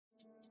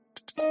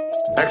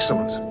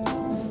Excellent.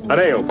 An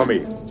ale for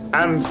me.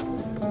 And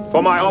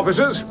for my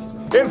officers.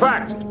 In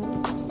fact,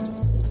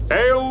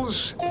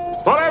 ales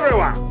for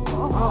everyone.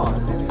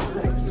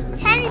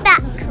 10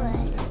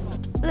 backward.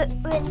 With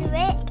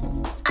Rick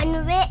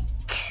and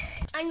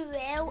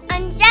Will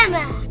and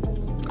Gemma.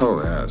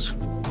 Oh, yes.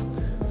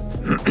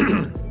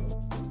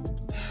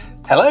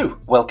 Hello,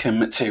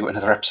 welcome to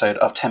another episode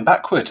of 10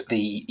 Backward,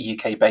 the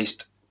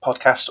UK-based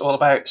podcast all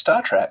about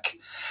Star Trek.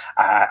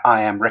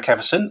 I am Rick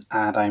Everson,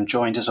 and I'm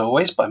joined as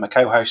always by my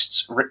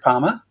co-hosts Rick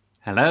Palmer.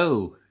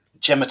 Hello.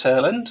 Gemma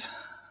Turland.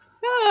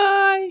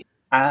 Hi.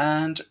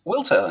 And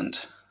Will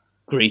Turland.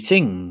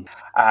 Greeting.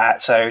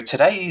 So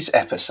today's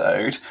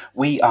episode,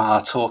 we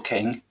are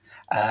talking,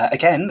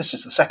 again, this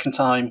is the second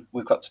time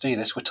we've got to do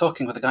this, we're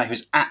talking with a guy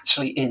who's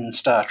actually in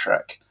Star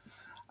Trek,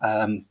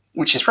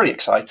 which is pretty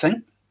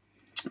exciting.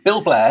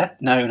 Bill Blair,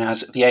 known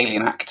as the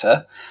Alien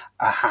Actor,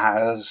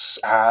 has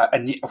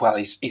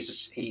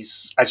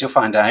he's as you'll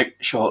find out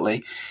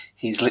shortly,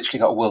 he's literally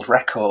got a world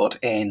record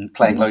in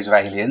playing loads of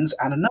aliens,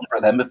 and a number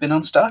of them have been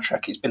on Star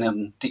Trek. He's been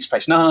on Deep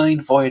Space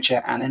Nine,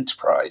 Voyager, and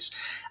Enterprise,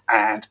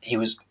 and he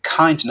was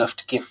kind enough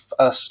to give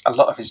us a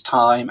lot of his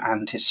time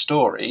and his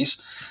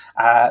stories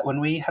when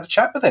we had a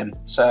chat with him.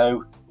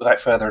 So, without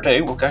further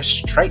ado, we'll go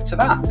straight to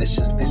that. This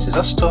is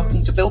us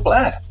talking to Bill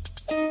Blair.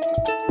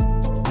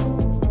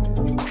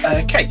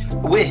 Okay,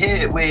 we're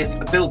here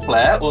with Bill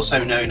Blair,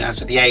 also known as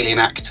the Alien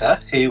Actor,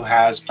 who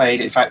has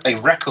played, in fact, a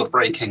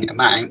record-breaking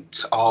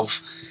amount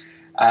of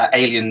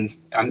Alien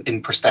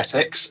in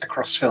prosthetics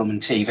across film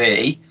and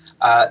TV.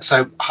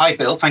 So, hi,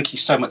 Bill. Thank you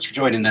so much for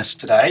joining us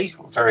today.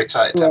 We're very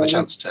excited to have a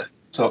chance to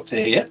talk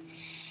to you.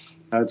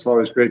 It's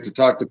always great to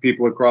talk to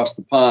people across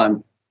the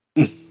pond.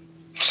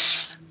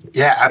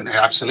 Yeah,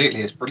 absolutely.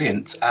 It's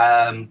brilliant.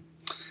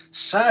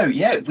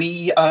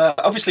 We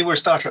obviously we're a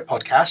Star Trek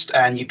podcast,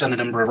 and you've done a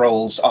number of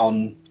roles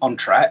on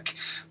Trek,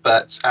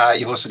 but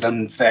you've also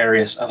done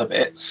various other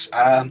bits.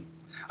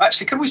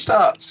 Actually, could we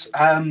start?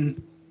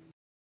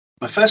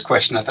 My first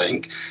question, I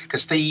think,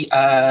 because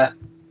that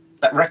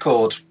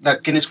record,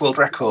 that Guinness World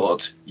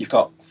Record, you've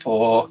got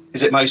for,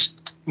 is it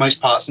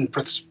most parts in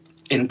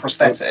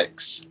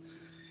prosthetics?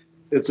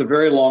 It's a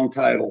very long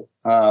title.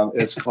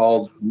 It's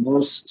called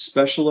Most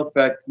Special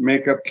Effect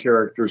Makeup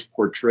Characters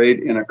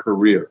Portrayed in a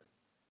Career.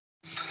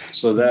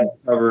 So that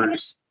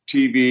covers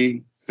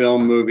TV,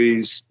 film,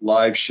 movies,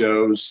 live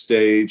shows,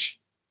 stage,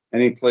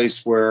 any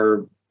place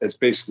where it's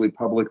basically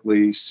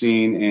publicly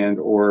seen and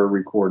or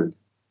recorded.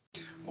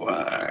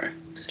 Wow.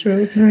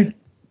 Extraordinary.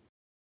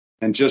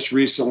 And just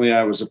recently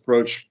I was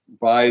approached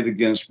by the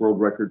Guinness World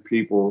Record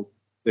people.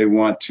 They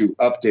want to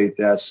update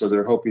that, so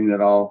they're hoping that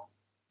I'll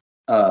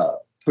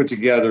put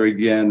together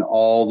again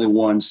all the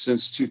ones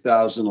since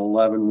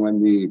 2011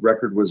 when the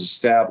record was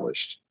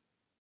established.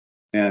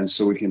 And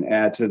so we can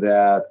add to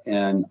that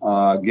and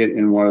get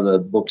in one of the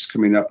books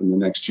coming up in the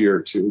next year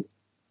or two.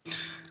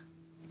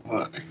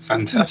 Wow,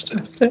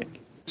 fantastic.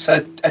 So,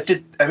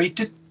 did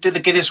the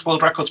Guinness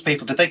World Records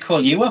people, did they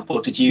call you up,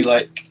 or did you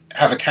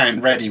have a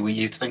count ready? Were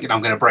you thinking, I'm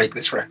going to break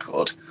this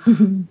record?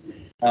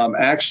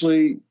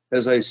 Actually,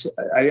 as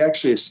I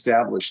actually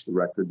established the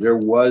record. There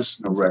was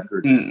no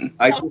record.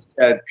 I just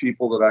had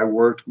people that I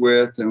worked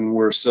with and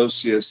were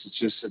associates that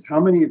just said, how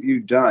many have you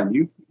done?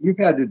 You've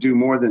had to do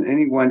more than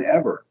anyone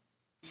ever.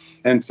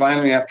 And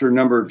finally, after a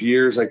number of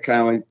years, I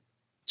kind of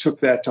took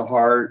that to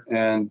heart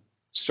and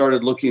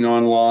started looking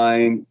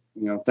online,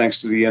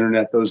 thanks to the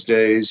internet those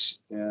days.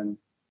 And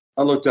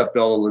I looked up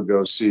Bela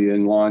Lugosi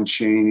and Lon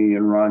Chaney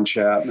and Ron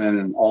Chapman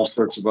and all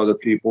sorts of other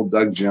people,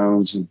 Doug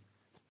Jones. And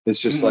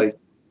it's just I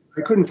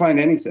couldn't find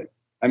anything.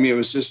 I mean, it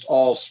was just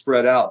all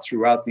spread out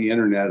throughout the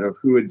internet of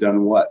who had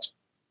done what.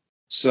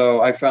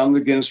 So I found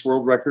the Guinness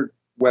World Record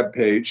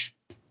webpage,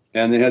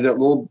 and they had that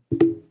little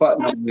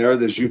button on there,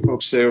 as you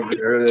folks say over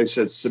there. They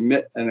said,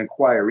 submit an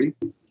inquiry.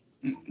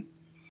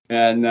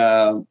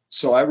 And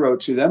so I wrote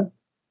to them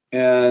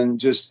and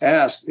just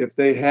asked if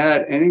they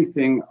had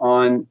anything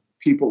on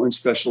people in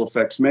special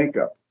effects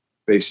makeup,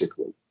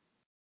 basically.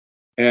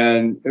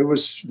 And it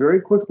was very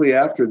quickly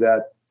after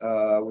that,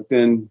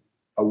 within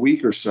a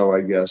week or so,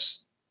 I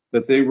guess,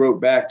 that they wrote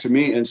back to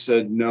me and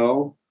said,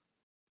 no,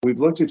 we've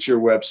looked at your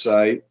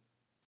website.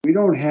 We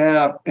don't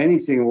have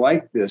anything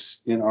like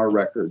this in our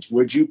records.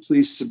 Would you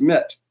please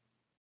submit?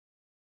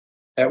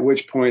 At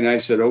which point I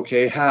said,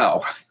 okay,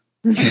 how?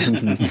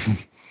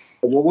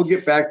 Well, we'll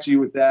get back to you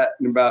with that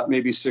in about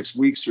maybe 6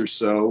 weeks or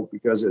so,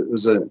 because it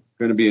was going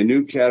to be a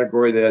new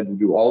category. They had to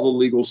do all the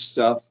legal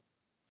stuff.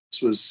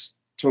 This was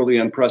totally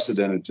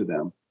unprecedented to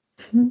them.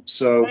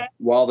 So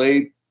while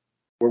they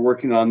were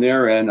working on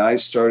their end, I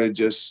started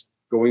just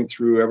going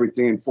through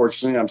everything. And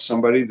fortunately, I'm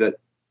somebody that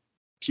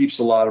keeps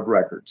a lot of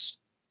records,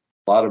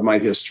 a lot of my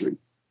history.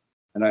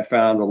 And I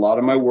found a lot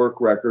of my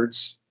work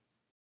records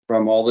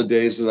from all the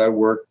days that I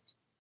worked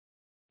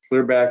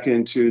clear back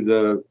into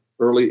the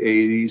early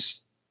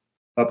 80s,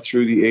 up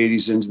through the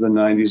 80s into the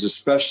 90s,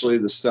 especially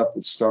the stuff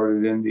that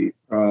started in the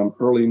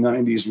early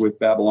 90s with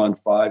Babylon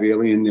 5,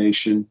 Alien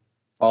Nation,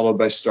 followed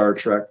by Star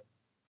Trek.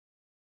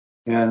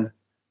 And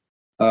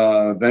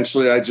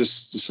eventually I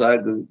just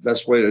decided the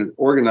best way to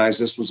organize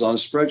this was on a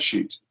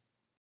spreadsheet.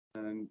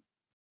 And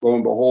lo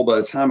and behold, by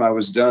the time I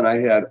was done, I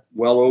had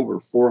well over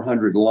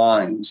 400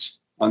 lines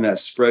on that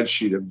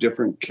spreadsheet of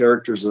different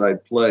characters that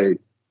I'd played.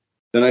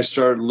 Then I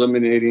started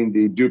eliminating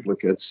the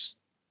duplicates,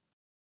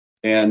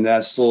 and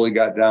that slowly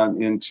got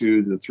down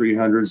into the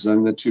 300s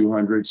and the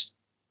 200s.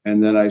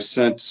 And then I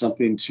sent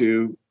something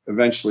to,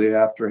 eventually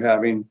after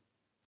having,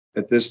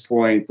 at this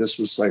point, this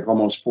was like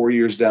almost 4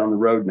 years down the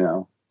road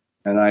now,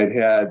 and I'd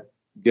had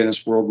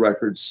Guinness World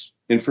Records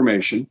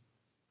information,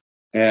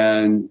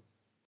 and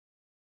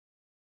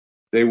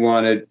they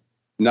wanted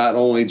not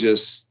only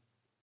just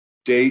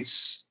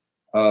dates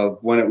of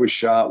when it was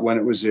shot, when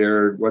it was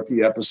aired, what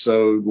the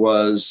episode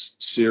was,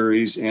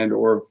 series and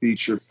or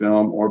feature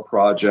film or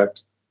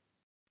project,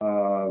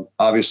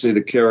 obviously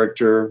the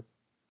character,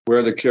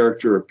 where the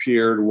character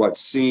appeared, what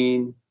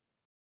scene.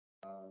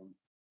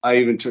 I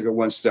even took it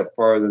one step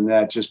farther than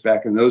that, just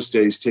back in those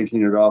days,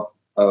 taking it off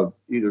of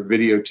either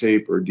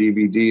videotape or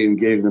DVD and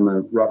gave them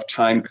a rough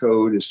time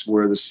code as to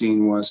where the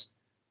scene was.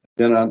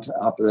 Then on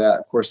top of that,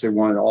 of course, they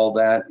wanted all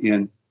that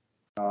in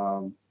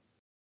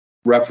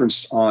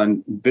referenced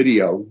on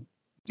video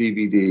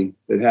DVD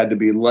that had to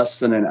be less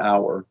than an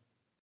hour.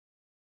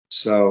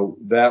 So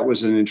that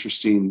was an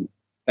interesting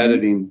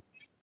editing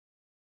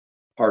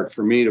part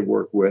for me to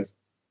work with.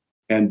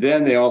 And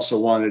then they also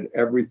wanted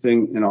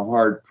everything in a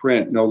hard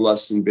print, no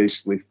less than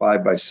basically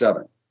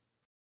 5x7.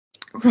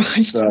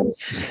 Right. So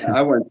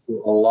I went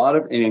through a lot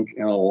of ink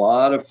and a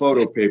lot of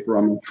photo paper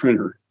on my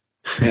printer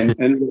and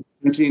ended up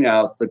printing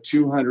out the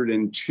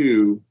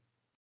 202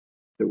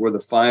 that were the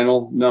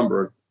final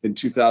number in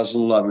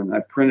 2011. I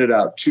printed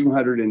out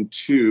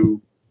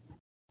 202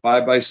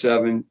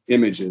 5x7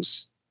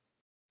 images,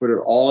 put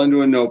it all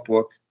into a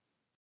notebook.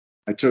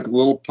 I took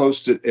little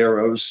Post-it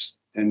arrows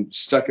and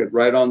stuck it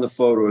right on the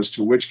photo as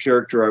to which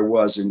character I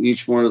was in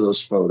each one of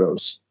those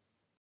photos.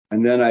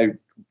 And then I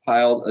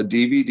compiled a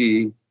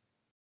DVD,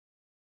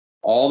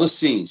 all the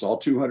scenes, all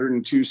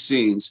 202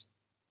 scenes,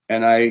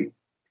 and I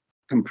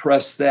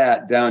compressed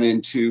that down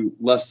into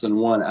less than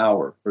 1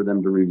 hour for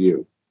them to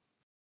review.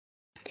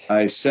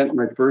 I sent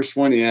my first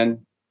one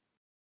in,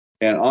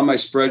 and on my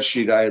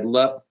spreadsheet, I had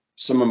left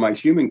some of my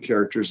human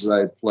characters that I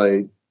had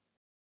played.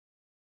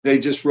 They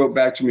just wrote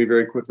back to me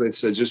very quickly and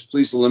said, just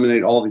please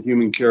eliminate all the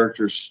human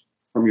characters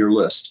from your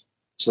list.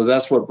 So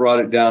that's what brought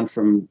it down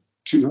from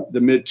the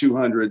mid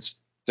 200s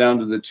down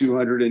to the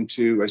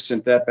 202. I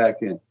sent that back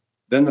in.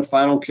 Then the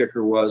final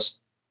kicker was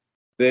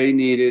they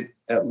needed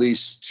at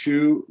least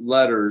 2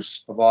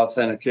 letters of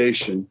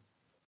authentication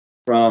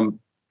from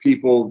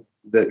people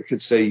that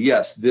could say,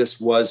 yes, this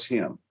was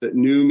him, that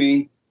knew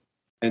me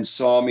and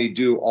saw me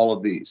do all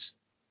of these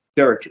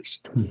characters.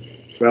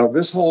 Well,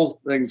 this whole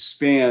thing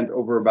spanned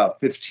over about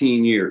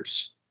 15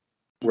 years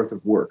worth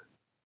of work.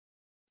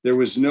 There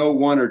was no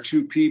 1 or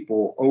 2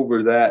 people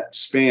over that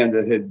span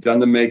that had done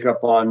the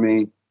makeup on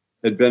me,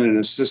 had been an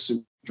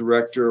assistant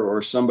director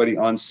or somebody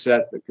on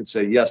set that could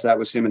say, yes, that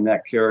was him in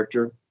that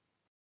character.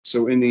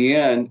 So in the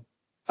end,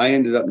 I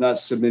ended up not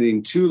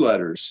submitting 2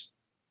 letters,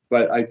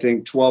 but I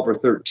think 12 or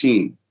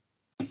 13.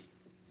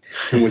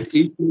 And with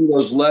each of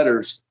those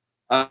letters,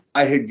 I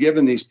had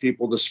given these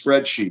people the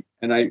spreadsheet,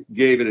 and I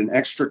gave it an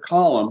extra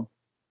column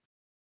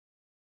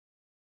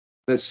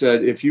that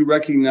said, if you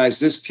recognize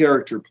this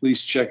character,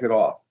 please check it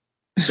off.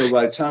 So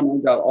by the time I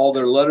got all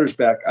their letters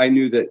back, I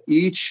knew that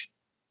each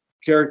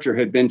character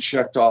had been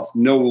checked off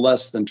no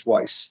less than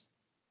twice.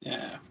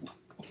 Yeah.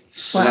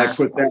 Wow. And I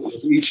put that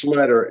with each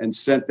letter and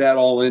sent that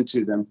all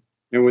into them.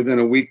 And within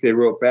a week, they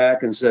wrote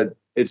back and said,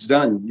 it's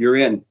done. You're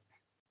in,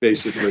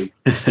 basically.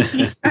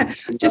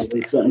 Just,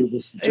 They sent me the it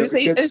was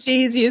certificates. as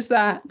easy as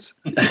that.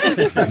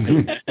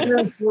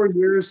 4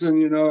 years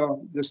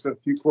and, just a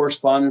few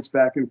correspondence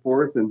back and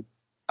forth and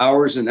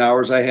hours.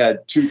 I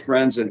had 2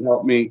 friends that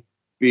helped me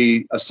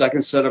be a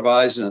second set of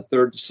eyes and a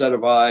third set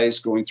of eyes,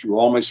 going through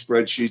all my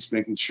spreadsheets,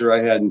 making sure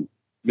I hadn't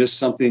missed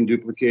something,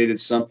 duplicated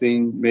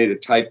something, made a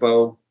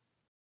typo,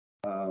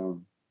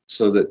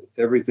 so that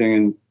everything.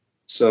 And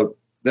so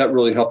that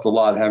really helped a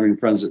lot, having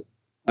friends that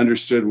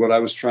understood what I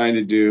was trying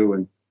to do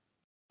and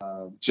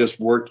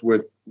just worked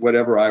with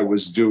whatever I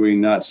was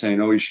doing, not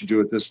saying, oh, you should do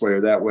it this way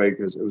or that way,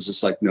 because it was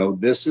just like, no,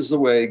 this is the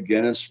way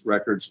Guinness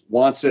Records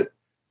wants it.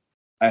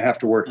 I have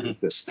to work with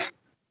this.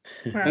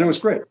 And it was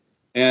great.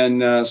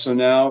 And so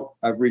now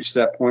I've reached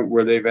that point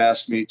where they've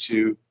asked me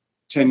to,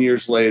 10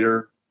 years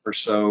later or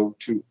so,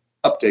 to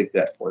update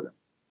that for them.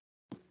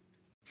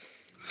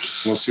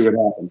 We'll see what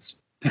happens.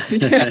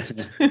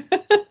 Yes.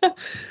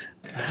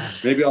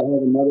 Maybe I'll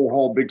have another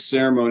whole big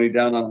ceremony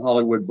down on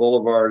Hollywood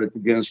Boulevard at the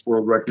Guinness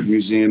World Record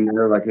Museum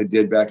there, like I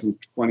did back in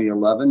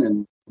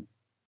 2011,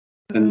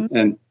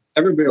 and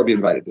everybody will be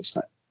invited this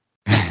time.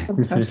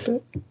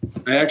 Fantastic.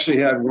 I actually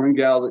had one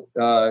gal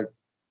that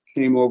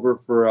came over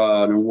for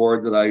an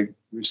award that I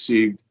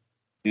received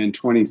in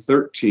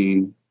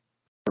 2013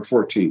 or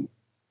 14,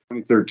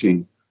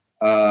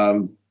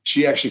 2013.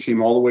 She actually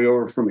came all the way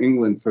over from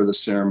England for the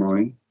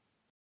ceremony.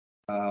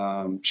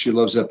 She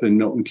lives up in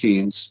Milton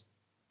Keynes.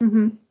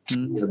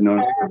 I've known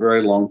him for a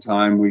very long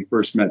time. We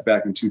first met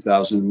back in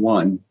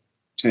 2001,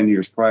 10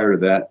 years prior to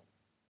that.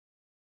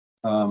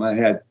 I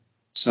had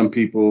some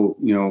people,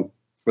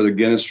 for the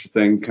Guinness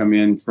thing come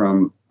in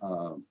from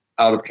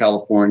out of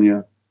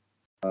California.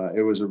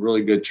 It was a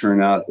really good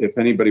turnout. If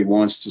anybody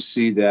wants to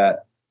see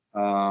that,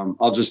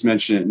 I'll just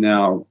mention it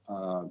now.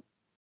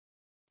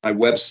 My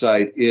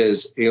website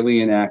is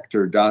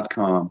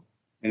alienactor.com.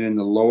 And in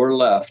the lower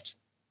left,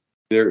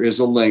 there is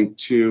a link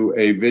to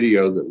a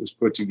video that was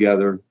put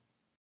together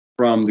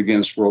from the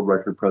Guinness World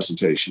Record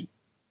presentation.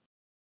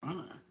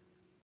 Oh,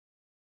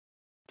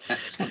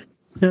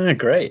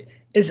 great.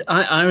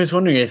 I was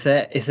wondering, is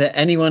there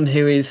anyone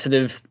who is sort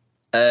of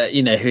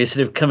who is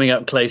sort of coming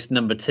up close to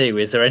number 2?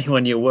 Is there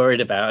anyone you're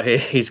worried about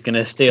who's going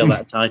to steal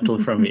that title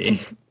from you?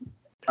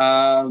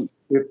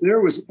 If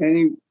there was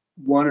any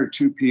one or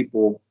two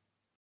people,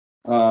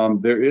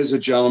 there is a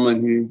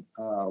gentleman who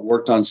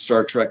worked on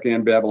Star Trek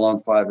and Babylon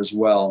 5 as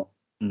well.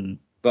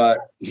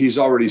 But he's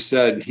already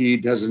said he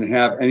doesn't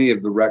have any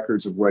of the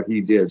records of what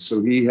he did.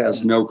 So he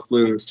has no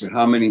clue as to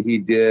how many he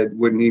did,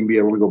 wouldn't even be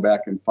able to go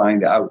back and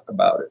find out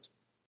about it.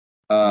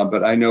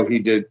 But I know he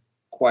did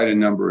quite a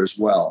number as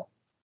well.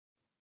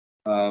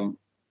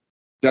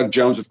 Doug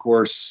Jones, of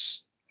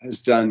course,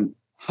 has done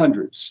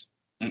hundreds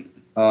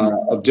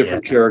of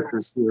different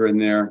characters here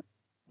and there.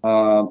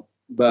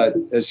 But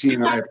as he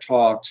and I have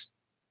talked,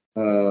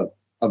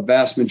 a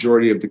vast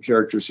majority of the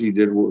characters he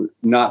did were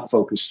not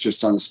focused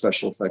just on the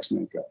special effects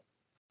makeup.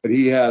 But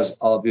he has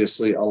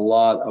obviously a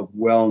lot of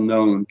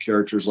well-known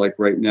characters, like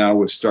right now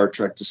with Star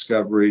Trek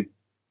Discovery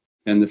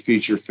and the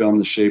feature film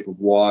The Shape of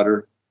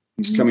Water.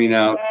 He's coming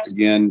out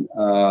again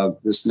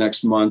this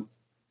next month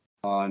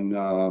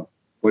on,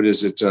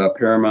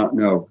 Paramount?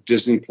 No,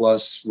 Disney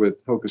Plus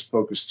with Hocus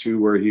Pocus 2,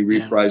 where he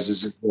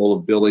reprises his role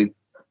of Billy.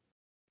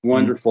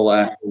 Wonderful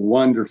actor,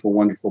 wonderful,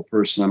 wonderful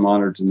person. I'm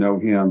honored to know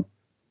him.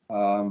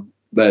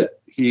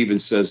 But he even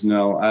says,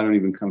 no, I don't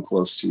even come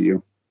close to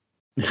you.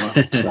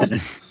 So.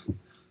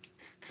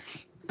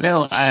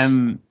 Bill,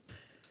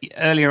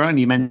 earlier on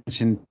you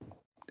mentioned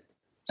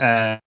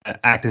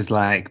actors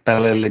like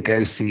Bela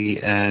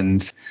Lugosi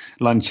and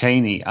Lon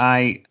Chaney.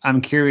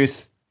 I'm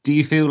curious, do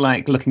you feel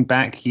like looking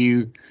back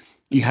you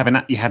have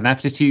an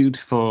aptitude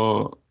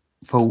for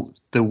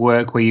the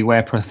work where you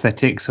wear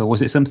prosthetics, or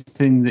was it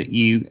something that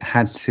you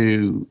had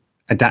to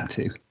adapt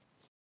to?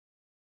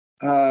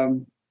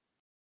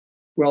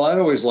 Well, I'd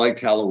always liked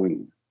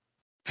Halloween.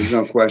 There's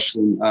no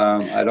question.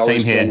 I'd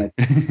always been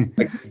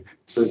a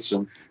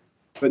person.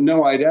 But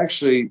no, I'd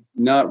actually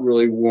not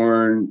really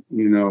worn,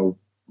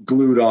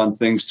 glued on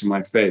things to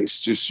my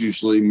face, just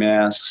usually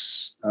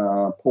masks,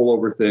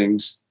 pullover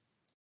things.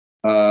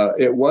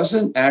 It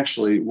wasn't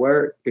actually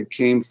where it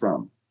came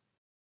from.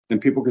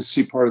 And people could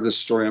see part of this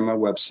story on my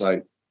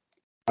website.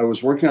 I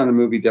was working on the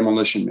movie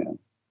Demolition Man.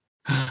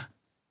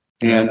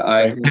 And I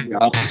had the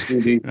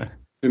opportunity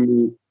to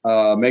meet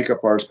a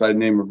makeup artist by the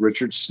name of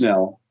Richard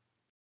Snell,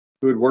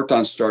 who had worked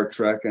on Star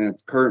Trek and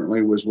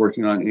currently was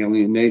working on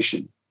Alien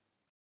Nation.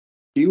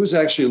 He was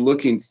actually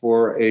looking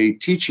for a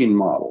teaching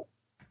model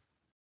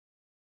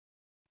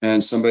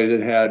and somebody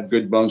that had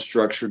good bone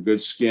structure,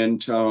 good skin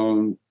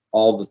tone,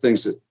 all the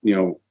things that,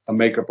 a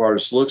makeup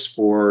artist looks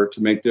for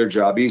to make their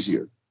job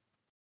easier.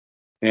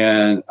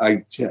 And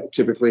I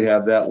typically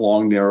have that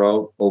long,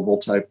 narrow, oval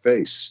type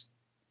face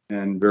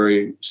and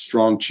very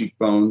strong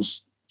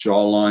cheekbones,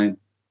 jawline.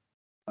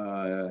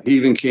 He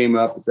even came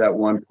up at that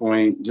one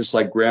point, just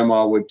like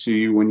grandma would to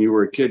you when you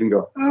were a kid, and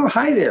go, "Oh,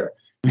 hi there."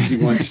 He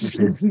wants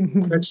to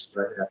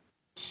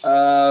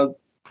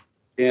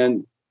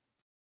and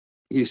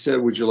he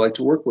said, "Would you like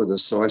to work with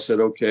us?" So I said,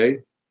 "Okay,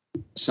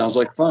 sounds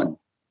like fun."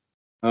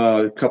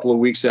 A couple of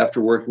weeks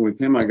after working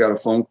with him, I got a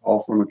phone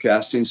call from a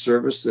casting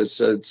service that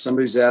said,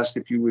 "Somebody's asked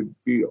if you would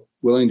be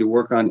willing to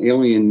work on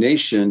Alien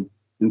Nation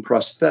in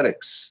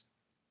prosthetics."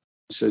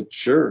 I said,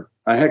 "Sure."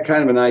 I had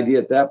kind of an idea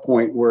at that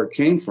point where it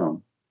came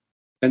from.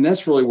 And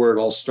that's really where it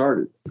all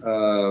started.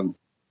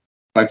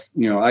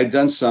 I'd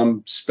done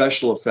some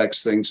special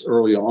effects things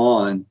early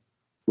on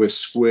with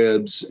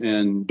squibs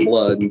and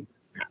blood.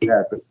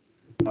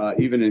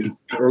 Even in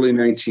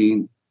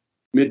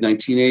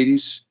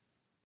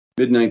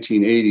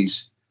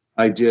mid-1980s,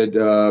 I did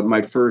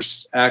my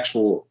first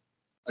actual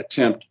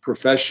attempt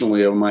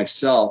professionally of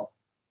myself,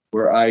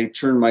 where I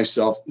turned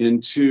myself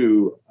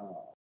into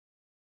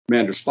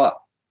Commander Spock.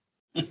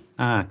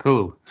 Ah,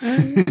 cool.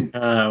 Doing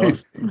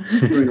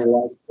a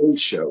live stage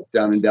show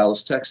down in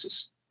Dallas,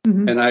 Texas.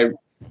 And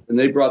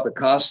they brought the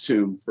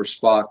costume for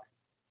Spock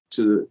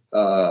to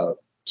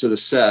the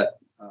set,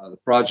 the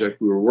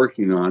project we were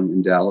working on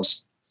in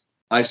Dallas.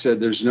 I said,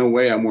 "There's no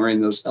way I'm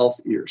wearing those elf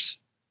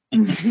ears.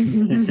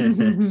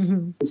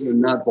 Those are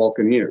not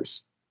Vulcan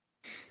ears."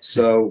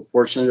 So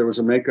fortunately, there was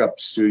a makeup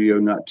studio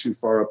not too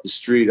far up the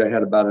street. I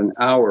had about an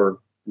hour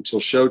until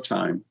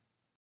showtime.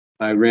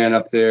 I ran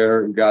up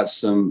there and got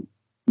some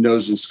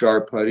nose and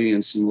scar putty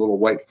and some little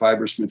white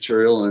fibrous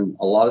material and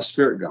a lot of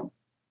spirit gum,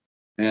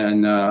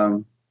 and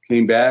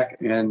came back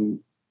and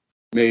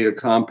made a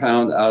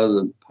compound out of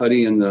the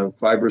putty and the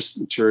fibrous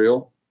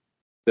material,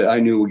 that I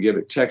knew would give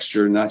it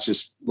texture and not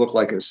just look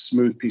like a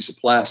smooth piece of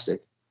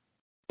plastic.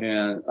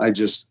 And I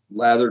just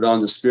lathered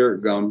on the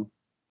spirit gum.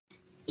 It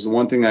was the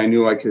one thing I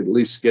knew I could at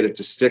least get it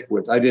to stick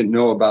with. I didn't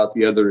know about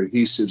the other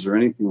adhesives or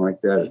anything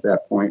like that at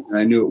that point. And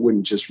I knew it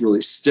wouldn't just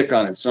really stick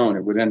on its own.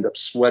 It would end up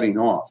sweating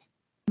off.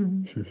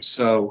 Mm-hmm.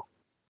 So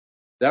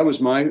that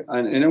was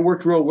and it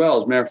worked real well.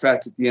 As a matter of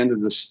fact, at the end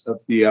of the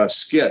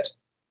skit,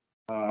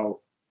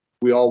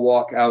 we all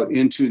walk out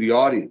into the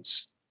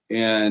audience,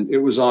 and it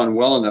was on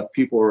well enough.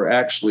 People were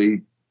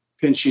actually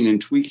pinching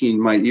and tweaking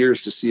my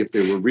ears to see if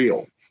they were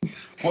real.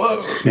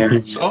 Whoa,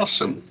 that's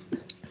awesome.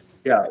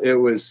 Yeah, it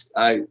was.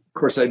 Of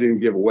course, I didn't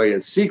give away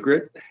a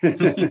secret. And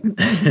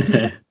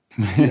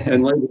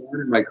later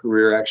on in my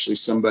career, actually,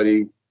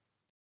 somebody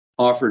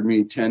offered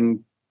me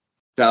 $10,000,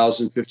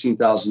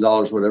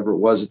 $15,000, whatever it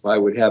was, if I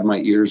would have my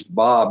ears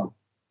bob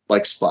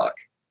like Spock.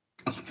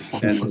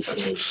 And I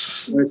said,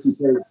 "What if you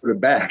pay to put it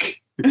back?"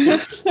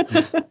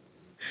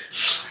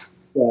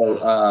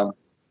 So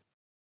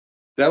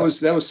that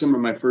was some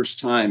of my first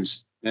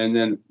times. And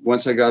then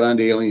once I got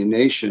onto Alien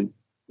Nation,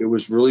 it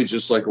was really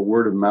just like a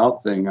word of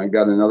mouth thing. I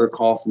got another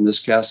call from this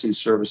casting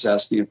service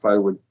asking if I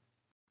would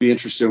be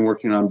interested in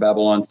working on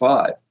Babylon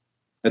 5.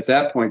 At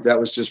that point, that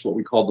was just what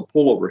we called the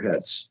pullover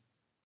heads.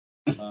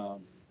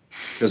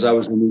 Because I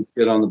was a new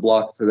kid on the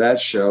block for that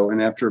show.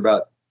 And after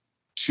about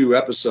 2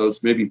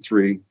 episodes, maybe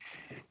 3,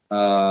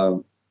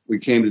 we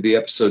came to the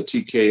episode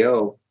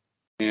TKO,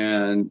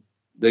 and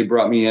they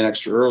brought me in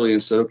extra early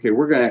and said, "Okay,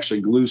 we're going to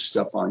actually glue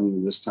stuff on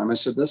you this time." I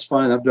said, "That's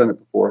fine. I've done it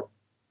before."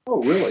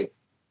 "Oh, really?"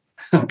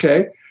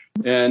 Okay.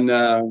 And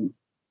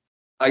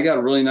I got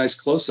a really nice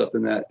close-up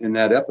in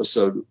that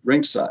episode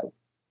ringside.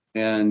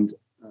 And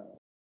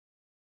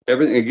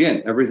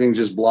everything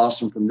just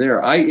blossomed from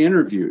there. I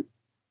interviewed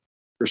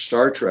for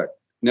Star Trek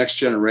Next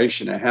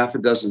Generation a half a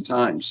dozen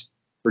times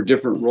for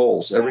different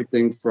roles,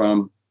 everything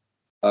from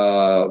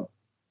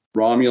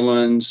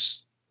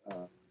Romulans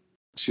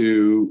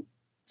to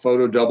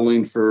photo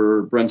doubling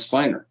for Brent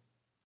Spiner,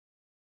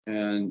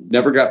 and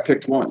never got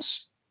picked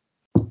once.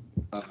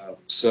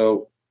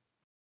 So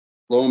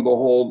lo and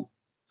behold,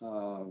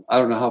 I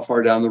don't know how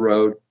far down the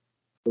road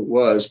it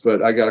was,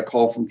 but I got a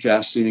call from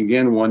casting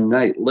again one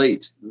night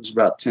late. It was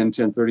about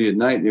 10:30 at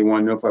night. They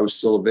wanted to know if I was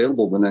still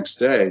available the next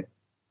day.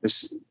 I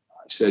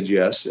said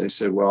yes. They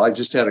said, "Well, I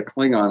just had a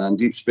Klingon on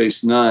Deep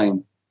Space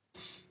Nine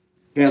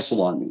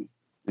cancel on me.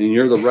 And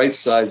you're the right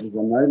sizes.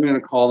 I'm not even going to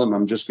call them.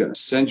 I'm just going to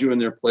send you in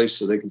their place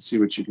so they can see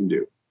what you can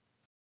do."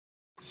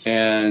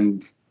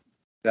 And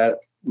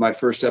that my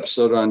first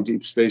episode on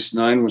Deep Space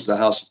Nine was the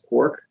House of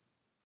Quark,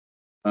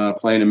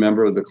 playing a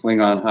member of the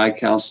Klingon High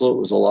Council. It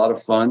was a lot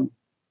of fun.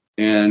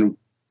 And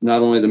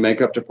not only the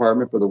makeup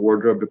department, but the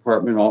wardrobe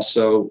department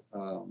also,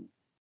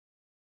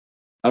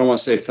 I don't want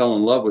to say fell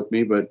in love with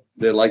me, but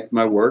they liked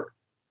my work.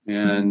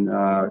 And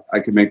I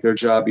could make their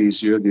job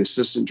easier. The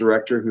assistant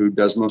director, who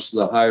does most of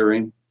the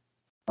hiring,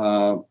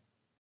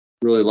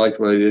 really liked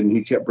what I did, and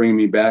he kept bringing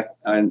me back.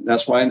 And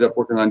that's why I ended up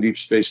working on Deep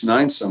Space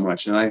Nine so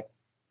much. And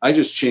I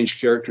just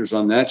changed characters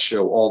on that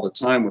show all the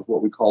time with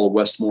what we call the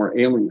Westmore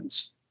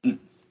aliens.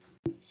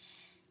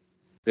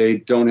 They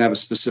don't have a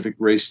specific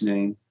race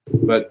name,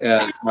 but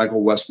as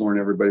Michael Westmore and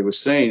everybody was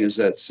saying, is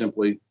that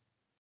simply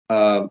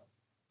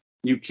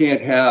you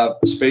can't have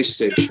a space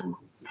station,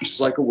 which is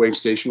like a way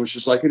station, which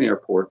is like an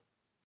airport,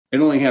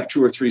 and only have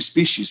 2 or 3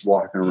 species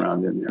walking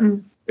around in there.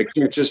 It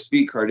can't just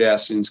be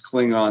Cardassians,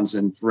 Klingons,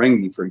 and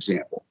Ferengi, for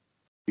example.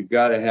 You've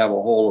got to have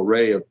a whole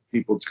array of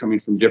people coming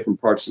from different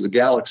parts of the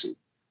galaxy.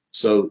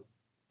 So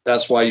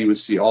that's why you would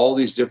see all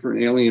these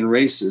different alien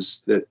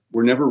races that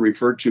were never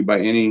referred to by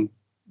any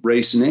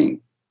race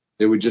name.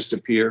 They would just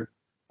appear.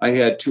 I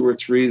had 2 or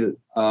 3 that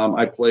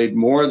I played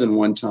more than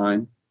one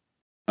time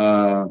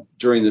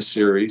during the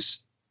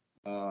series.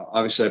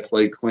 Obviously, I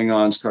played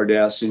Klingons,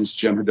 Cardassians,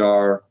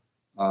 Jem'Hadar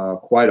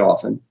quite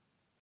often.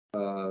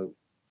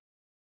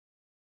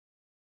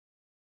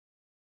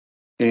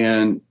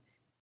 And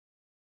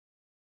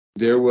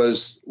there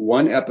was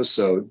one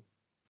episode,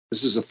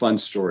 this is a fun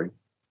story.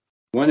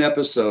 One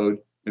episode,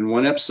 and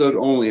one episode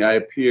only, I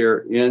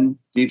appear in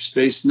Deep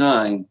Space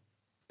Nine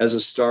as a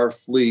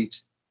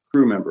Starfleet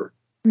crew member,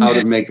 out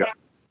of makeup.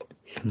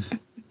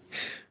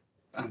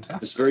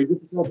 It's very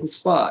difficult to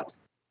spot,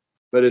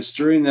 but it's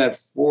during that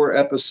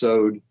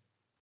 4-episode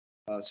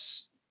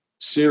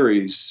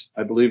series,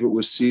 I believe it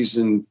was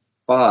season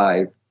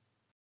 5,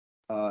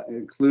 it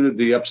included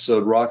the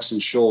episode Rocks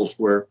and Shoals,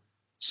 where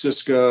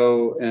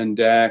Sisko and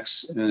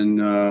Dax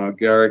and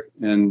Garrick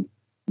and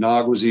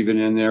Nog was even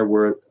in there,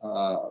 where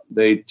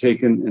they'd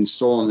taken and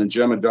stolen the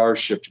Jem'Hadar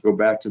ship to go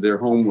back to their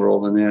home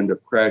world, and they ended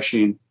up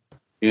crashing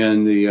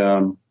in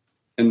the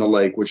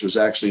lake, which was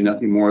actually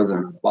nothing more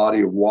than a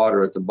body of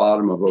water at the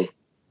bottom of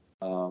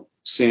a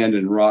sand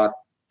and rock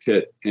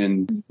pit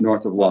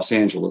north of Los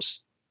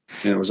Angeles.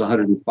 And it was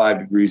 105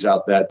 degrees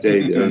out that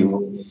day there.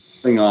 And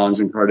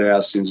Klingons and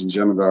Cardassians and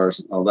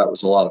Jem'Hadars. Oh, that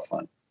was a lot of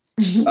fun.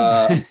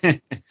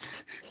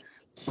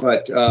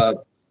 But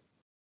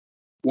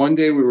one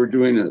day we were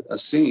doing a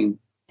scene,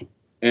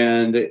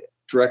 and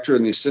director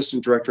and the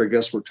assistant director, I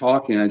guess, were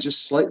talking. I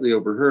just slightly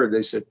overheard.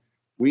 They said,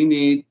 "We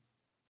need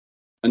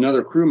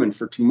another crewman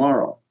for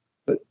tomorrow."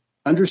 But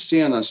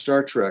understand, on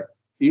Star Trek,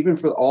 even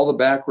for all the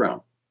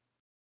background,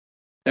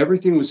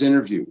 everything was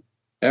interviewed.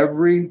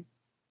 Every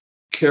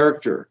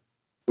character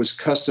was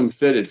custom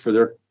fitted for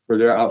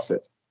their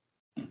outfit.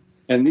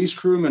 And these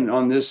crewmen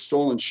on this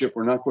stolen ship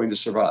were not going to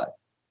survive.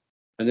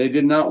 And they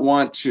did not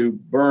want to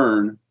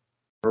burn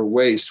or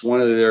waste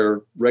one of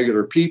their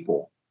regular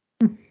people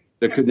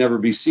that could never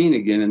be seen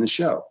again in the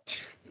show.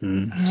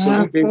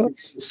 So the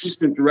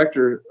assistant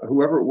director,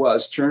 whoever it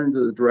was, turned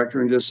to the director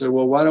and just said,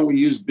 "Well, why don't we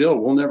use Bill?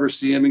 We'll never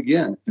see him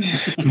again."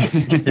 This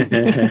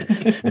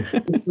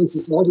place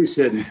is always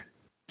hidden.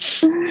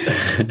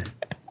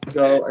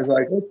 So I was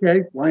like,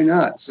 okay, why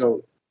not?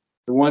 So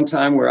the one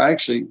time where I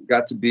actually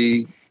got to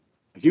be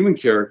a human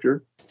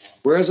character,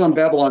 whereas on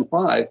Babylon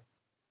 5,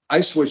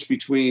 I switched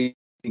between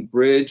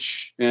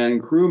bridge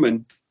and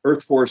crewman,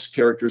 Earth Force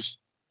characters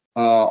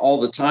all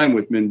the time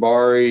with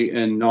Minbari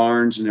and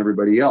Narns and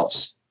everybody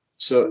else.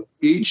 So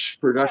each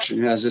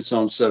production has its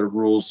own set of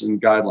rules and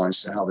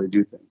guidelines to how they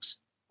do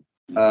things.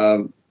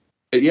 But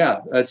yeah,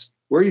 that's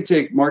where you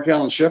take Mark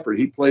Allen Shepard.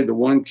 He played the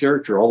one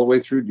character all the way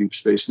through Deep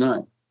Space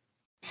Nine.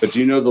 But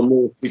do you know the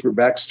little secret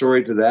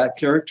backstory to that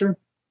character?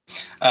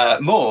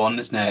 Morn,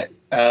 isn't it?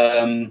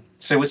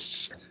 So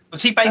was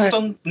he based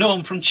on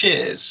Norm from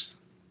Cheers?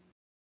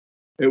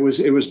 It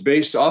was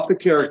based off the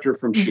character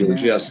from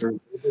Cheers. Yes, there's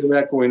a bit of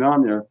that going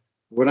on there.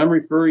 What I'm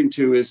referring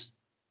to is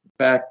the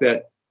fact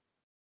that,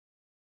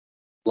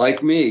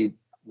 like me,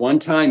 one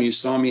time you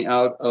saw me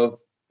out of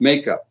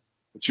makeup,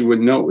 but you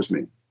wouldn't know it was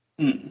me.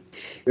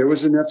 There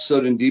was an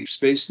episode in Deep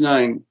Space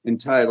Nine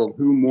entitled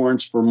 "Who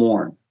Mourns for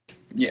Morn?"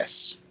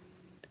 Yes.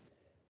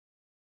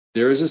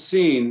 There is a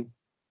scene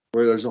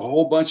where there's a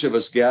whole bunch of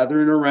us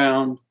gathering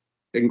around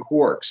in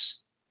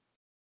Quark's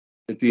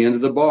at the end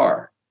of the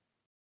bar.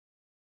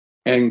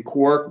 And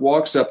Quark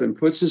walks up and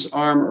puts his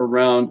arm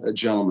around a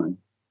gentleman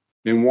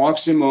and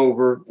walks him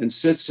over and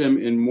sits him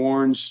in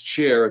Morn's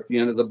chair at the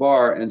end of the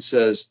bar and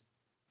says,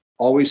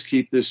 "Always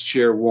keep this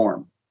chair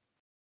warm."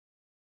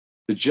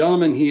 The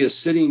gentleman he is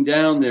sitting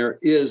down there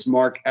is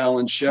Mark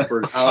Allen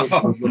Shepard.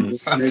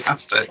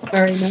 Fantastic.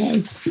 Very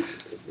nice.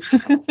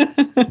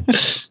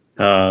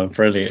 Oh,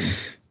 brilliant.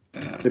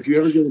 If you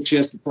ever get a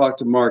chance to talk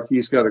to Mark,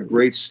 he's got a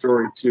great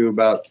story, too,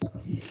 about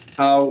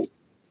how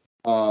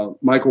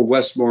Michael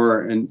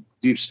Westmore and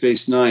Deep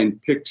Space Nine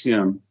picked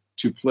him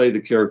to play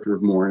the character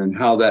of Morn and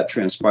how that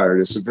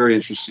transpired. It's a very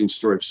interesting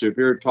story. So if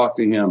you ever talk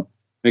to him,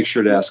 make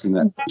sure to ask him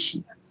that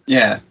question.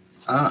 Yeah.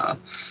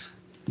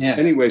 Yeah.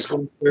 Anyways,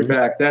 going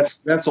back,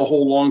 that's a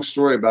whole long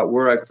story about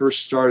where I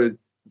first started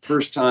the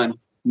first time.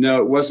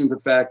 No, it wasn't the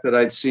fact that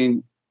I'd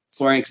seen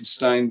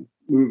Frankenstein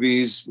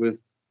movies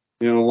with,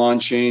 Lon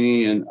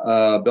Chaney and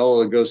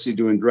Bela Lugosi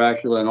doing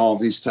Dracula and all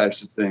these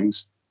types of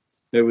things.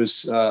 It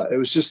was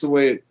just the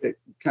way it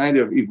kind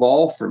of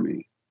evolved for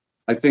me.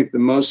 I think the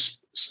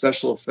most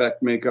special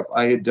effect makeup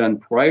I had done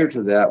prior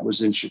to that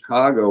was in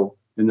Chicago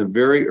in the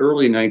very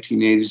early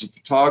 1980s. A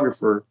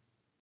photographer,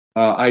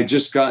 I had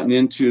just gotten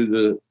into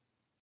the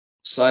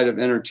side of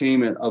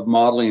entertainment of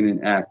modeling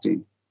and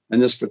acting. And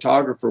this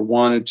photographer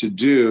wanted to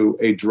do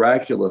a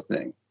Dracula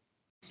thing.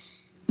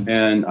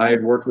 And I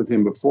had worked with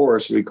him before,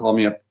 so he called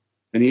me up.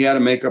 And he had a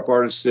makeup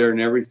artist there and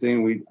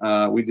everything. We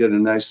did a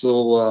nice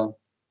little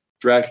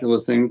Dracula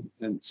thing.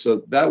 And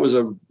so that was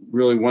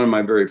really one of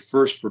my very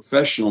first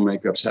professional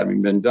makeups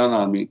having been done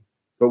on me.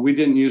 But we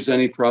didn't use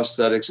any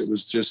prosthetics. It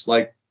was just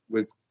like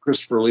with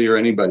Christopher Lee or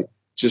anybody,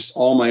 just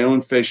all my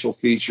own facial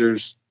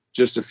features,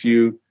 just a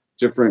few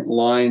different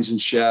lines and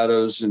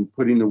shadows and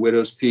putting the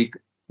widow's peak,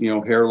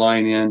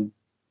 hairline in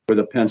with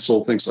a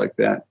pencil, things like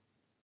that.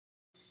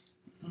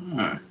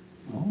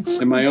 Awesome.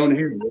 And my own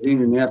hair. They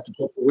didn't even have to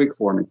put the wig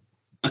for me.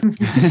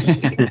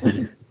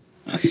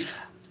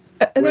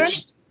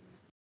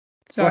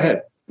 Go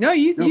ahead. No,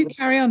 you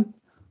carry on.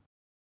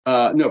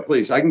 No,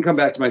 please. I can come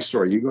back to my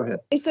story. You go ahead.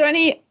 Is there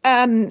any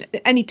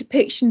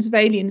depictions of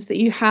aliens that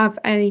you have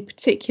any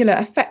particular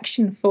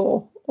affection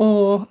for,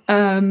 or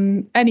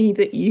any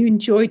that you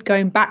enjoyed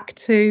going back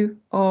to,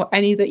 or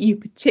any that you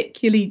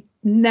particularly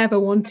never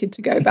wanted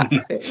to go back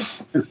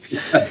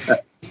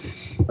to?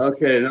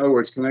 Okay. In other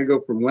words, can I go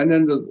from one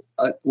end of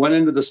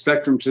the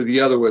spectrum to the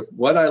other with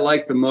what I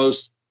like the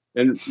most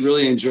and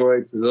really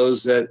enjoy, to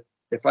those that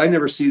if I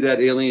never see that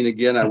alien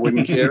again, I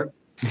wouldn't care?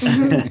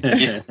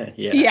 Yeah.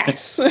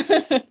 Yes.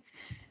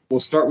 We'll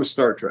start with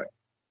Star Trek.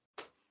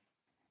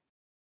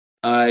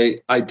 I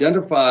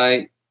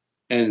identify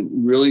and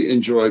really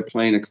enjoy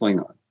playing a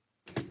Klingon,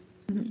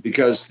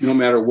 because no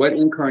matter what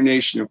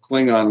incarnation of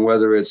Klingon,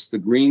 whether it's the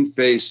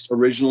green-faced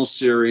original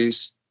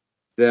series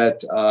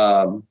that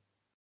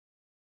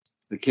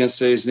I can't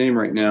say his name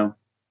right now,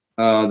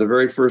 the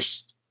very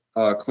first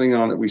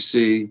Klingon that we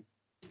see.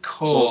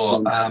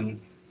 Cool.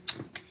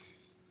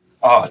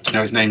 Do you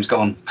know his name's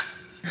gone?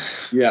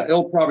 Yeah,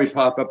 it'll probably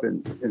pop up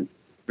in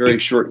very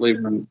shortly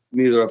when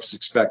neither of us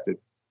expected.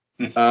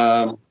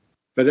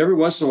 But every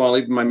once in a while,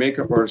 even my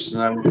makeup artist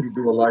and I would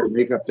do a live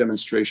makeup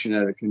demonstration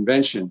at a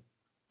convention.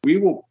 we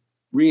will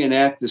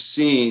reenact the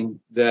scene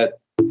that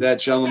that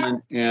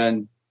gentleman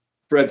and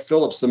Fred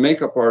Phillips, the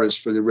makeup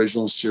artist for the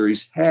original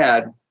series,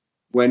 had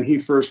when he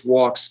first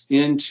walks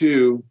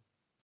into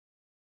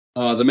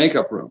the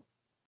makeup room.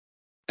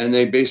 And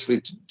they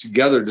basically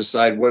together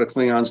decide what a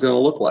Klingon is going to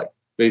look like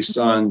based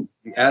on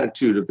the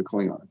attitude of the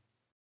Klingon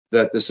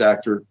that this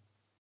actor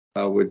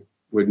would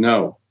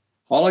know.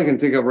 All I can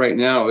think of right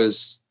now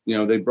is,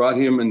 they brought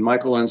him and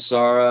Michael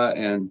Ansara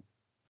and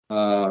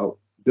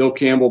Bill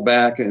Campbell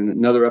back in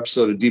another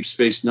episode of Deep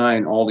Space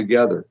Nine all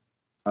together.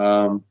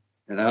 And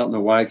I don't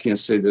know why I can't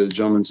say the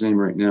gentleman's name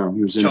right now.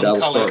 He was in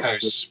Battlestar.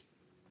 It's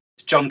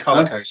John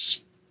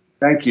Colicos.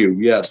 Thank you.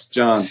 Yes,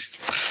 John.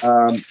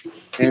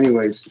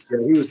 Anyways,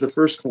 he was the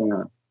first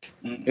Klingon.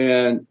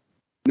 And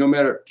no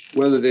matter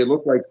whether they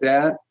look like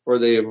that or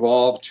they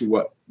evolve to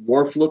what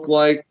Worf looked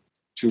like,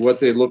 to what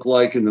they look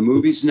like in the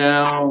movies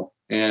now,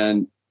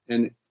 and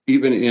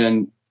even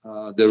in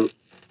the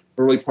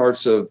early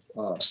parts of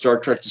Star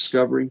Trek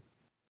Discovery,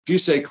 if you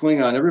say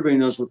Klingon, everybody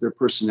knows what their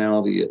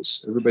personality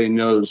is. Everybody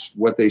knows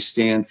what they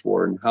stand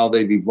for and how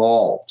they've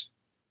evolved.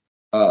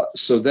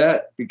 So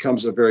that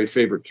becomes a very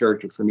favorite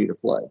character for me to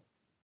play.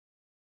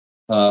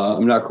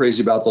 I'm not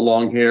crazy about the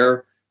long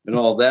hair and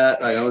all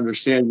that. I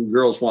understand you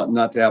girls want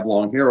not to have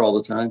long hair all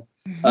the time.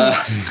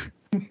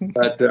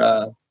 But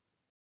the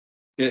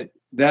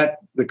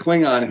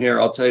Klingon hair,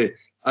 I'll tell you,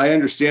 I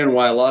understand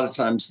why a lot of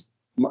times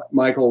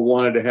Michael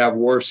wanted to have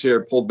Worf's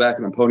hair pulled back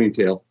in a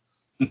ponytail.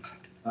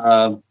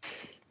 The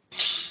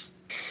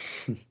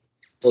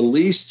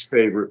least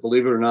favorite,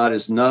 believe it or not,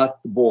 is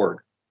not the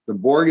Borg. The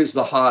Borg is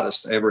the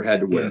hottest I ever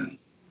had to wear.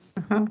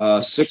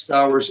 6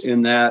 hours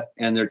in that,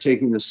 and they're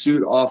taking the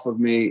suit off of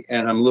me,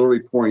 and I'm literally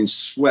pouring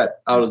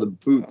sweat out of the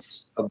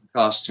boots of the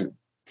costume.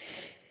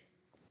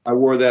 I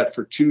wore that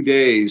for 2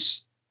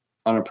 days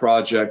on a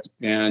project,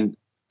 and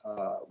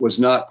was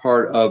not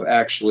part of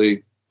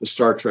actually the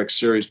Star Trek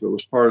series, but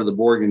was part of the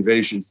Borg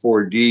Invasion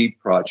 4D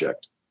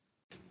project.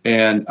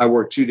 And I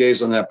worked 2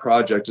 days on that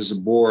project as a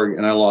Borg,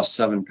 and I lost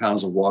 7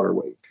 pounds of water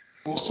weight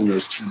just in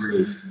those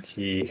 2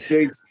 days.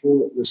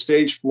 The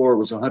stage floor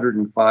was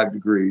 105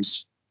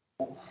 degrees,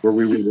 where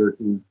we were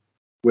working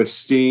with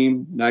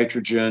steam,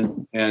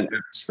 nitrogen, and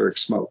atmospheric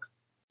smoke,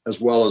 as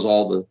well as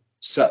all the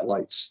set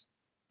lights.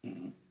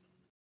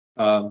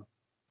 There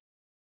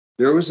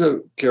was a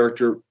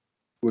character,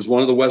 was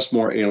one of the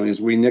Westmore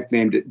aliens. We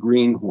nicknamed it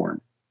Greenhorn.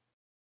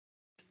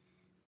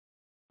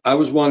 I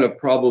was one of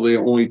probably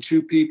only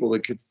 2 people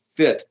that could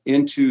fit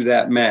into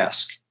that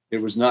mask.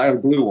 It was not a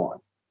glue-on.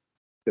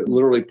 It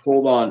literally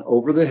pulled on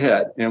over the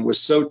head and was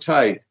so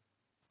tight,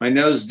 my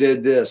nose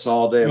did this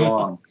all day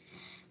long.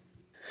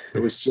 It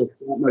was just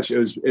that much.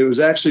 It was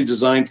actually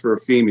designed for a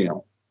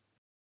female,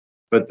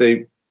 but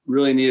they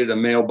really needed a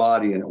male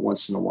body in it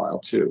once in a while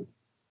too.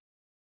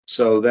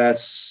 So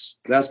that's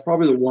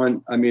probably the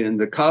one. I mean, and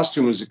the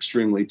costume was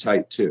extremely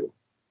tight too.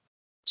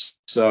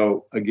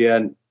 So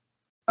again,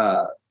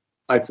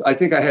 I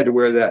think I had to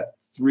wear that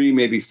 3,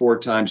 maybe 4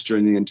 times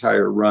during the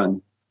entire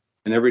run.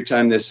 And every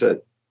time they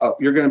said, "Oh,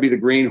 you're going to be the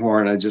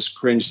Greenhorn," I just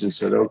cringed and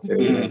said,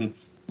 "Okay."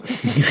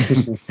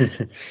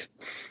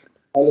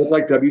 I look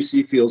like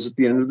W.C. Fields at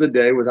the end of the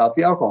day without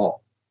the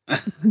alcohol. It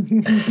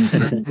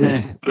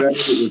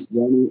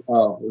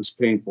was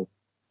painful.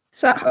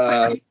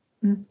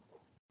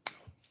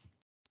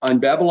 On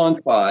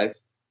Babylon 5,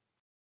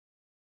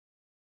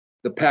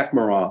 the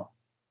Pak'ma'ra,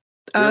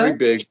 very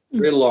big,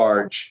 very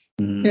large,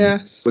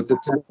 Yes, with the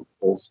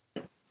tentacles,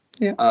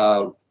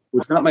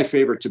 was not my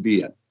favorite to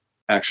be in,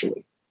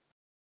 actually.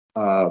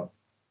 The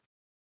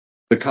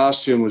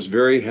costume was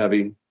very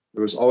heavy.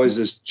 There was always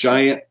this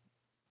giant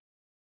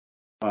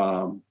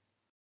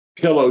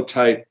pillow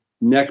type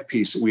neck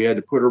piece that we had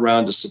to put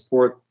around to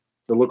support,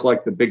 to look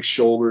like the big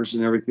shoulders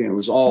and everything. It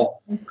was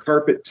all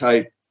carpet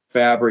type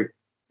fabric,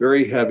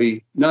 very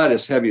heavy, not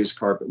as heavy as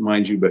carpet,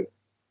 mind you, but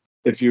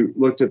if you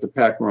looked at the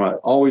Pak'ma'ra,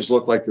 it always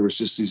looked like there was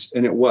just these,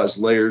 and it was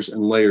layers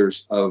and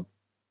layers of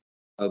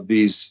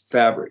these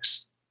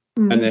fabrics.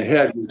 And the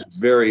head was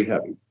very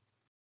heavy.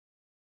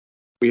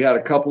 We had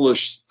a couple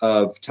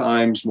of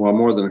times, well,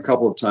 more than a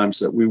couple of times,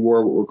 that we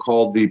wore what were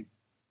called the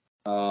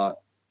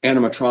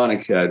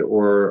animatronic head,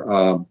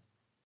 or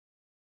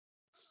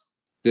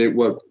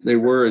what they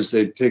were is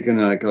they'd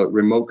taken like a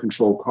remote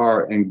control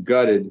car and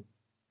gutted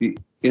the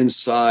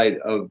inside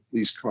of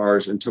these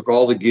cars and took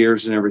all the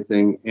gears and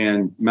everything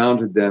and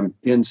mounted them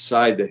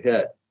inside the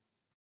head.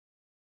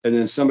 And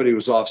then somebody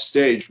was off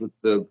stage with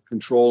the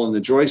control and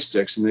the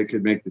joysticks, and they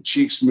could make the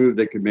cheeks move,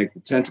 they could make the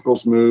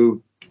tentacles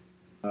move,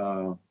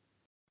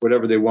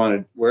 whatever they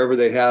wanted. Wherever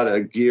they had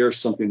a gear,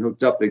 something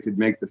hooked up, they could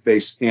make the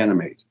face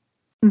animate.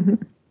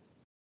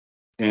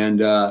 And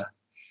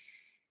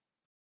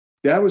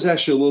that was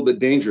actually a little bit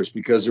dangerous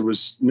because there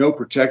was no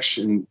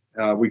protection.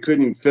 We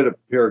couldn't even fit a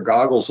pair of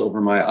goggles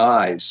over my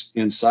eyes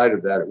inside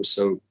of that. It was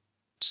so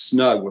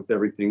snug with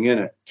everything in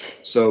it.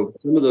 So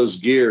some of those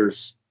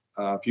gears,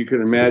 if you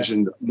can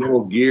imagine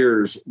little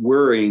gears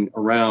whirring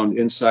around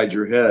inside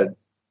your head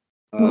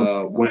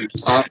when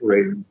it's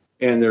operating,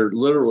 and they're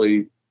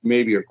literally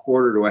maybe a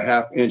quarter to a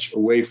half inch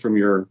away from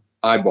your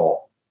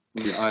eyeball,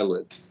 from your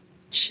eyelid.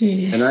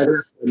 Jeez. And I'd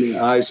have my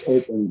eyes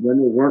open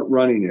when they weren't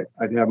running it.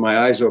 I'd have my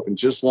eyes open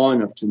just long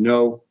enough to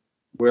know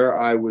where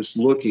I was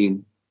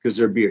looking, because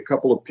there'd be a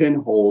couple of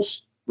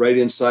pinholes right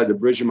inside the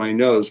bridge of my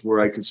nose where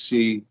I could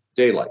see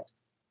daylight.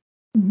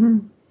 Mm-hmm.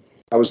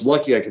 I was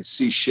lucky I could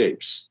see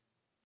shapes,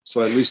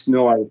 so I at least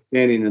know I was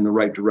standing in the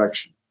right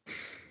direction.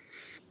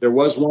 There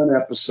was one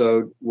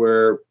episode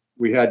where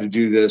we had to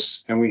do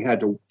this, and we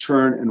had to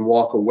turn and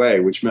walk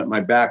away, which meant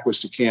my back was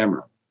to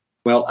camera.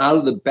 Well, out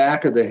of the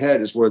back of the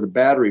head is where the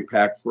battery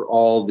pack for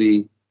all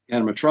the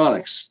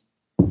animatronics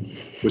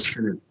was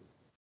connected.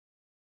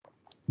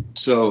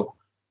 So,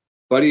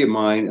 a buddy of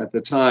mine at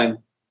the time,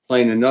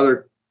 playing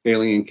another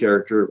alien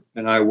character,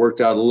 and I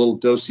worked out a little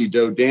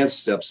do-si-do dance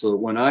step so that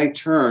when I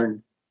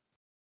turned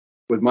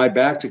with my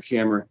back to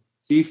camera,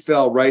 he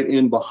fell right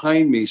in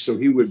behind me, so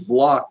he would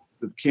block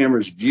the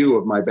camera's view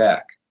of my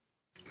back.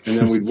 And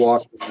then we'd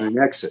walk and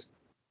exit.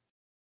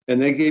 And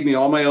they gave me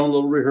all my own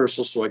little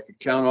rehearsal so I could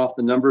count off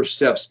the number of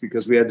steps,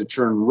 because we had to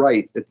turn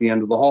right at the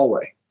end of the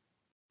hallway.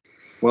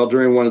 Well,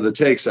 during one of the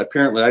takes,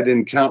 apparently I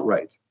didn't count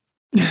right.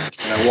 And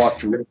I walked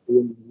directly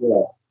into the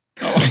wall.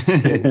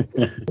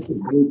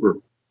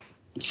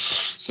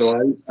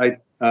 So I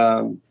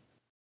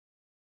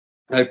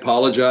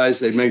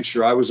apologized. They made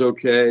sure I was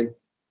okay.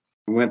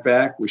 We went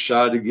back. We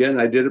shot it again.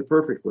 I did it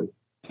perfectly.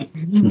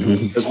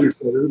 As we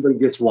said, everybody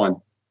gets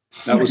one.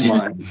 That was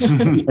mine.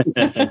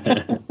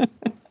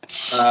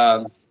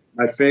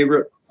 My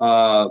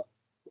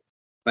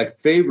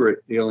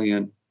favorite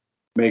alien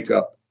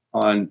makeup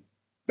on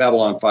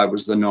Babylon 5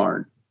 was the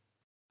Narn.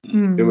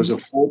 It was a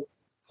full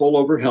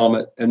over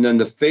helmet, and then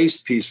the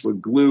face piece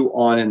would glue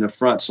on in the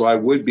front, so I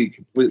would be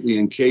completely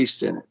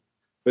encased in it.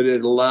 But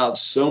it allowed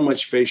so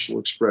much facial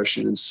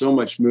expression and so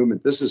much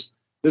movement. This is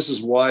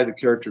why the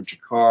character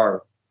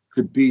G'Kar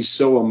could be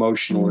so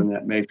emotional in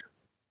that makeup,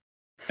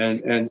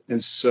 and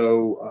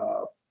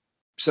so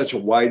such a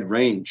wide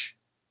range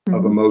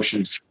of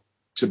emotions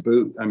to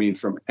boot. I mean,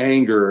 from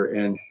anger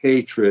and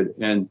hatred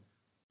and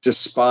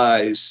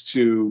despise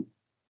to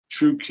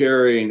true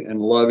caring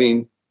and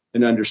loving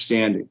and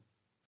understanding.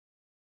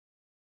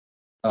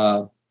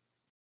 And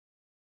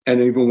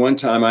even one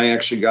time I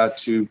actually got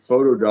to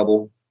photo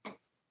double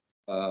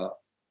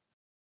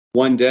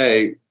one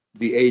day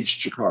the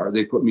aged G'Kar.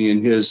 They put me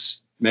in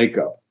his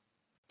makeup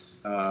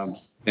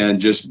and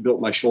just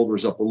built my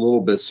shoulders up a little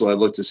bit so I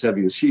looked as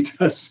heavy as he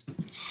does.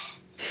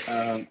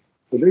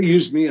 But they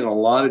used me in a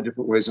lot of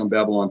different ways on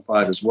Babylon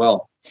 5 as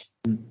well.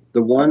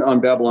 The one on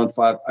Babylon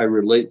 5 I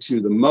relate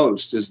to the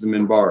most is the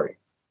Minbari.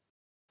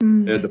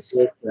 They had the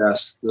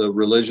forecast, the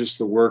religious,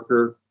 the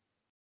worker,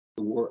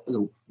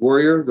 the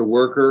warrior, the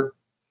worker,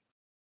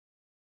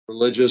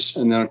 religious,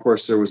 and then, of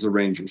course, there was the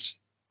Rangers.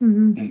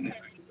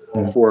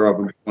 All four of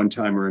them at one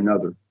time or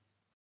another.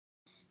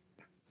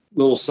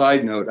 Little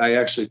side note, I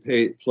actually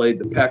played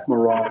the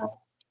Pak'ma'ra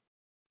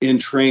in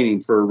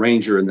training for a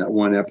Ranger in that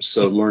one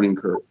episode, Learning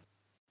Curve.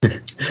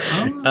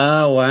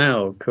 Oh,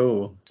 wow.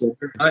 Cool. So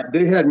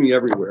they had me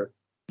everywhere.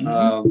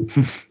 Not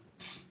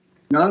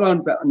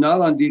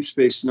on Deep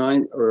Space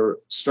Nine or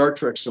Star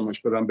Trek so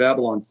much, but on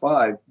Babylon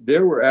 5,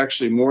 there were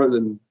actually more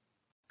than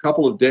a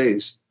couple of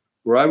days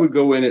where I would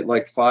go in at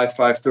like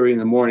 5:30 in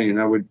the morning,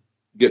 and I would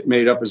get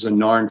made up as a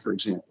Narn, for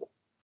example.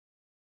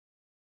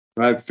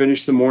 When I'd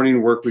finish the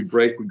morning work, we'd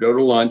break, we'd go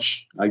to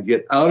lunch. I'd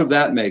get out of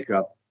that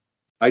makeup.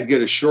 I'd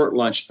get a short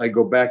lunch. I'd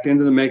go back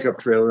into the makeup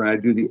trailer, and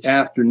I'd do the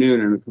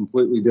afternoon in a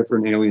completely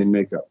different alien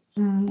makeup.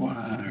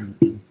 Wow.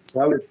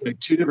 So I would play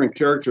two different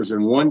characters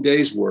in one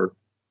day's work.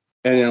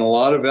 And in a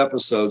lot of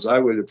episodes, I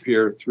would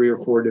appear 3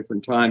 or 4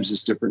 different times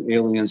as different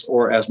aliens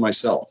or as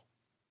myself.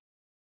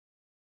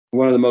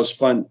 One of the most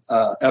fun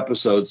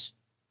episodes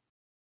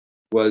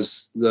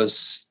was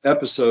this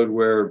episode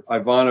where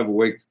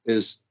Ivanova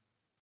is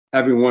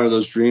having one of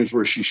those dreams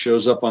where she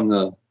shows up on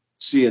the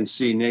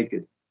CNC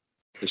naked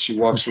as she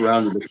walks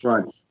around to the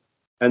front.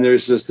 And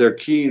they're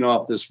keying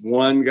off this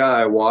one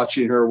guy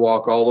watching her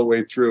walk all the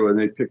way through, and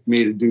they picked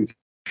me to do that.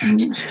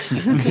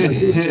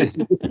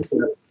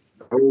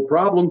 No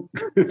problem.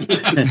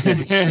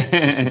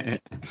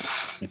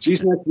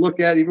 She's nice to look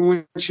at even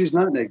when she's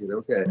not naked.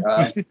 Okay.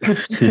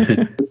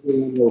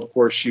 Of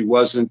course, she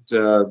wasn't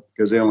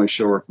because they only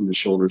show her from the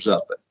shoulders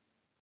up.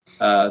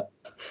 But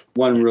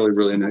one really,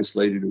 really nice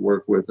lady to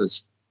work with.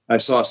 I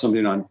saw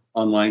something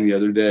online the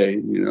other day.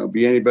 You know,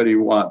 be anybody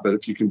you want, but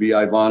if you can be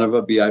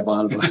Ivanova, be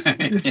Ivanova.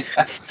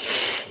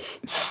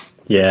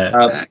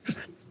 Yeah.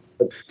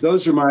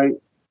 Those are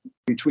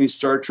between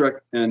Star Trek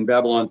and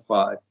Babylon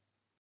 5.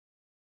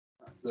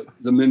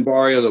 The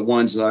Minbari are the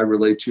ones that I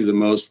relate to the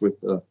most with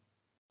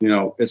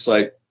it's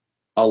like,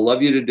 I'll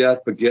love you to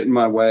death, but get in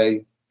my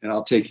way and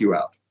I'll take you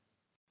out.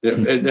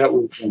 That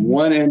was from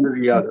one end or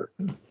the other.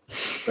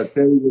 But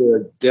they were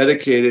a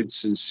dedicated,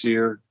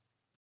 sincere,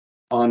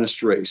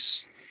 honest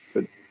race.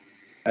 But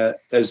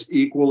as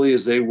equally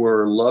as they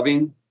were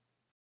loving,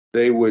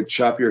 they would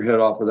chop your head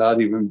off without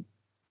even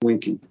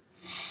blinking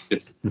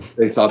if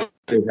they thought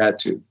they had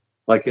to.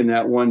 Like in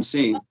that one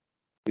scene,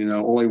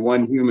 Only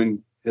one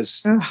human has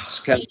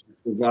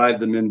survived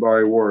the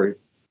Minbari War.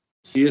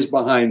 He is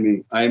behind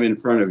me. I am in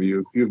front of you.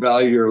 If you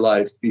value your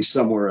life, be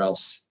somewhere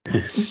else.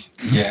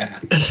 Yeah.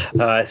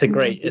 It's a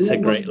great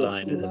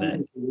line, isn't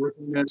it?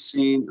 Working that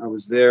scene, I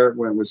was there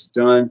when it was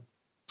done.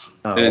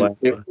 And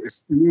it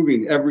was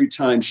moving every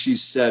time she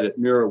said it.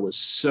 Mira was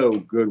so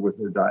good with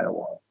her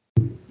dialogue.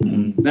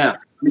 Now,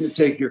 I'm going to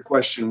take your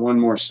question one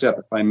more step,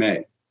 if I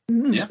may.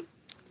 Yeah.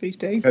 Please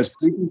do. Because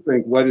people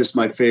think, what is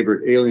my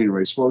favorite alien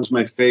race? What was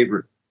my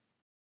favorite?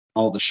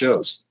 All the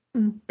shows.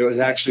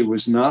 It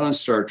was not on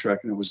Star Trek,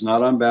 and it was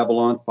not on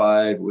Babylon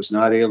 5. It was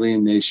not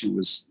Alien Nation. It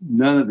was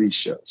none of these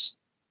shows.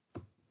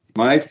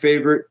 My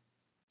favorite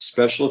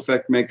special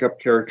effect makeup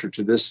character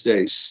to this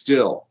day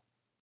still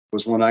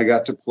was when I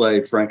got to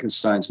play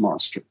Frankenstein's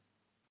monster.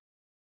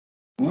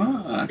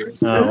 Wow.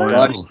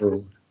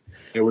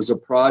 It was a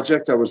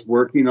project I was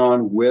working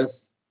on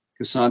with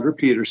Cassandra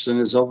Peterson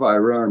as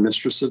Elvira, our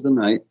Mistress of the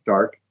Night,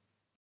 Dark.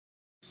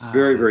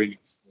 Very, very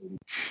nice.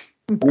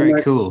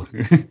 Very cool.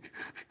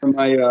 One of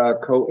my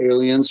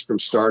co-aliens from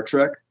Star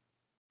Trek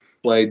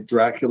played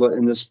Dracula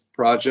in this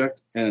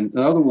project, and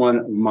another one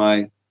of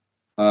my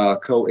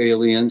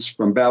co-aliens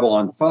from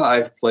Babylon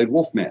 5 played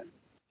Wolfman,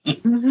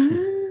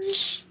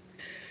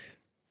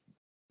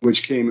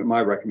 which came at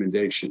my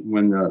recommendation.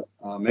 When the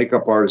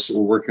makeup artists that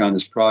were working on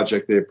this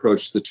project, they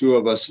approached the two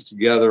of us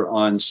together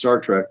on Star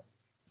Trek,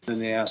 and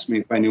they asked me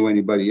if I knew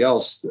anybody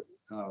else that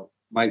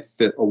might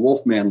fit a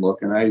Wolfman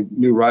look, and I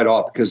knew right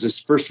off because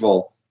first of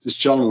all, this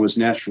gentleman was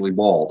naturally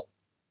bald.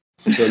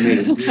 So it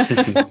made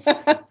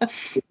the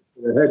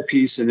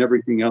headpiece and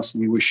everything else,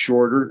 and he was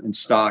shorter and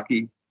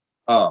stocky.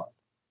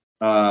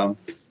 I've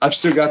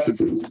still got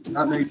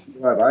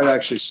I've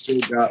actually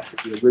still got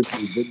the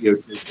original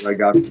videotape that I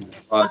got from the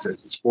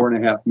project. It's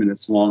 4.5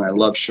 minutes long. I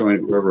love showing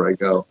it wherever I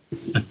go.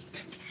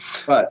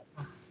 But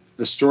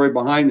the story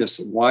behind this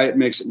and why it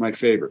makes it my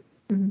favorite.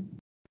 Do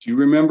you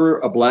remember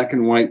a black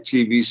and white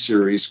TV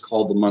series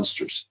called The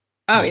Munsters?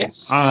 Oh,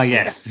 yes. Oh,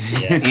 yes.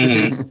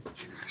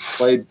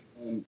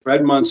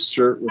 Fred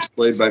Munster was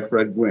played by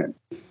Fred Gwynne.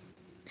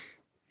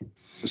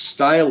 The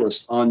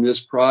stylist on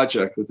this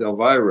project with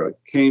Elvira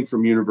came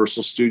from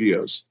Universal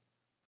Studios.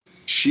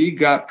 She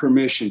got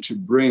permission to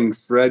bring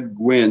Fred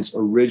Gwynne's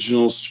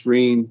original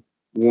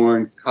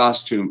screen-worn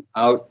costume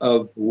out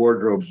of the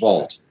wardrobe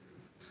vault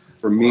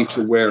for me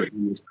to wear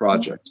in this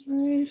project.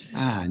 Nice.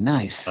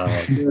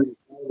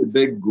 The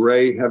big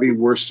gray, heavy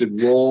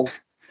worsted wool.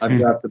 I've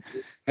got the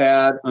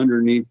pad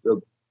underneath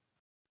to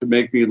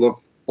make me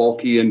look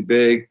bulky and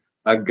big.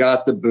 I've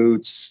got the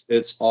boots.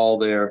 It's all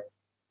there.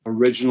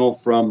 Original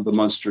from the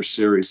Munster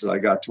series that I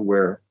got to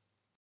wear.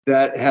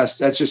 That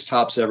just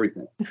tops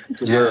everything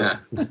to wear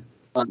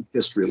on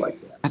history like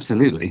that.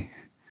 Absolutely.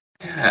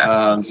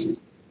 And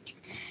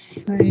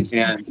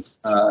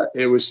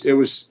it was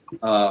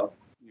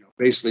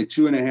basically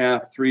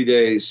 2.5, 3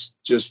 days,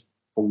 just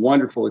a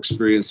wonderful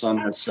experience on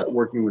that set,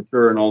 working with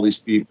her and all these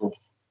people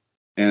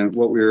and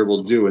what we were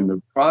able to do. And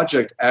the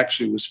project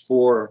actually was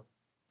for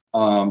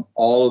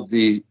all of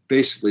the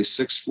basically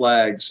Six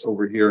Flags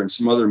over here and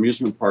some other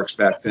amusement parks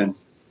back then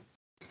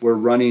were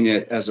running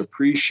it as a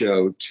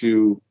pre-show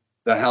to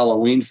the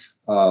Halloween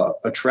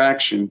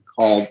attraction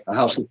called the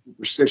House of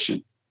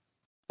Superstition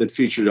that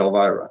featured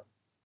Elvira.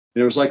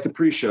 And it was like the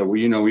pre-show where,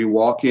 you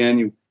walk in,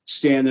 you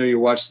stand there, you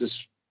watch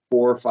this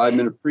 4 or 5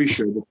 minute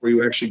pre-show before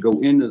you actually go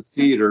into the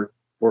theater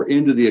or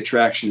into the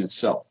attraction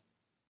itself.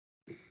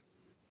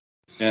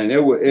 And it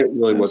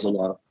really was a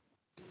lot of fun.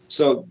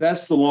 So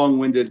that's the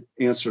long-winded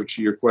answer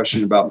to your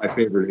question about my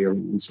favorite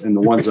aliens and the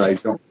ones I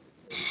don't.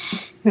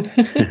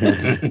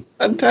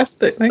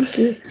 Fantastic, thank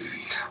you.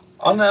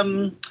 On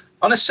a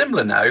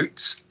similar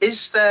note,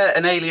 is there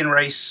an alien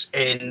race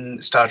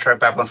in Star Trek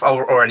Babylon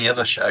or any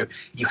other show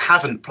you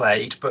haven't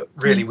played but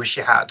really wish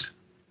you had?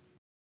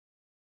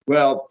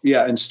 Well,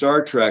 yeah, in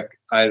Star Trek,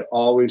 I'd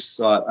always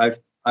thought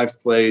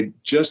I've played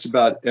just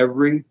about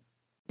every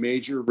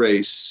major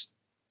race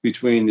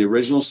between the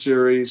original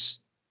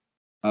series,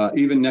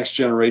 even Next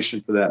Generation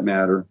for that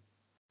matter,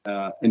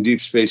 and Deep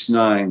Space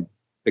Nine,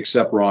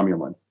 except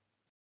Romulan.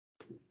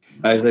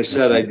 As I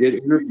said, I did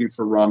interview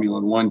for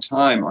Romulan one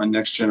time on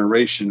Next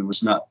Generation and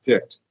was not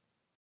picked.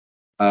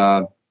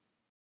 And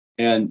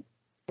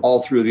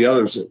all through the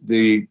others,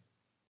 the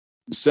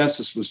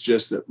consensus was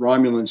just that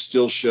Romulan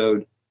still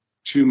showed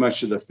too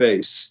much of the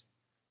face,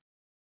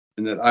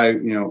 and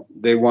that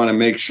they want to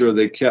make sure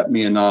they kept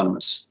me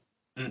anonymous.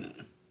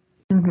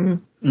 Mm-hmm.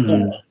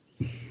 Mm-hmm.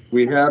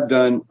 We have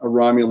done a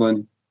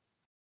Romulan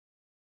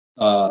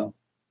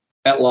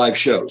at live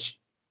shows.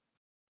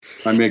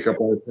 My makeup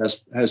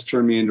artist has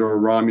turned me into a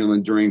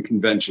Romulan during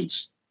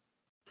conventions.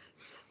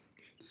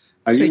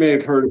 You may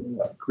have heard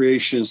of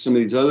Creation and some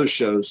of these other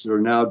shows that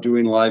are now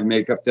doing live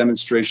makeup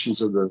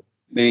demonstrations of the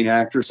main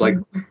actors. Like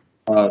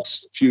a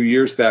few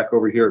years back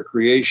over here at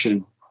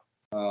Creation,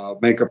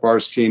 makeup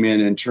artists came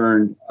in and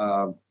turned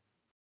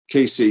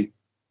Casey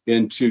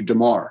into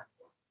Damar.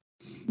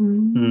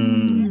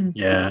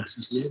 Yeah. This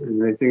is new.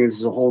 And I think this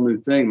is a whole new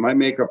thing. My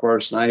makeup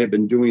artist and I have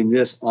been doing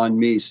this on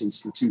me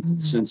since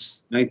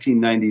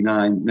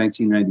 1999,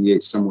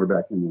 1998, somewhere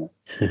back in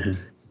there.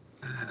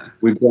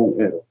 We've done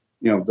it.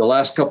 The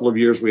last couple of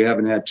years we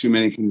haven't had too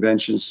many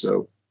conventions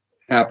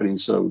happening,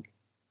 so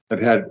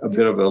I've had a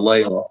bit of a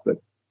layoff.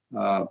 But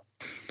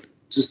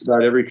just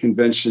about every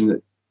convention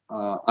that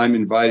I'm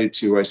invited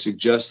to, I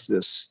suggest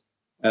this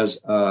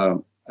as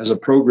a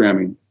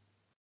programming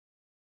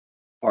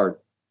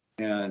part,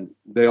 and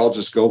they all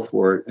just go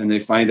for it, and they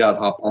find out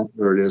how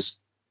popular it is.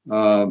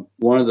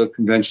 One of the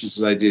conventions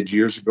that I did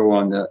years ago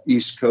on the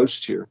East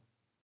Coast here,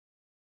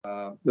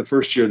 the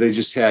first year they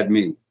just had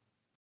me.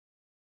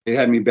 They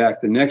had me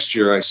back the next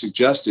year. I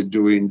suggested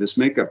doing this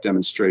makeup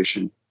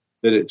demonstration,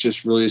 that it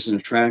just really is an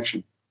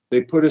attraction.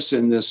 They put us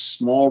in this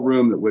small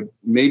room that would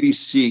maybe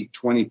seat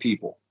 20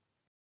 people.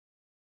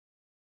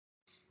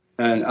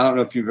 And I don't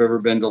know if you've ever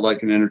been to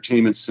like an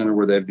entertainment center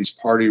where they have these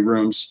party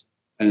rooms,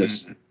 and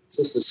it's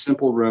just a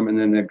simple room, and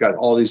then they've got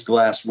all these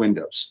glass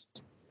windows.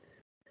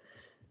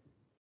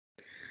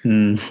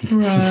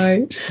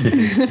 Right.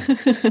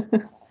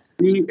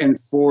 3 and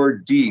 4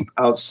 deep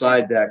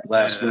outside that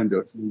glass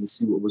window to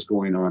see what was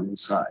going on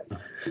inside.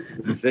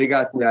 They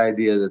got the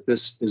idea that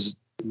this is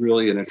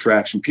really an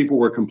attraction. People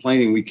were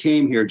complaining, we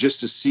came here just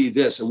to see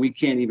this, and we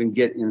can't even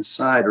get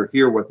inside or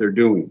hear what they're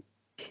doing.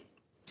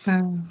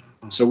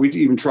 So we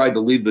even tried to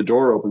leave the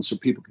door open so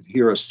people could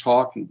hear us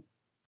talking.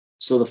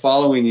 So the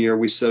following year,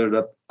 we set it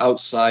up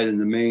outside in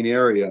the main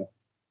area.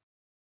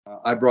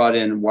 I brought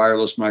in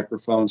wireless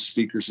microphones,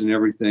 speakers, and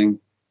everything.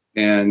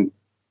 And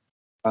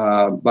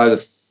by the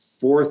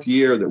 4th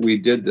year that we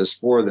did this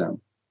for them,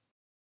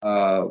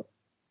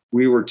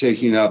 we were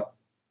taking up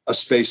a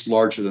space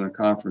larger than a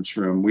conference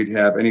room. We'd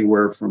have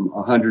anywhere from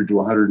 100 to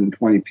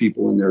 120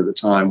 people in there at a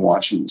time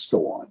watching this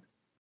go on.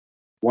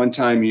 One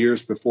time,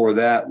 years before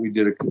that, we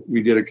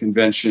did a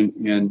convention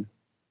in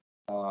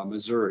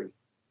Missouri,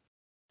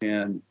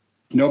 and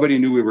nobody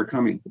knew we were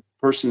coming. The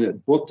person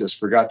that booked us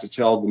forgot to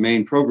tell the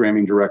main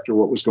programming director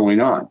what was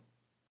going on,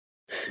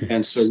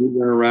 and so we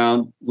went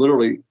around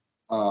literally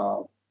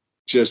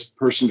just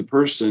person to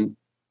person.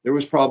 There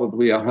was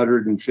probably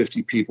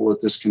 150 people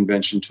at this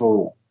convention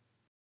total,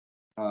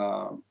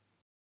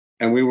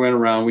 and we went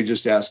around. We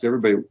just asked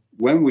everybody,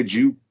 when would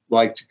you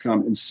like to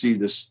come and see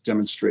this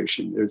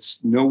demonstration?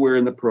 It's nowhere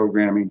in the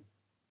programming.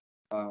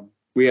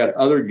 We had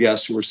other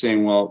guests who were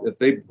saying, well, if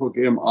they put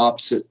him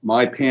opposite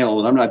my panel,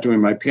 and I'm not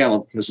doing my panel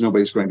because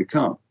nobody's going to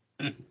come,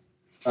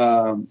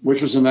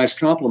 which was a nice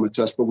compliment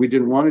to us, but we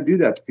didn't want to do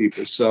that to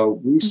people. So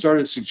we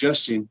started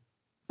suggesting,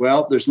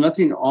 well, there's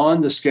nothing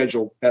on the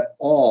schedule at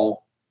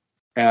all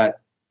at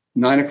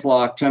 9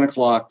 o'clock, 10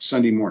 o'clock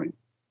Sunday morning,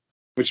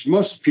 which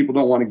most people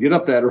don't want to get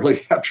up that early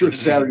after a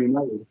Saturday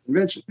night at a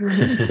convention.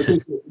 But they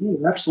said,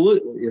 yeah,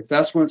 absolutely. If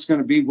that's when it's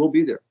going to be, we'll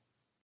be there.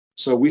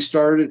 So we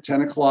started at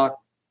 10 o'clock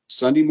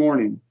Sunday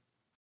morning,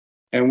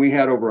 and we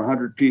had over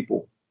 100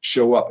 people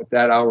show up at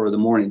that hour of the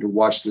morning to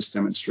watch this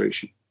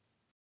demonstration.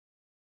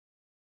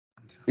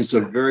 It's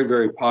a very,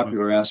 very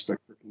popular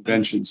aspect for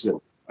conventions,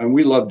 and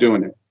we love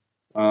doing it.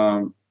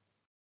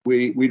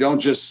 We don't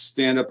just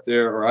stand up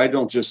there, or I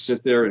don't just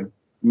sit there and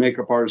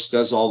makeup artist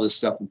does all this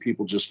stuff and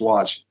people just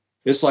watch.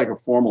 It's like a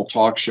formal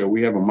talk show.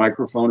 We have a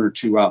microphone or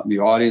two out in the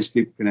audience.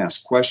 People can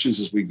ask questions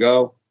as we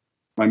go.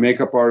 My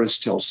makeup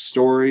artist tells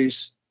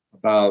stories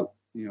about,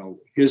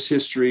 his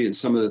history and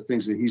some of the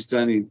things that he's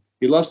done.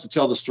 He loves to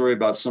tell the story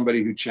about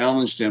somebody who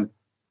challenged him.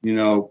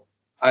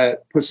 I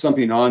put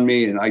something on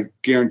me and I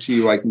guarantee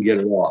you I can get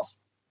it off.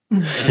 He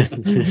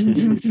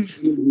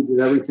did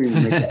everything to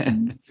make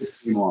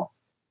it off.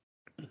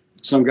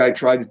 Some guy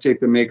tried to take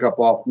the makeup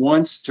off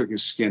once, took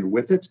his skin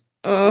with it.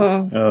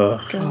 Oh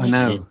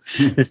no.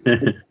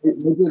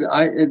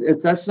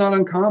 That's not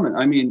uncommon.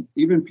 I mean,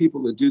 even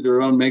people that do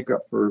their own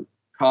makeup for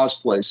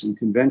cosplays and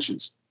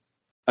conventions.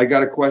 I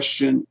got a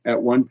question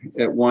at one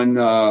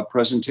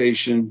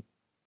presentation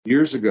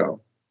years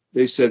ago.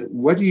 They said,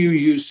 what do you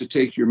use to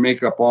take your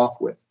makeup off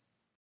with?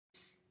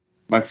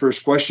 My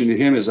first question to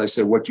him is, I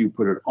said, what do you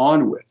put it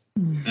on with?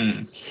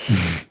 It's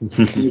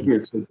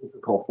so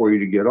difficult for you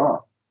to get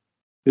off.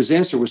 His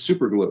answer was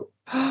super glue.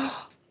 I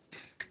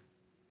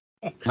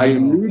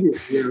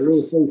immediately, a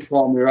little face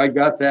palm there. I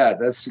got that.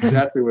 That's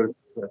exactly what it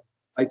was.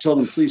 I told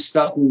him, please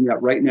stop doing that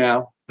right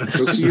now.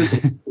 Go see your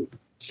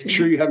make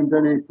sure you haven't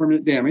done any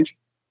permanent damage.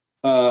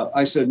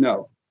 I said,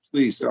 no,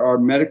 please. There are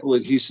medical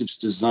adhesives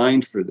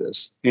designed for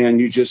this, and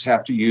you just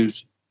have to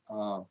use.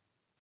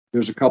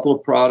 There's a couple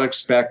of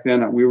products back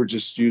then. We were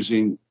just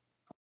using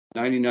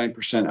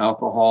 99%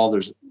 alcohol.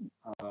 There's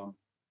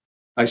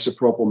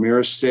isopropyl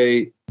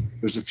myristate.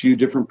 There's a few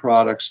different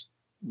products.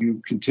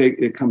 You can take,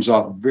 it comes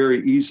off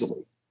very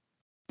easily.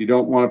 You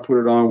don't want to put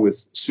it on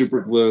with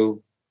super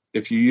glue.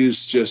 If you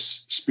use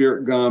just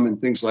spirit gum and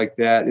things like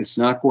that, it's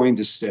not going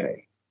to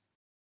stay.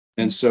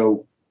 And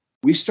so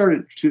we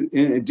started to,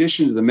 in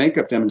addition to the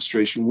makeup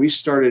demonstration, we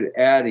started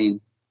adding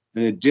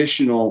an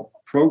additional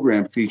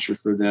program feature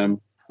for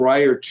them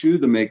prior to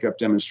the makeup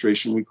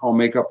demonstration we call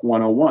Makeup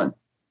 101.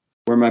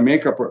 where my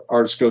makeup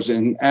artist goes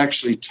in. He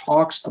actually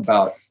talks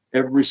about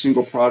every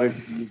single product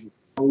he uses,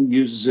 how he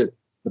uses it,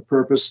 the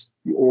purpose,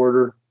 the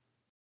order,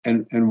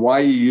 and why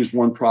you use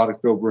one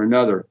product over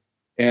another.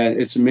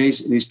 And it's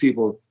amazing. These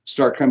people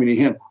start coming to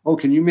him. Oh,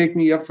 can you make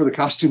me up for the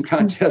costume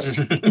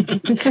contest?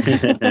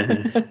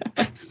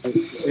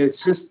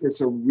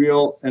 It's a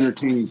real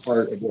entertaining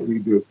part of what we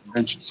do at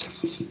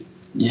conventions.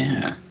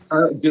 Yeah.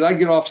 Did I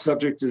get off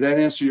subject? Did that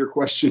answer your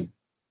question?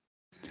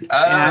 Yeah,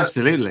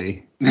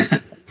 absolutely.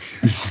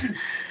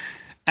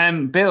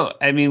 Bill,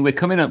 I mean, we're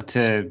coming up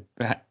to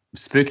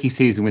spooky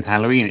season with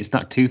Halloween. It's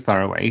not too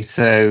far away.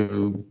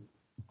 So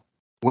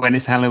when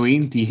it's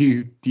Halloween, do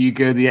you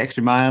go the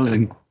extra mile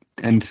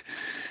and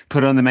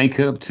put on the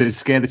makeup to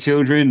scare the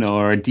children,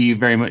 or do you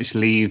very much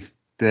leave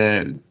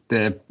the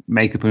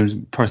makeup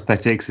and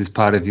prosthetics as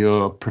part of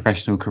your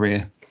professional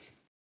career?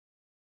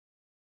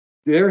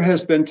 There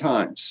has been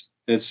times.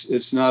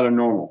 It's not a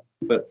normal,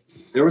 but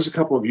there was a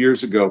couple of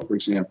years ago, for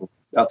example,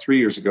 about 3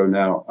 years ago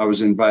now, I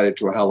was invited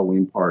to a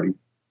Halloween party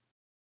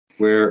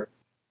where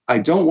I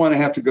don't want to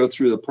have to go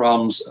through the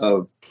problems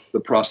of the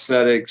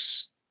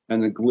prosthetics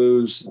and the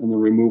glues and the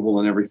removal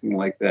and everything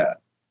like that.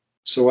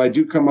 So I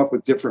do come up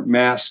with different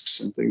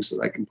masks and things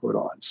that I can put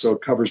on. So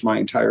it covers my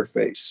entire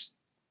face.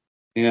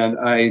 And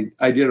I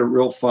did a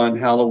real fun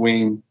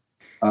Halloween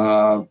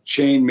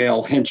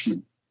chainmail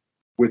henchman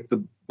with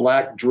the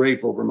black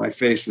drape over my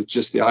face with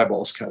just the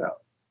eyeballs cut out.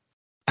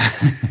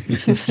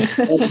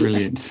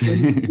 Brilliant.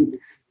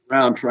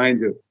 Around trying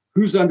to,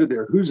 who's under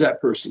there? Who's that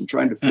person?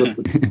 Trying to flip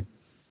the.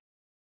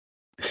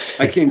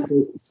 I came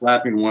close to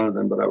slapping one of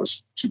them, but I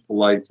was too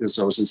polite because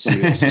I was in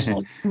somebody else's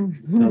home.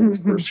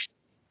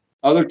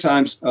 Other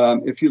times,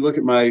 if you look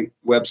at my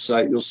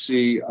website, you'll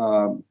see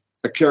a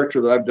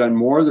character that I've done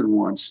more than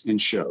once in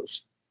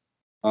shows.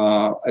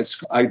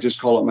 I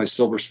just call it my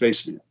Silver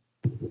Spaceman.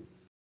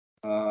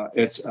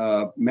 It's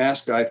a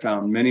mask I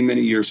found many,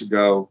 many years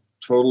ago,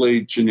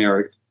 totally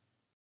generic,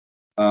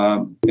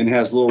 and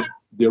has the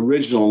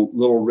original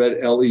little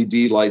red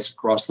LED lights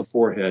across the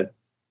forehead.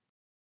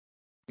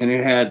 And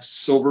it had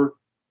silver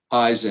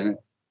eyes in it,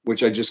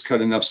 which I just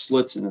cut enough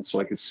slits in it so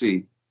I could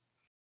see.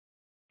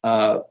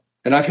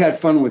 And I've had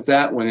fun with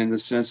that one in the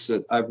sense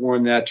that I've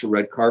worn that to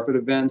red carpet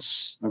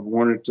events. I've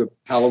worn it to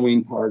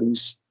Halloween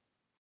parties.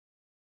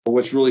 But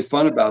what's really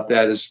fun about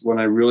that is when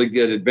I really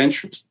get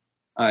adventurous,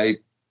 I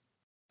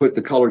put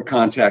the colored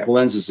contact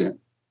lenses in.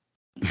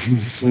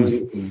 So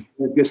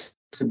it gets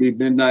to be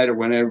midnight or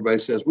when everybody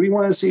says, we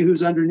want to see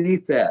who's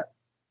underneath that.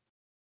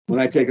 When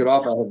I take it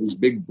off, I have these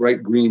big,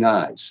 bright green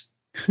eyes.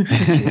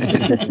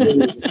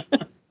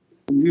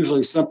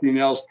 Usually something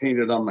else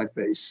painted on my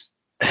face.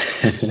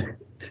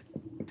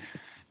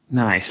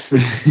 Nice.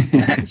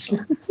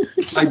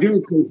 I do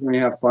occasionally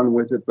have fun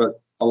with it, but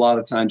a lot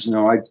of times,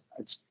 no.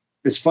 It's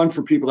fun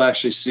for people to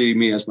actually see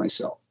me as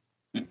myself.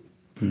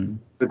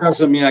 That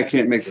doesn't mean I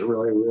can't make a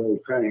really, really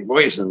cunning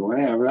voice and when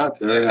I'm out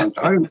there. I'm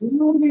talking today.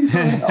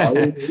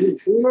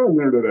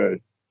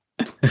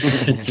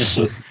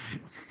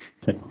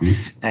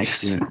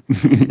 Excellent.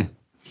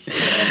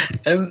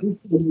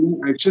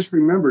 I just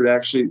remembered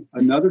actually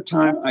another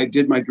time I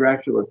did my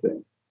Dracula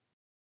thing.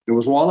 It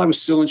was while I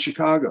was still in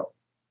Chicago.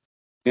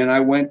 And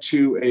I went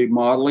to a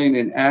modeling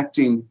and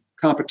acting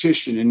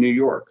competition in New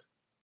York.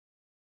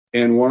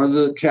 And one of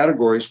the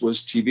categories was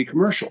TV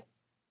commercial.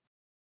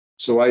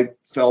 So I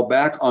fell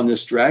back on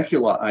this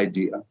Dracula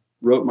idea,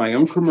 wrote my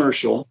own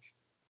commercial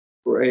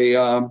for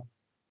a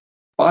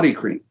body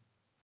cream.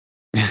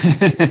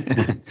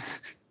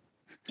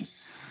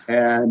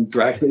 And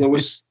Dracula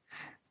was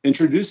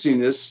introducing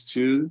this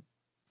to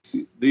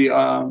the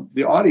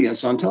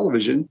audience on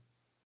television.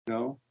 You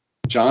know,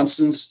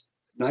 Johnson's.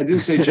 And I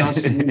didn't say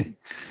Johnson.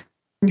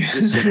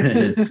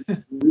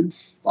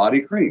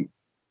 Body cream,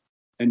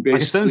 and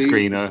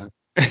basically, like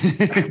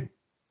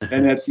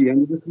and at the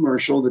end of the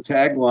commercial, the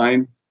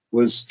tagline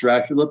was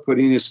Dracula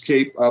putting his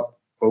cape up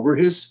over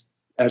as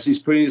he's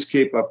putting his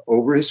cape up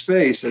over his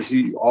face, as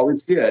he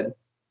always did.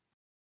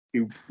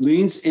 He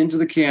leans into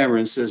the camera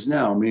and says,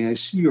 "Now, may I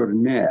see your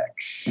neck?"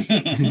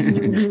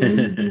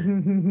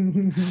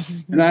 And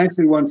I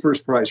actually won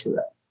first prize for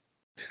that.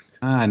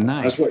 Ah,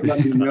 nice. That's what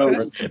let me know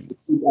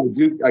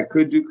that I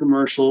could do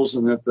commercials,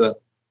 and that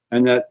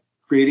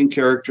creating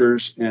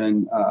characters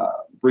and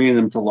bringing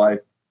them to life,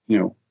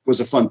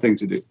 was a fun thing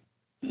to do.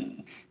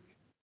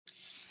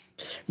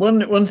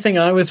 One thing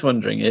I was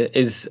wondering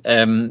is,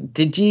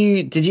 did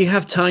you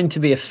have time to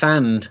be a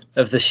fan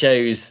of the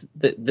shows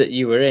that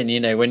you were in?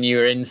 When you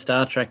were in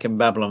Star Trek and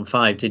Babylon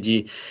 5,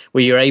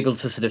 were you able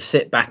to sort of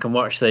sit back and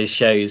watch those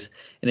shows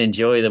and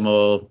enjoy them,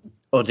 or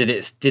did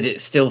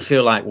it still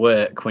feel like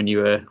work when you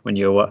were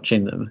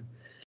watching them?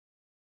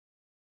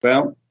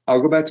 Well,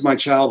 I'll go back to my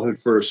childhood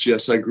first.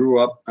 Yes, I grew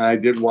up. I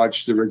did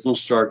watch the original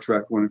Star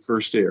Trek when it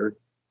first aired,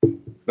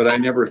 but I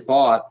never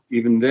thought,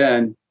 even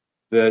then,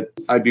 that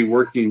I'd be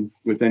working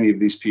with any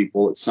of these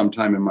people at some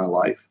time in my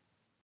life.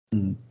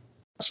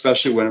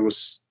 Especially when it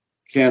was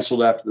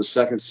canceled after the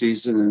second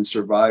season and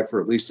survived for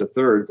at least a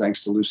third,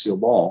 thanks to Lucille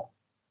Ball.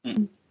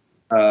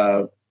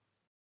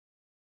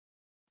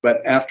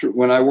 But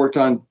when I worked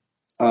on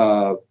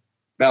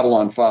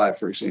Babylon 5,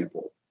 for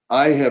example,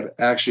 I have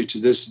actually to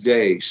this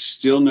day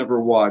still never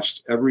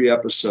watched every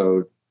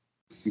episode,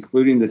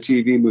 including the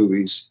TV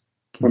movies,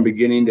 from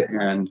beginning to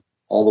end,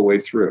 all the way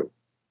through.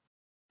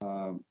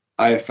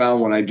 I have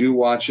found when I do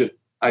watch it,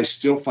 I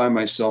still find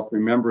myself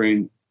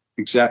remembering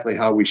exactly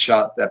how we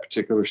shot that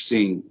particular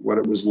scene, what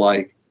it was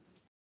like,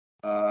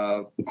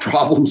 the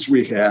problems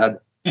we had,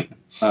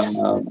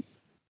 the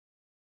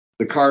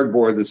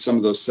cardboard that some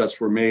of those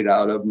sets were made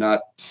out of,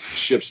 not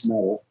ship's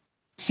metal,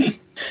 some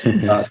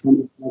of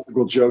the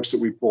practical jokes that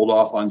we pulled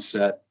off on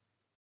set.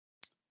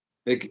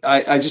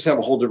 I just have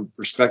a whole different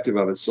perspective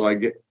of it. So I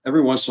get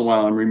every once in a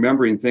while, I'm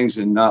remembering things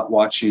and not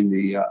watching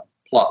the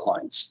plot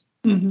lines.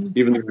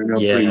 Even though I know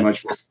pretty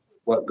much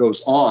what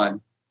goes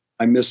on,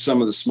 I miss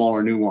some of the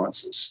smaller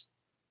nuances.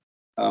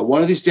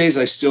 One of these days,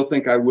 I still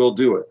think I will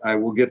do it. I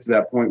will get to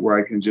that point where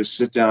I can just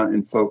sit down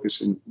and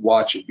focus and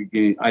watch it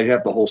beginning. I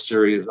have the whole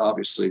series,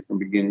 obviously, from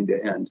beginning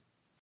to end.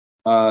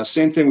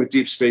 Same thing with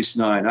Deep Space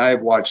Nine. I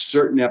have watched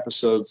certain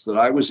episodes that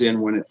I was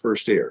in when it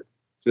first aired.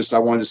 Just I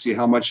wanted to see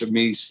how much of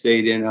me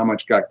stayed in, how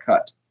much got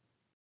cut.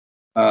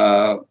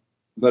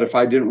 But if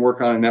I didn't work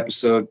on an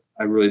episode,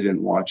 I really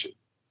didn't watch it.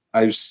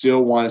 I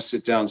still want to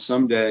sit down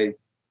someday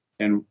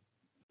and,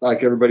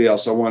 like everybody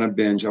else, I want to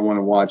binge. I want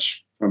to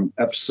watch from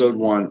episode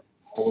 1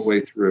 all the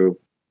way through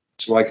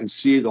so I can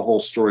see the whole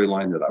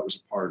storyline that I was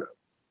a part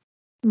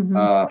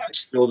of.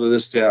 Still to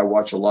this day, I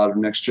watch a lot of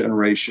Next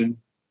Generation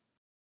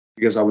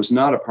because I was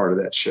not a part of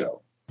that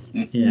show.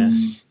 Yeah.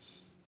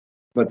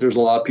 But there's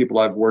a lot of people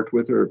I've worked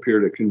with or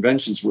appeared at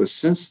conventions with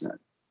since then.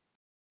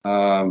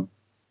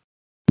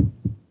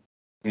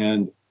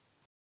 And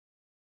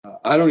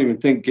I don't even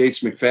think Gates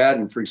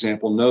McFadden, for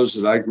example, knows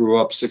that I grew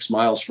up 6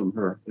 miles from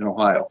her in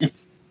Ohio. I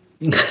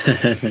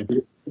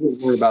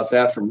didn't worry about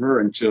that from her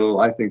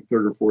until I think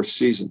 3rd or 4th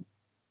season.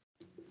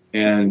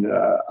 And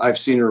I've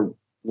seen her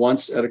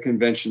once at a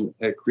convention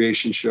at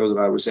Creation show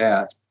that I was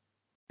at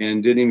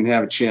and didn't even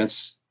have a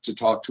chance to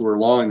talk to her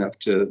long enough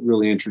to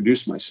really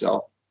introduce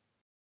myself.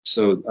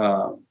 So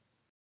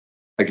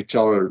I could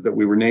tell her that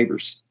we were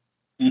neighbors.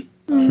 But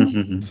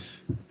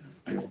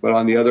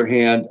on the other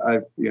hand,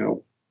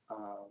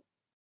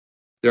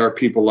 there are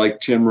people like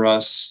Tim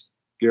Russ,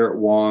 Garrett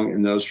Wong,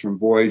 and those from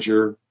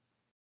Voyager.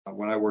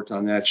 When I worked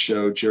on that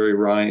show, Jerry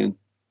Ryan,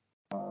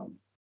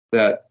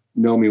 that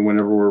know me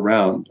whenever we're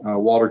around.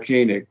 Walter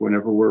Koenig,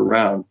 whenever we're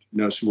around,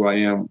 knows who I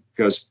am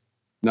because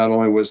not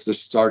only was the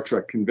Star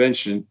Trek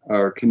convention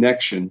or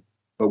connection,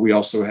 but we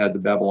also had the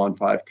Babylon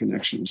 5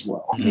 connection as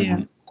well.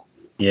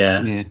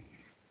 Yeah.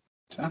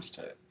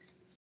 Fantastic.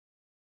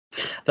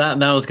 That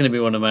was going to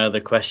be one of my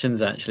other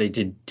questions. Actually,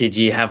 did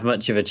you have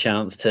much of a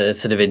chance to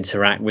sort of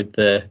interact with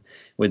the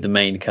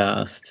main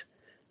cast?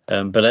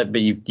 But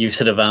you've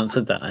sort of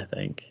answered that, I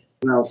think.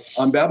 Now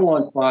on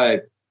Babylon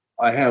 5,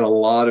 I had a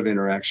lot of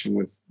interaction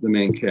with the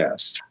main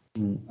cast,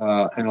 and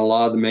a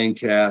lot of the main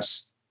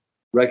cast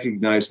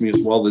recognized me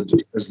as well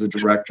as the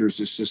directors,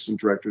 the assistant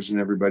directors, and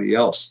everybody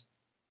else.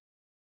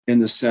 In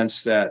the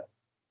sense that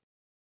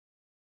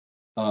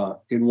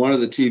in one of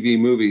the TV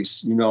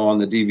movies, on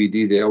the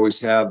DVD, they always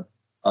have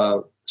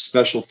a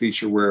special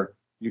feature where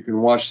you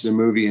can watch the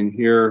movie and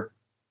hear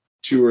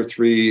 2 or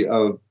 3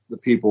 of the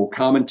people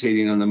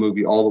commentating on the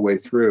movie all the way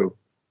through.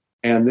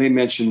 And they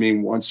mentioned me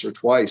once or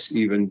twice,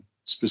 even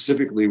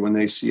specifically when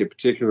they see a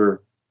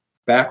particular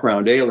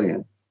background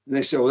alien. And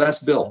they say, well,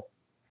 that's Bill.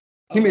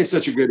 He made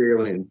such a good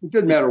alien. It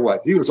didn't matter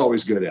what. He was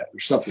always good at it, or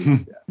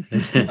something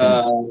like that.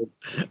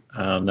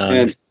 Oh,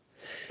 nice.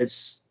 And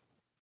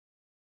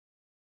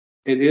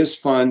it is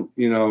fun,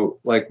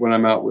 like when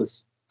I'm out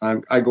with,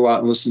 I go out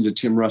and listen to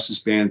Tim Russ's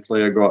band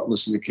play. I go out and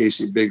listen to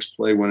Casey Biggs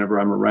play whenever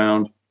I'm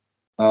around.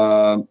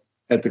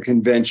 At the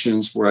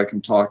conventions where I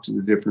can talk to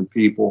the different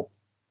people.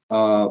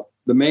 The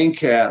main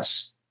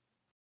cast,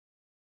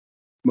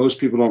 most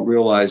people don't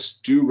realize,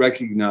 do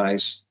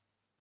recognize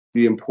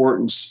the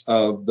importance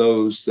of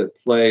those that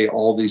play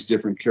all these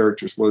different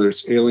characters, whether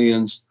it's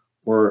aliens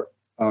or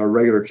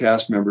regular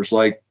cast members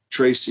like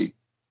Tracy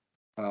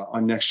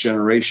on Next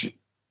Generation,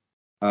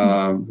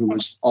 who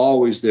was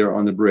always there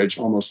on the bridge,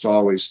 almost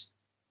always,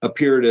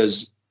 appeared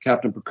as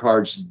Captain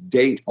Picard's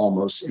date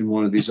almost in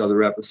one of these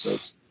other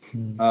episodes.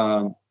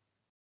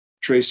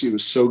 Tracy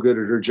was so good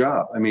at her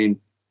job. I mean,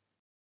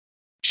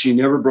 she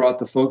never brought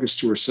the focus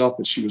to herself,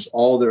 but she was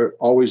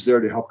always there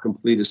to help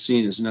complete a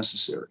scene as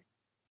necessary.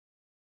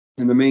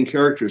 And the main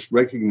characters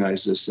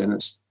recognize this in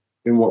us,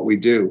 in what we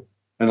do.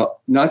 And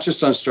not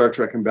just on Star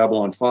Trek and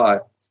Babylon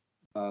 5,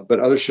 but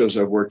other shows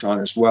I've worked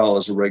on as well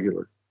as a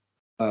regular.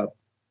 But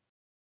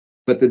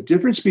the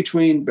difference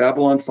between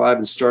Babylon 5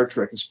 and Star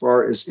Trek as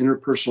far as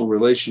interpersonal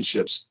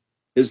relationships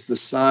is the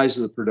size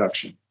of the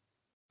production.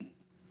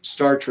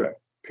 Star Trek,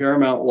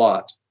 Paramount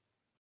lot,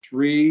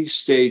 3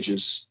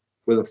 stages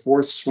with a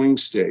 4th swing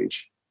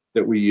stage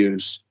that we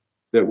used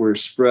that were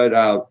spread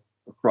out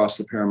across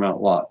the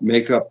Paramount lot.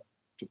 Makeup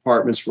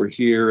departments were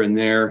here and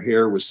there.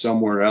 Hair was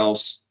somewhere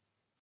else.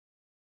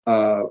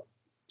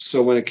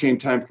 So when it came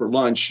time for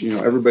lunch,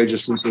 everybody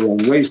just went their own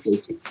ways.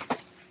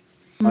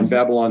 On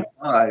Babylon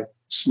 5,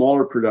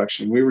 smaller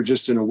production. We were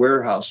just in a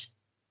warehouse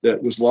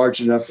that was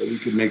large enough that we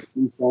could make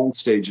 2 sound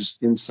stages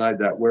inside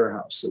that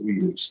warehouse that we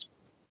used.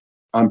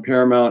 On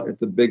Paramount, at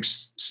the big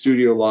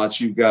studio lots,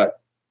 you've got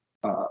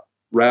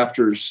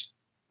rafters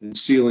and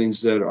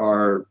ceilings that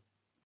are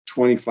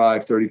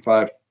 25,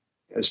 35,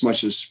 as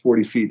much as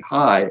 40 feet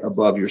high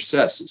above your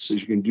sets, so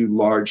you can do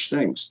large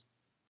things.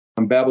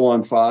 On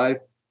Babylon 5,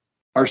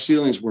 our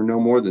ceilings were no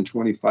more than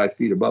 25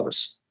 feet above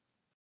us.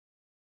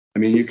 I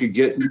mean, you could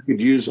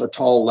use a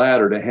tall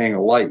ladder to hang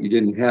a light. You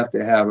didn't have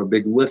to have a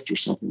big lift or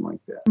something like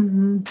that.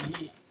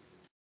 Mm-hmm.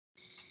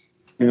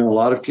 In a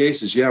lot of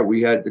cases,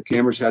 the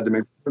cameras had to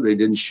make sure they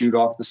didn't shoot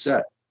off the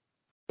set.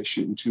 They're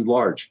shooting too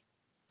large.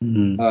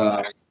 Mm-hmm.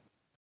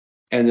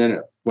 And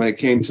then when it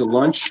came to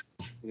lunch,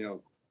 the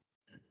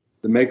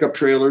makeup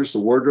trailers, the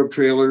wardrobe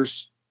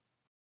trailers,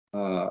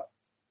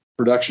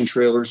 production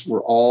trailers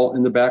were all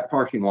in the back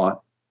parking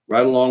lot,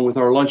 right along with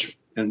our lunch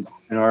and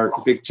our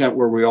big tent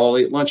where we all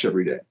ate lunch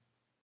every day.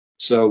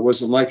 So it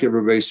wasn't like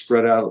everybody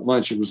spread out at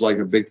lunch. It was like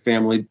a big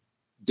family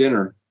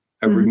dinner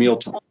every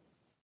mealtime.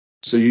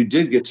 So you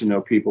did get to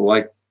know people,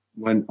 like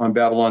when on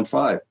Babylon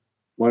 5,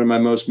 one of my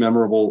most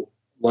memorable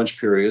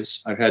lunch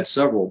periods. I've had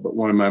several, but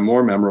one of my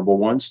more memorable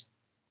ones,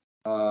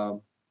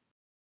 our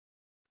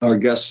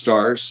guest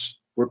stars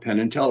were Penn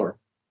and Teller.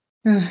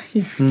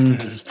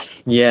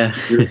 Yeah.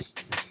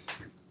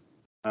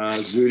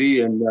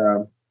 Zudi and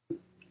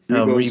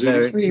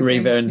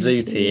Rebo and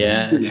Zooty,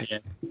 yeah.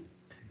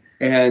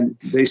 And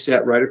they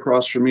sat right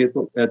across from me at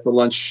the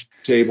lunch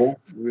table.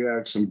 We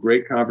had some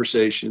great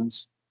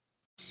conversations.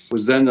 It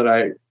was then that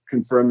I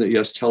confirmed that,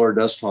 yes, Teller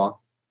does talk.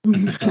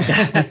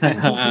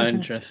 How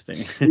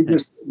interesting. We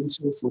just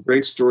some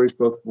great stories,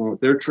 both from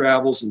their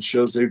travels and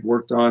shows they've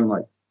worked on.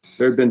 Like,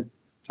 there had been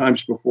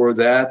times before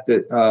that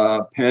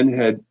Penn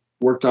had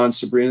worked on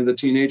Sabrina the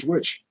Teenage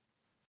Witch.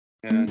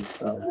 And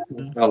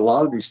a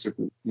lot of these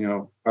different,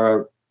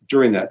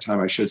 during that time,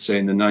 I should say,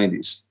 in the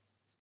 90s.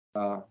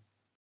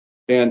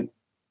 And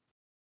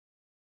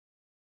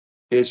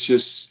it's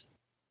just,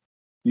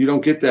 you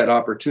don't get that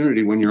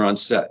opportunity when you're on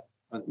set.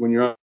 When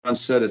you're on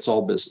set, it's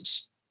all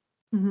business.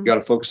 Mm-hmm. You got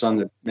to focus on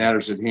the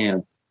matters at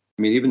hand.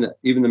 I mean,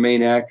 even the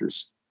main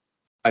actors,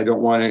 I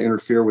don't want to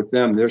interfere with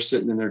them. They're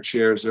sitting in their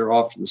chairs. They're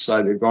off to the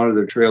side. They've gone to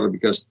their trailer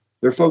because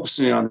they're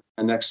focusing on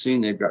the next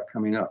scene they've got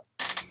coming up.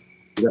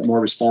 They got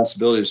more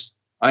responsibilities.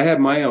 I had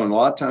my own. A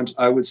lot of times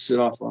I would sit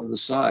off on the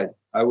side.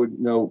 I would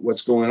know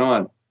what's going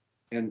on.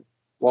 And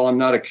while I'm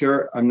not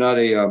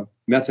a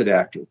method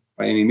actor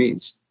by any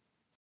means,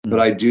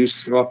 but I do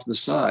sit off to the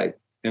side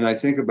and I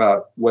think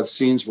about what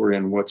scenes we're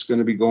in, what's going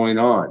to be going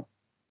on.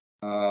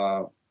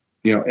 And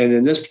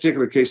in this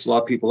particular case, a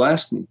lot of people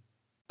ask me,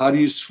 how do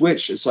you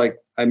switch? It's like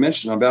I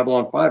mentioned on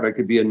Babylon 5, I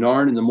could be a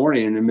Narn in the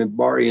morning and a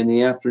Minbari in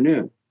the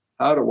afternoon.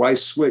 How do I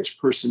switch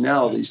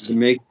personalities to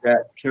make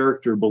that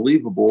character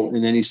believable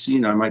in any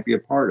scene I might be a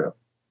part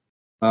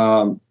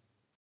of?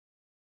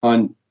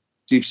 On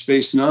Deep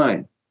Space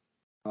Nine,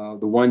 the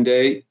one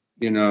day,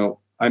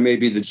 I may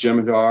be the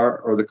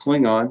Jem'Hadar or the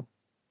Klingon,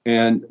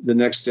 and the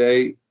next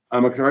day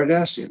I'm a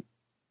Cardassian.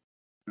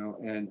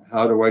 And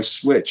how do I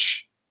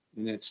switch?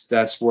 And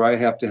that's where I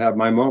have to have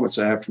my moments.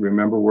 I have to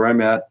remember where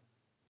I'm at.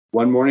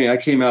 One morning I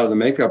came out of the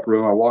makeup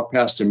room. I walked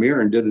past a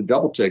mirror and did a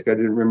double take. I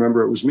didn't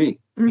remember it was me.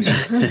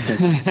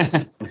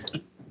 I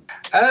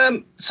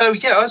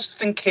was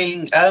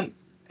thinking,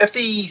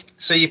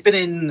 so you've been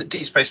in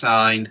Deep Space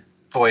Nine,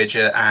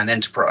 Voyager, and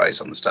Enterprise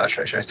on the Star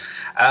Trek shows.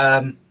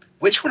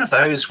 Which one of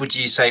those would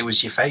you say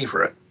was your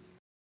favorite?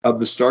 Of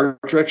the Star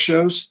Trek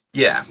shows?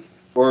 Yeah.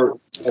 Or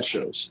what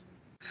shows?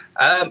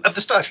 Of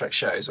the Star Trek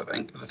shows, I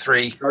think. The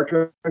 3. Star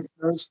Trek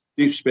shows?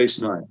 Deep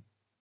Space Nine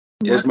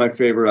was my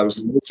favorite. I was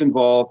the most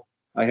involved.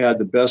 I had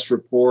the best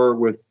rapport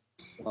with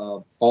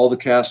all the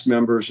cast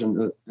members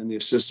and the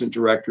assistant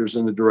directors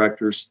and the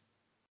directors.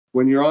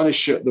 When you're on a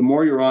show, the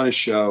more you're on a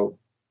show,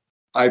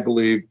 I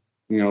believe,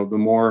 the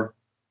more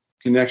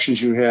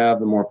connections you have,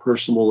 the more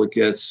personal it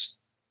gets.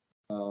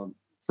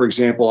 For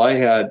example, I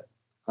had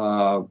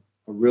a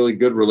really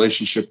good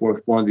relationship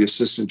with one of the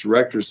assistant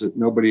directors that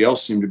nobody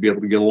else seemed to be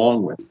able to get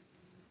along with.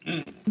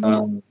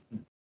 On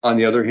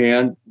the other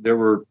hand, there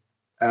were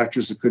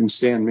actors that couldn't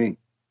stand me.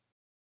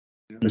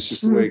 It's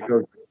just the way it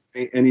goes.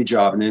 Any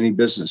job in any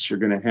business, you're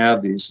going to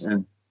have these,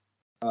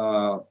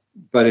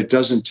 but it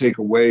doesn't take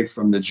away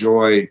from the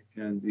joy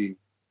and the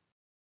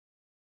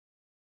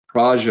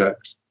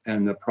project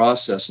and the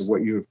process of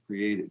what you have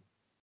created.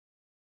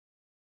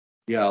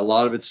 Yeah, a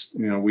lot of it's,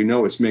 we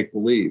know it's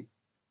make-believe,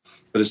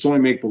 but it's only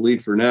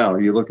make-believe for now.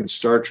 You look at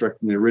Star Trek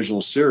from the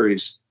original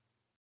series,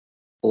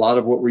 a lot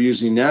of what we're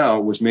using now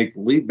was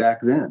make-believe back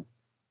then.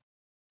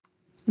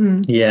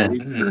 Yeah.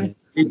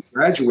 We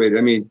graduated.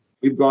 I mean,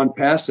 we've gone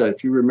past that.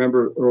 If you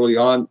remember early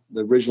on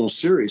the original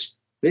series,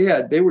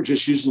 they were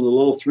just using the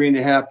little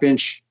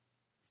 3.5-inch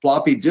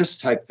floppy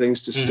disk type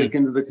things to stick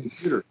into the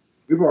computer.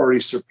 We've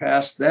already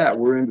surpassed that.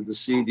 We're into the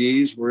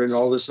CDs. We're into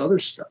all this other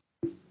stuff.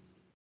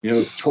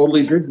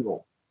 Totally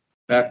digital.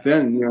 Back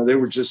then, they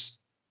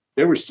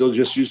were still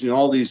just using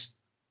all these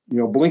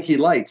blinky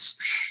lights.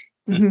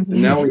 And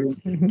now we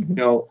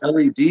have,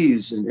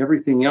 LEDs and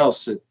everything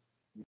else.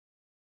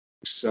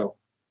 So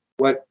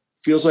what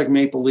feels like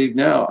make-believe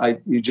now,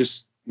 you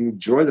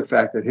enjoy the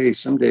fact that, hey,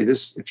 someday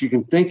if you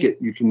can think it,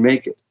 you can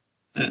make it.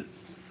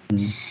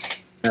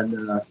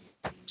 And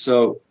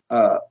so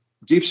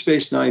Deep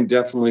Space Nine,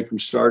 definitely from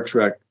Star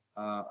Trek,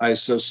 I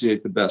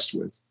associate the best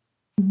with.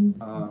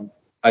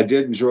 I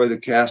did enjoy the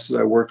cast that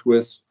I worked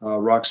with,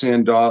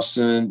 Roxanne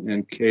Dawson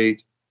and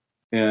Kate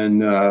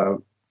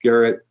and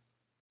Garrett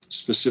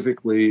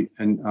specifically,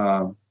 and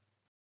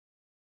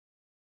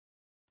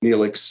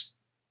Neelix.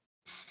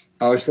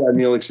 I always thought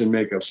Neelix in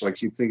makeup, so I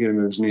keep thinking of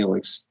him as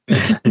Neelix.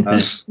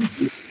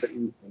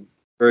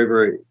 Very,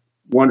 very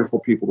wonderful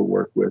people to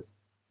work with.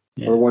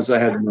 Yeah. Or the ones I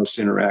had the most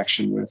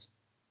interaction with.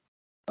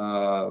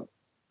 It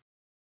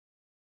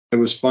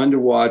was fun to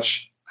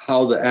watch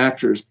how the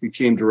actors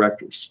became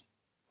directors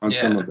on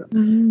some of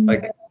them.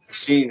 Like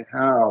seeing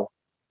how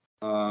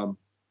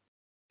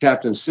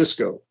Captain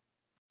Sisko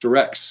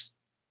directs.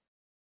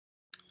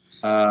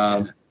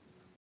 And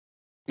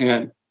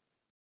the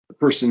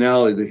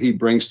personality that he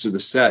brings to the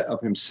set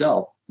of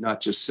himself,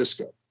 not just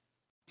Sisko.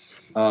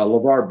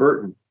 LeVar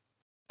Burton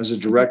as a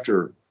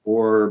director,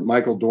 or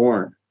Michael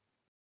Dorn,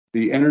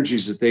 the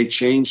energies that they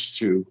changed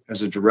to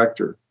as a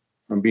director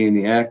from being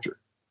the actor.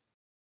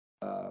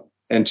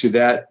 And to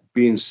that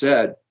being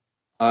said,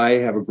 I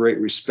have a great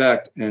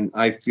respect, and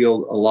I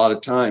feel a lot of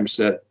times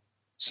that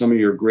some of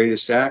your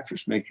greatest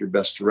actors make your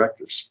best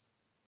directors.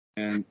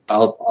 And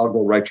I'll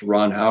go right to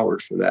Ron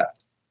Howard for that.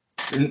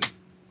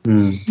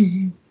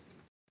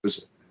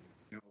 Was,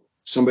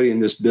 somebody in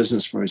this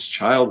business from his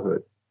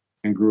childhood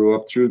and grew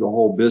up through the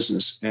whole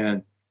business,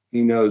 and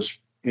he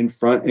knows in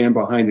front and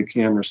behind the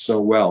camera so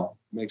well.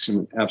 Makes him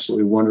an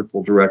absolutely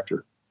wonderful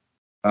director.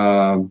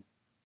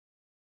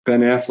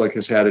 Ben Affleck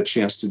has had a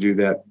chance to do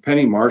that.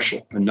 Penny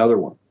Marshall, another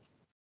one,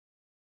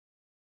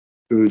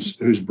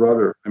 whose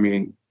brother,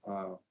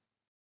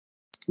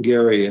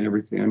 Gary and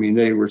everything.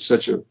 They were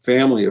such a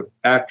family of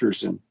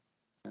actors and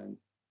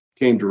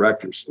became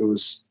directors. It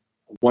was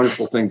a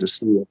wonderful thing to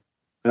see.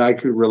 And I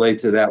could relate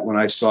to that when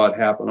I saw it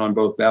happen on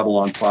both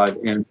Babylon 5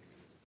 and.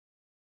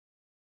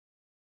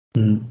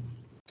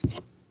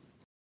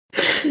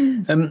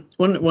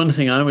 One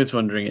thing I was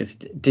wondering is,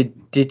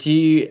 did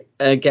you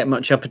get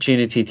much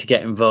opportunity to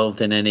get involved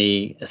in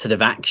any sort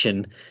of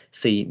action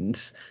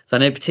scenes? So I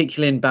know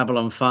particularly in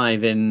Babylon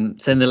 5, in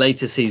the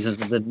later seasons,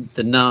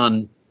 the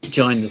Narn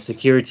joined the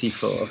security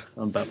force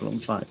on Babylon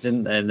 5,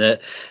 didn't they? And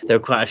there were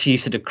quite a few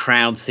sort of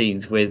crowd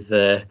scenes with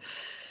the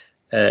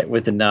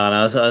Narn.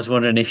 I was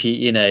wondering if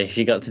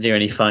you got to do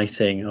any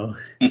fighting or.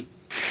 I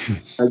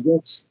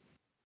guess.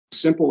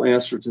 Simple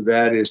answer to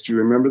that is, do you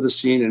remember the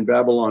scene in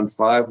Babylon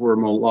 5 where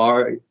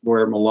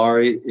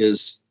Malari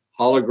is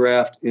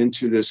holographed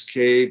into this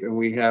cave, and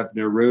we have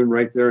Neroon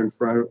right there in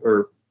front,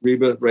 or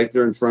Reba right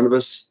there in front of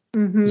us?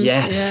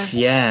 Yes,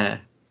 yeah.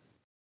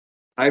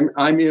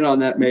 I'm in on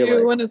that melee.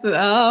 You're one of the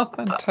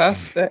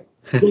fantastic.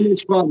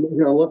 It's fun.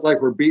 Look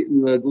like we're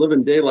beating the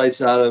living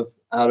daylights out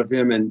of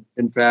him, and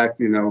in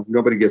fact,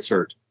 nobody gets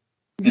hurt.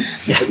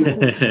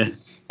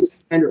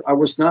 I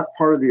was not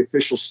part of the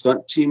official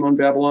stunt team on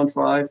Babylon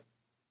 5,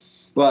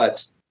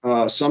 but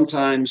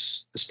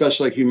sometimes,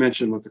 especially like you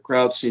mentioned with the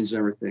crowd scenes and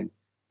everything,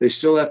 they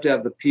still have to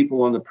have the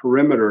people on the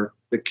perimeter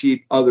that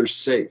keep others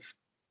safe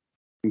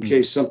in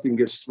case something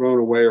gets thrown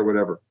away or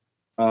whatever.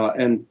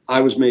 And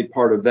I was made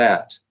part of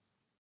that.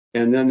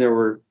 And then there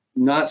were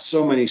not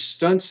so many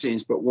stunt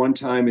scenes, but one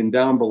time in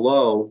Down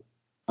Below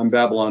on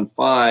Babylon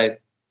 5,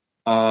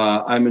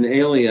 I'm an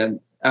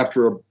alien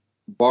after a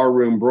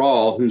barroom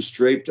brawl who's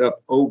draped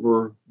up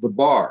over the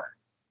bar.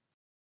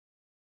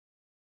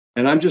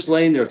 And I'm just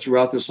laying there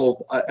throughout this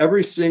whole,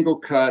 every single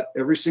cut,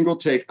 every single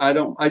take. I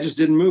just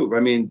didn't move.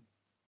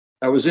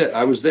 That was it.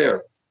 I was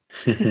there.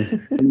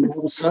 And all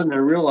of a sudden I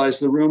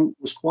realized the room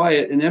was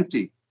quiet and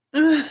empty.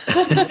 Get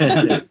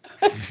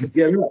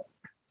up.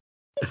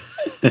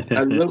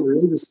 I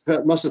literally just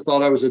must have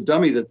thought I was a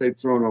dummy that they'd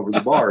thrown over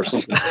the bar or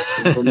something.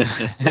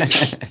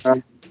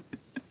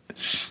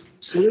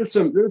 So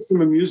there's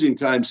some amusing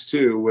times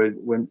too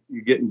when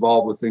you get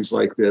involved with things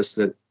like this.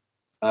 That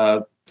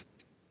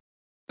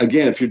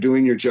again, if you're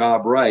doing your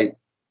job right,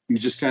 you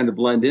just kind of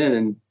blend in,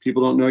 and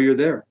people don't know you're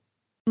there.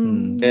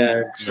 And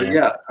so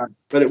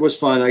but it was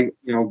fun. I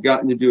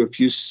gotten to do a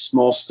few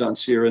small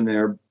stunts here and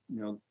there.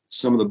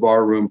 Some of the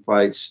barroom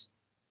fights,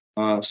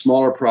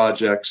 smaller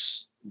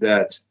projects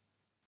that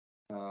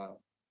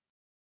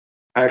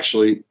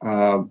actually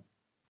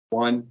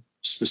one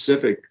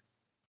specific.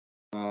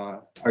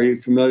 Are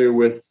you familiar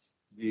with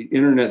the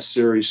internet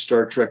series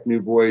Star Trek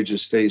New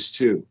Voyages Phase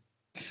 2?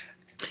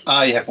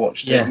 I have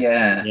watched it.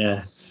 Yeah.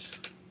 Yes.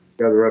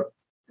 Together up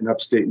in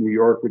upstate New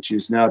York, which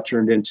is now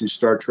turned into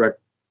Star Trek,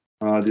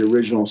 the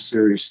original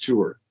series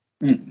tour,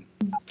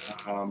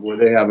 where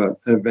they have an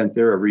event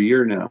there every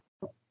year now.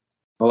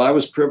 Well, I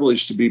was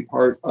privileged to be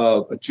part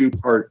of a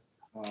 2-part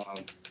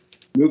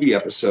movie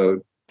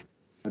episode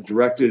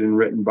directed and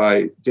written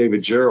by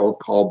David Gerrold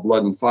called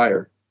Blood and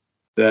Fire.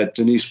 that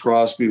Denise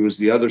Crosby was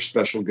the other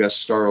special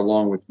guest star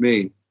along with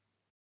me.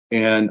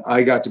 And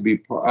I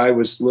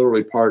was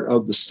literally part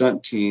of the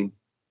stunt team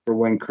for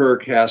when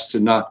Kirk has to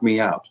knock me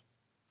out,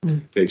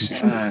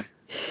 basically.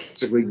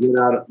 Basically, get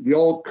out of the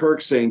old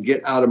Kirk saying,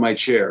 "Get out of my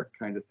chair,"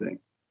 kind of thing.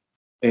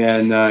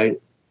 And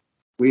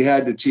we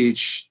had to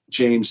teach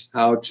James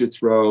how to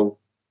throw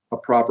a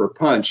proper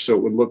punch so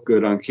it would look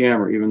good on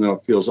camera, even though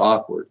it feels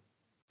awkward.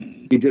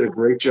 He did a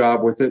great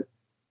job with it.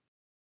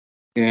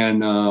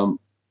 And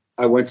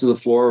I went to the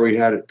floor. We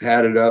had it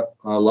padded up.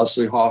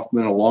 Leslie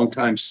Hoffman, a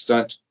longtime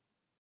stunt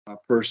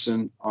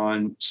person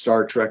on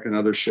Star Trek and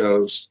other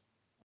shows,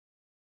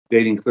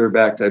 dating clear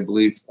back to, I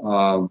believe,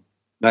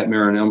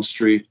 Nightmare on Elm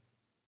Street.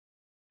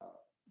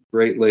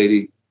 Great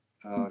lady.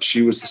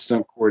 She was the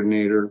stunt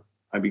coordinator.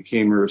 I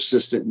became her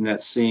assistant in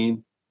that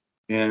scene,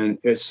 and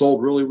it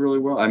sold really, really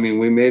well. I mean,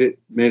 we made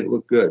it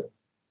look good.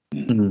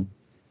 Mm-hmm.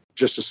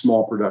 Just a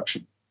small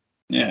production.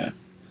 Yeah.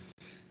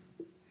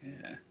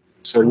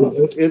 So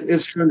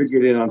it's fun to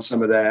get in on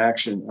some of that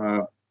action.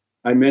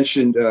 I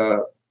mentioned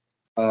a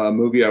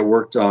movie I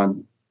worked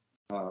on,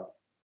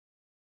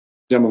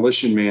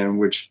 Demolition Man,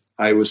 which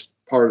I was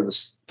part of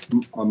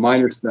a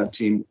minor stunt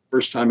team.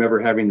 First time ever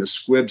having the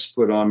squibs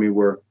put on me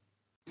where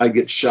I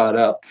get shot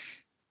up,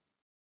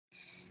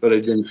 but I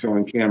didn't show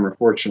on camera.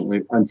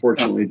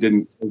 Unfortunately,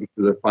 didn't make it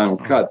to the final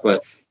cut,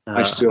 but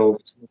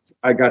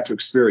I got to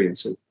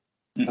experience it.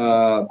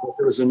 But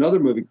there was another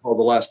movie called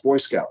The Last Boy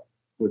Scout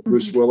with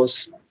Bruce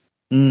Willis,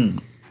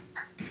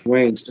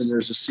 Wayne's, and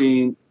there's a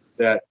scene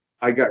that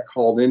I got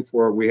called in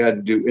for. We had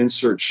to do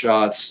insert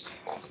shots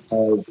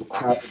of the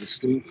top of the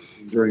screen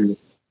during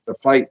the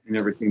fight and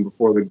everything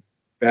before the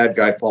bad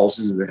guy falls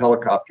into the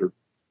helicopter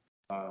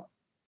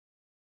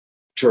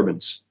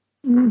turbines.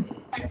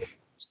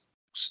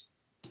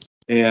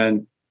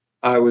 And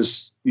I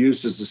was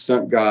used as the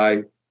stunt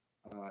guy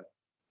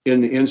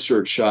in the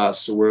insert shots,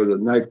 so where the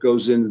knife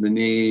goes into the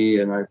knee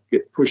and I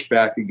get pushed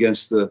back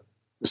against the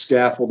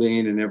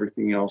scaffolding and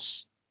everything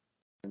else.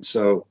 And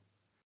so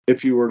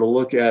if you were to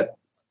look at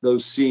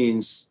those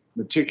scenes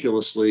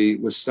meticulously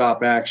with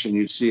stop action,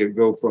 you'd see it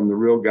go from the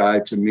real guy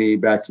to me,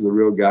 back to the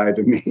real guy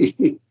to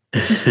me.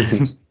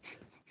 It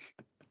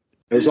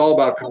was all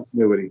about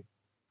continuity.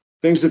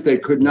 Things that they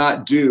could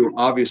not do,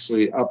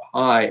 obviously, up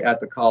high at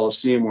the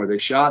Coliseum where they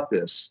shot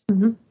this,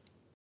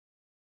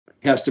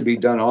 has to be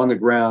done on the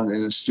ground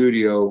in a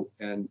studio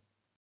and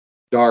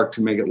dark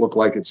to make it look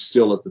like it's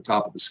still at the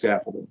top of the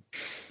scaffolding.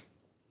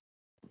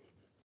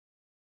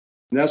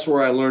 And that's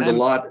where I learned a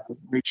lot to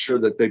make sure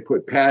that they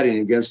put padding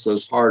against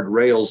those hard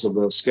rails of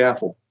the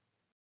scaffold.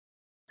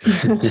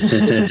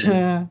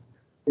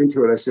 Into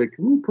it, I said,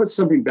 "Can we put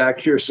something back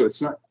here so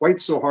it's not quite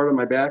so hard on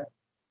my back?"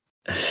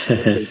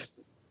 Okay.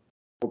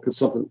 We'll put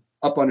something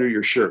up under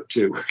your shirt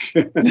too.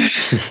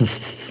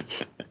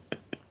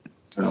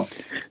 So,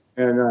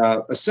 and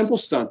a simple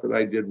stunt that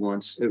I did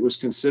once, it was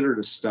considered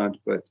a stunt,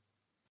 but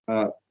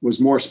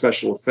was more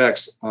special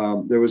effects.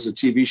 There was a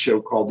TV show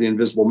called The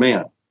Invisible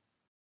Man.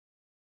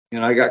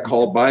 And I got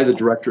called by the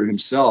director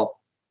himself.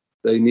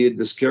 They needed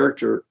this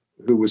character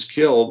who was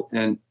killed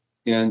and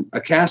in a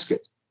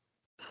casket.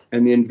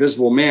 And the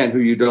Invisible Man, who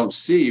you don't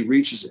see,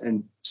 reaches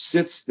and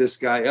sits this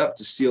guy up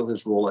to steal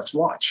his Rolex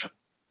watch.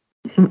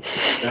 And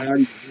how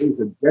do you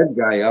raise a dead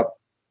guy up,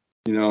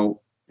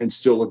 and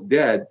still look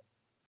dead?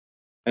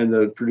 And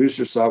the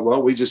producers thought,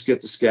 well, we just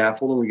get the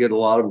scaffold and we get a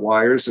lot of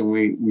wires and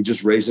we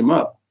just raise him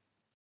up.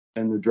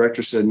 And the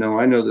director said, no,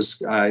 I know this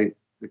guy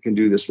that can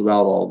do this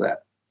without all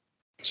that.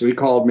 So he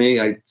called me.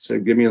 I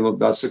said, give me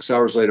about 6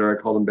 hours later.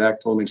 I called him back,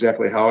 told him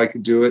exactly how I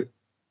could do it.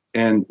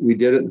 And we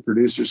did it. The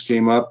producers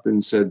came up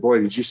and said,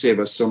 boy, did you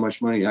save us so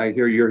much money. I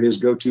hear you're his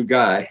go-to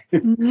guy.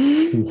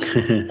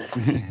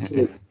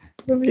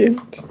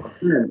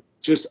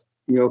 Just,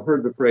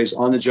 heard the phrase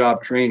on the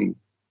job training,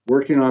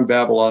 working on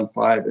Babylon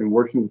 5 and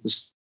working with the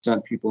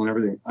stunt people and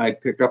everything. I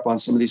pick up on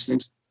some of these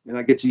things and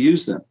I get to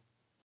use them.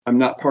 I'm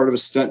not part of a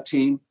stunt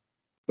team,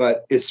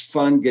 but it's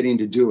fun getting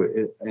to do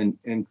it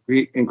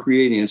and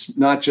creating. It's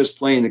not just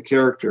playing the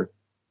character,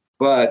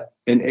 but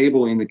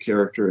enabling the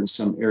character in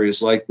some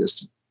areas like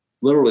this.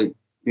 Literally,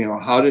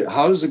 how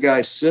does a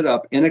guy sit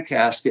up in a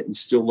casket and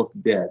still look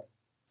dead?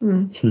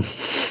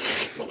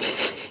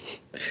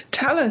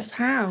 Tell us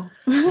how.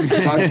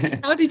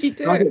 How did you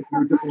do it? I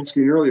was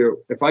asking earlier,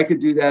 if I could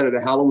do that at a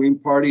Halloween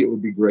party, it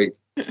would be great.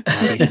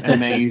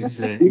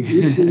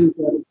 Amazing.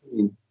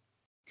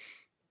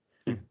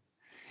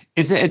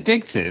 Is it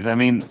addictive? I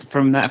mean,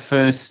 from that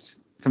first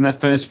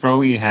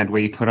role you had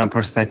where you put on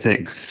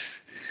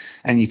prosthetics,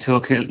 and you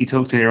talked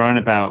earlier on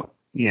about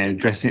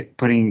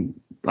putting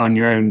on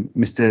your own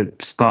Mr.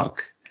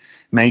 Spock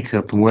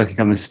makeup and working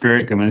on the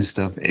spirit gum and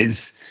stuff.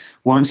 Is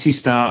once you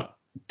start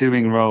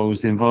doing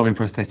roles involving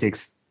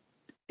prosthetics,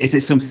 is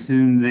it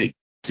something that you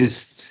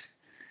just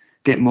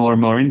get more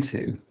and more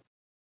into?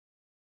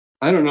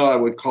 I don't know. I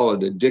would call it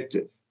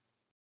addictive,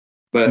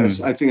 but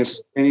I think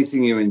it's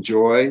anything you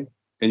enjoy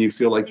and you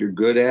feel like you're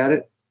good at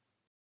it.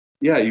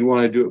 Yeah, you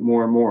want to do it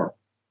more and more.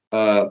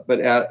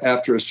 But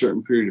after a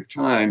certain period of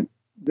time,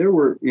 there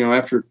were,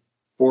 after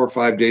 4 or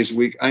 5 days a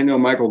week. I know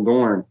Michael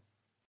Dorn,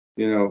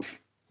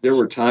 there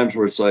were times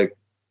where it's like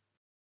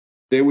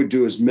they would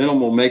do as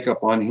minimal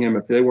makeup on him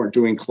if they weren't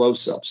doing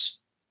close-ups.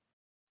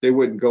 They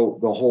wouldn't go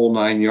the whole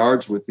 9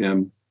 yards with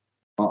him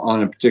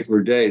on a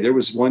particular day. There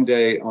was one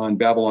day on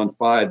Babylon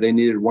 5, they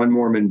needed one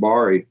more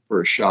Minbari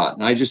for a shot.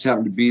 And I just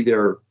happened to be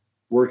there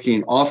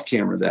working off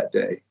camera that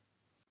day.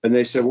 And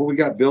they said, well, we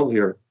got Bill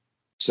here.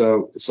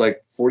 So it's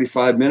like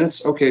 45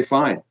 minutes. Okay,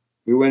 fine.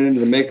 We went into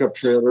the makeup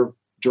trailer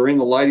during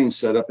the lighting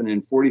setup, and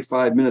in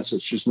 45 minutes,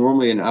 which is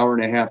normally an hour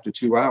and a half to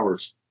 2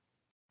 hours,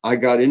 I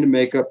got into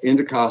makeup,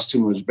 into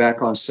costume, was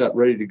back on set,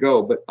 ready to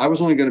go. But I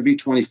was only going to be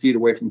 20 feet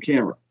away from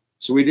camera.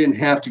 So we didn't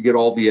have to get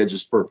all the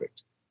edges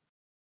perfect.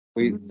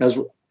 As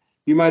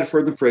you might have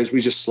heard the phrase,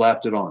 we just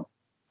slapped it on.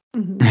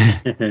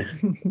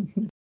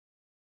 Mm-hmm.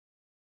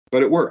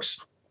 But it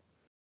works.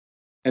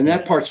 And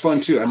that part's fun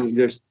too. I mean,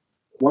 there's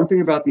one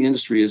thing about the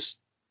industry is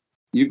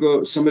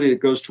somebody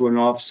that goes to an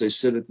office, they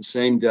sit at the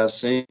same desk,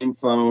 same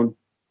phone,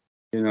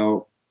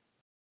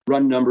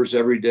 run numbers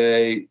every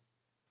day,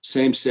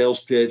 same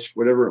sales pitch,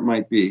 whatever it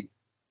might be.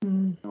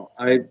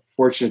 I'm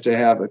fortunate to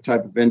have a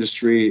type of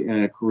industry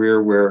and a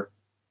career where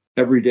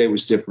every day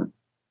was different.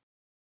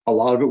 A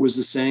lot of it was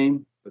the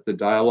same, but the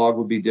dialogue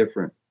would be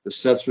different. The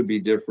sets would be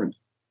different.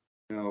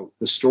 The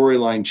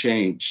storyline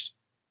changed.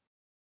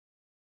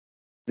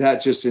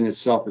 That just in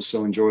itself is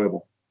so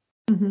enjoyable.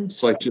 Mm-hmm.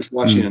 It's like just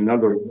watching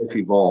another life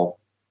evolve.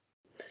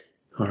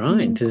 All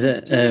right. Does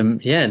it?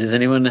 Does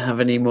anyone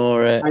have any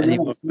more?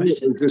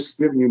 Questions? Just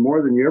giving you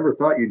more than you ever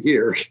thought you'd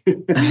hear.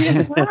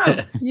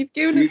 Wow, you've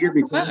given us so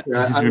much.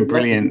 This has been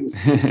brilliant.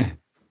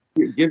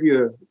 Give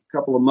you a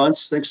couple of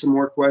months, think some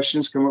more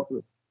questions, come up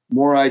with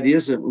more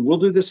ideas, and we'll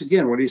do this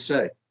again. What do you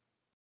say?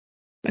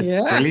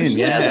 Yeah, brilliant.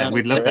 Yeah,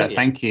 we'd love that.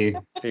 Thank you.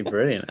 It'd be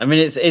brilliant. I mean,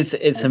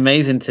 it's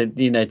amazing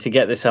to to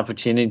get this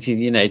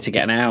opportunity, to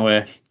get an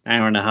hour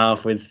and a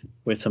half with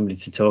somebody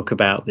to talk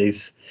about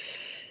these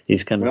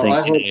kind of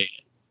things.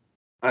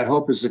 I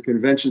hope as the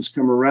conventions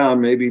come around,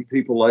 maybe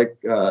people like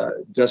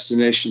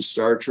Destination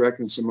Star Trek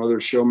and some other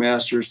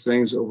Showmasters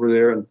things over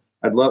there. And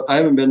I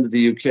haven't been to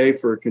the UK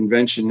for a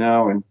convention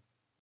now in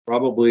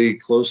probably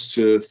close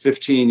to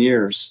 15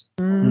 years.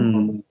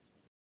 And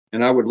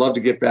I would love to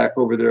get back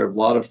over there. I have a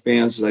lot of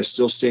fans that I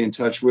still stay in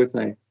touch with.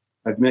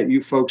 I've met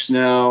you folks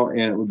now,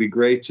 and it would be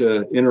great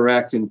to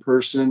interact in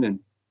person. And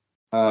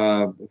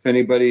if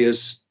anybody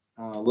is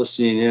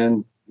listening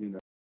in,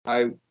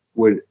 I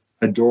would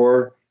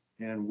adore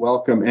and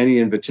welcome any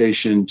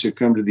invitation to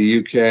come to the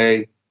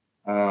UK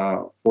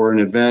for an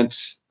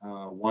event,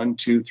 1,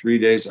 2, 3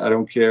 days. I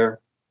don't care.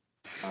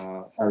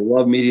 I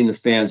love meeting the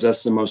fans.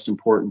 That's the most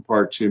important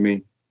part to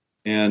me.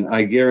 And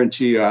I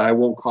guarantee you, I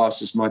won't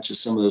cost as much as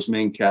some of those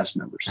main cast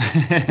members.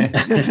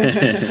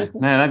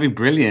 No, that'd be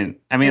brilliant.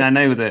 I mean,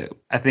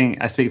 I think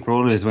I speak for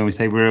all of us when we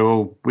say we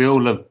all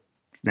love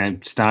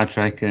Star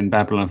Trek and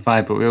Babylon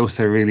 5, but we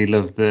also really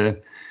love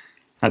the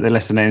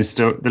lesser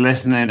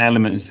known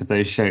elements of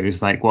those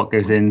shows, like what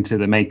goes into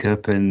the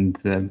makeup and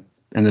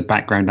the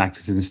background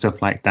actors and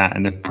stuff like that,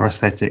 and the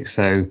prosthetics.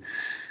 So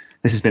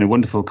this has been a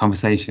wonderful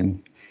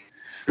conversation.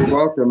 You're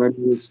welcome. I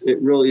mean,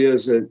 it really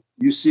is.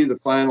 You see the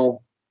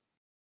final,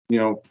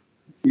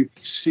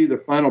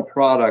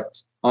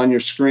 product on your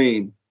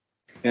screen,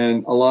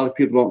 and a lot of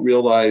people don't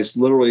realize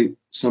literally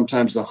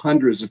sometimes the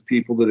hundreds of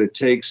people that it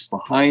takes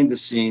behind the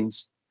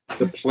scenes,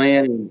 the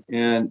planning,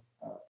 and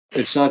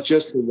it's not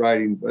just the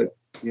writing, but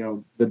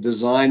the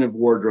design of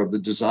wardrobe, the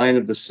design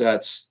of the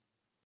sets,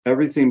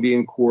 everything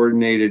being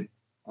coordinated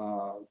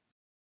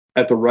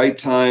at the right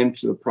time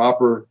to the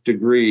proper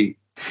degree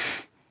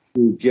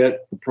to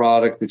get the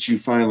product that you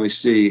finally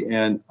see.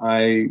 And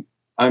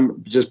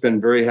I'm just been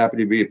very happy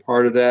to be a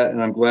part of that.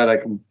 And I'm glad I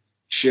can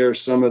share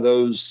some of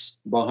those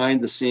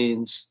behind the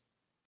scenes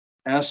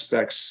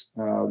aspects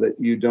that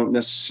you don't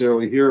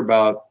necessarily hear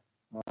about.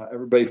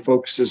 Everybody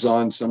focuses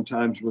on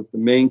sometimes with the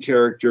main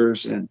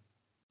characters and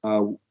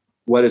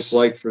what it's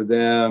like for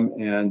them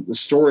and the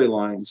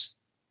storylines,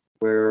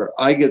 where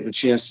I get the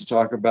chance to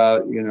talk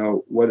about,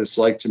 what it's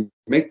like to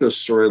make those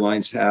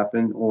storylines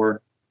happen,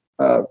 or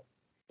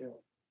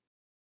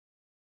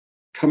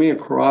coming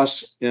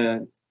across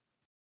and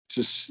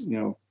just,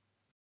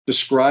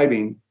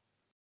 describing,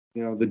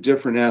 the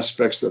different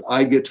aspects that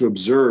I get to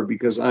observe,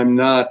 because I'm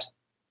not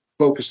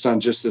focused on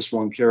just this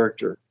one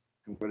character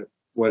and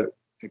what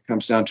it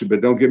comes down to.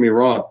 But don't get me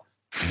wrong.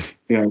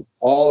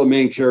 All the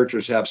main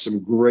characters have some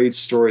great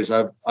stories.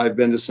 I've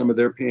been to some of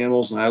their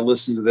panels, and I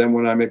listen to them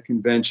when I'm at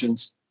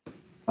conventions,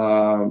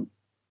 and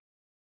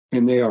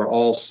they are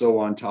all so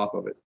on top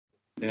of it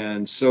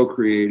and so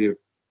creative,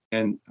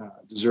 and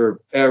deserve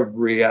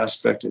every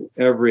aspect and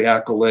every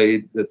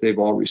accolade that they've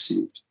all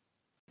received.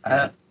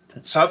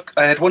 So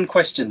I had one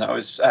question that I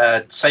was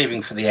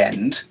saving for the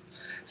end.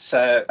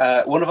 So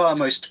one of our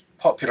most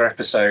popular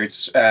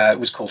episodes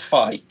was called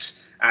Fight,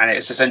 and it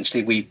was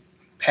essentially we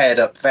paired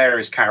up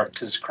various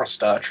characters across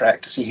Star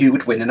Trek to see who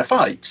would win in a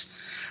fight.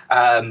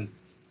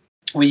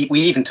 we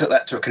even took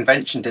that to a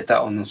convention, did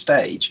that on the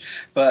stage.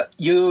 But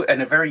you're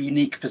in a very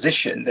unique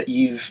position that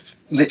you've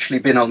literally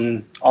been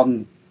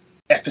on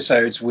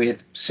episodes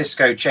with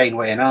Sisko,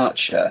 Janeway, and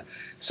Archer.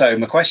 So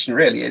my question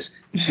really is,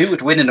 who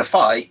would win in a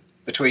fight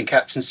between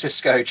Captain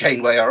Sisko,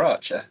 Janeway, or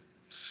Archer?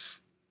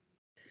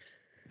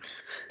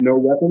 No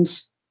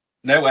weapons?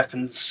 No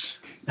weapons.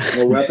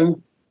 No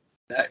weapon?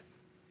 No.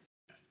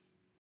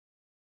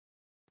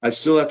 I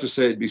still have to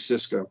say it'd be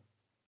Sisko.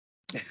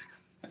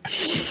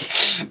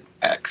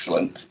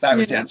 Excellent. That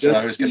was the answer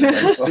I was going to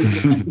go for.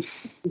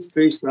 It's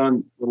based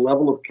on the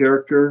level of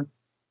character,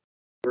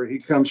 where he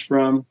comes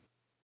from.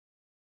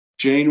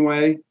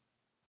 Janeway,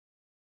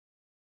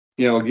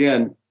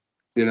 again,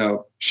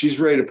 she's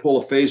ready to pull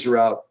a phaser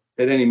out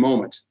at any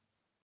moment,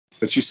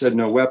 but you said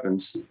no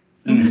weapons.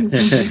 And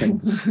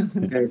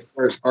as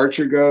far as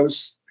Archer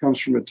goes, comes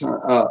from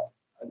an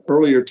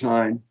earlier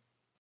time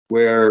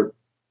where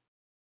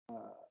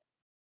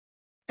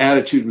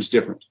attitude was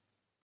different.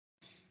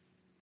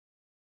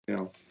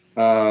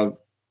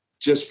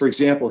 Just for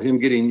example, him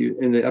getting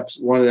in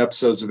one of the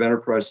episodes of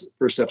Enterprise, the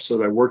first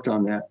episode I worked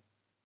on that,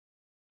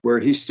 where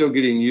he's still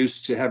getting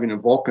used to having a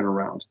Vulcan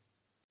around.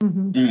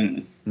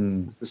 The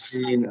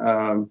scene,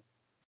 I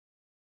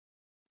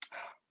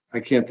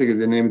can't think of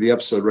the name of the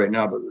episode right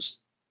now, but it was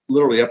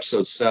literally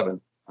episode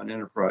 7 on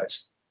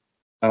Enterprise,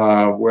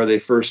 where they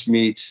first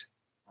meet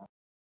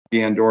the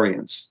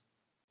Andorians.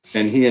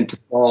 And he and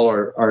T'Pol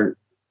are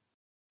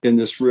in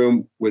this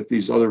room with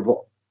these other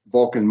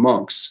Vulcan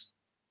monks.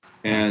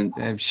 And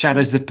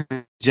Shadows of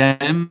the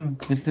Gem,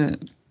 is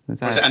it?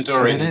 Was it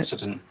Andorian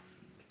incident?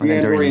 The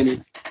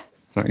Andorian.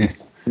 Sorry.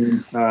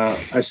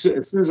 As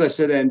soon as I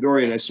said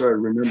Andorian, I started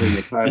remembering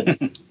the title.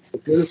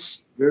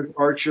 There's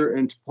Archer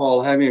and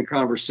T'Pol having a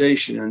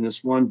conversation, and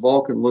this one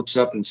Vulcan looks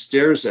up and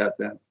stares at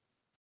them.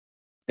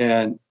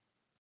 And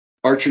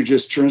Archer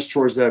just turns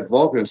towards that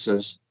Vulcan and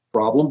says,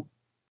 "Problem?"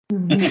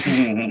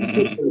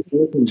 The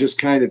Vulcan just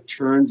kind of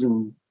turns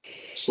and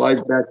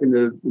slides back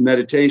into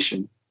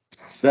meditation.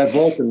 That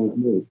Vulcan was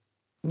me.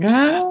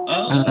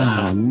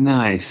 Oh,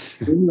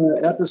 nice. In the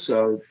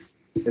episode,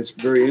 it's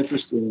very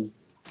interesting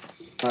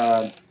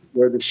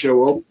where the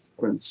show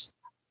opens.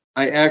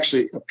 I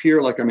actually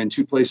appear like I'm in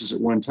two places at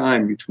one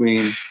time,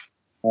 between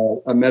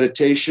a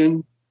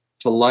meditation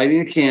to lighting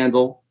a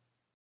candle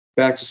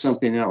back to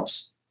something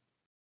else.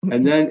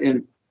 And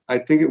then I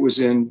think it was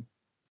in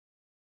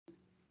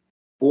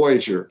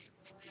Voyager.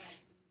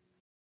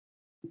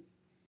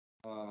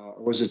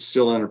 Or was it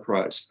still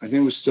Enterprise? I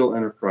think it was still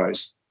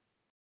Enterprise.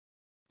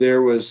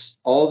 There was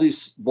all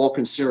these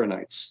Vulcan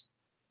Sirenites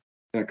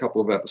in a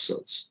couple of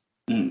episodes.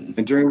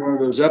 And during one of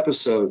those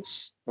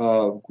episodes,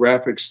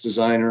 graphics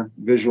designer,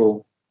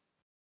 visual,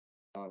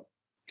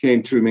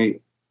 came to me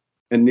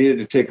and needed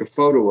to take a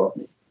photo of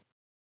me.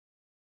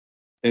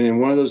 And in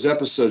one of those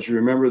episodes, you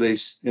remember in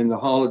the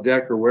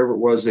holodeck or wherever it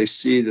was, they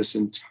see this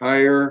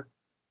entire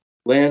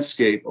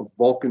landscape of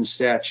Vulcan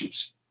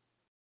statues.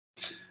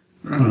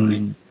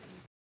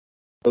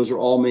 Those are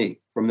all me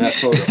from that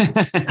photo.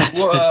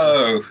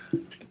 Whoa.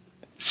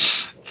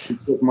 He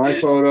took my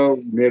photo,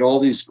 made all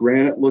these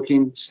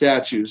granite-looking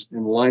statues,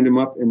 and lined them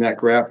up in that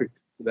graphic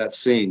for that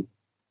scene.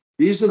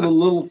 These are the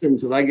little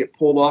things that I get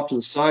pulled off to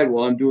the side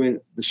while I'm doing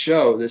the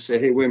show. They say,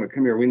 "Hey, wait a minute,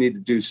 come here. We need to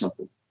do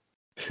something."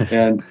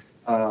 And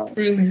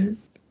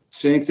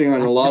same thing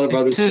on a lot of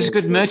other. This is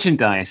good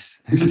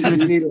merchandise.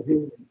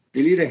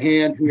 We need a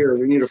hand here.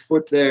 We need a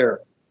foot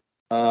there.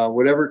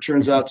 Whatever it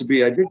turns out to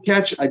be. I did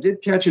catch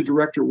a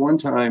director one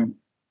time.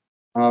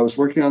 I was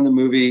working on the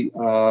movie.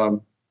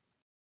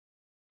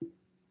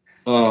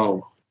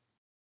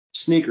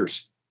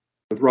 Sneakers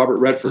with Robert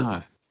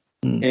Redford.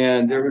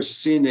 And there was a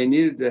scene they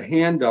needed a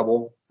hand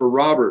double for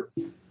Robert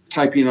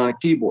typing on a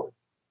keyboard.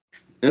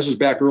 This was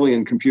back early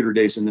in computer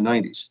days in the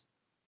 90s.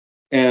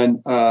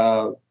 And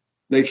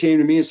they came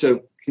to me and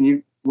said,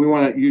 we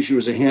want to use you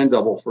as a hand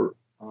double for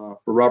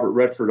Robert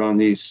Redford on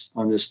this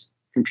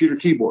computer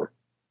keyboard.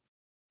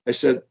 I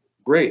said,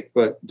 great,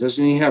 but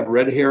doesn't he have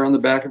red hair on the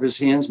back of his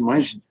hands?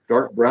 Mine's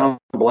dark brown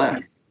and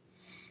black.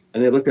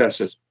 And they looked at it and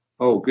said,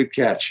 oh, good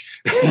catch.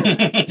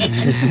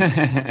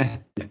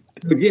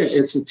 Again,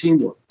 it's a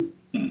teamwork.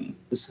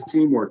 It's a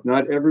teamwork.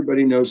 Not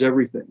everybody knows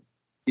everything.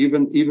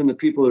 Even the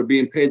people that are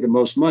being paid the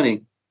most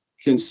money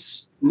can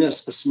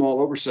miss a small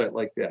oversight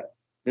like that.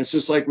 And it's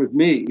just like with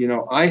me,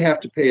 I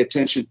have to pay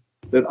attention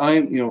that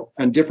I'm,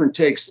 on different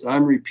takes, that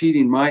I'm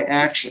repeating my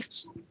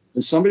actions.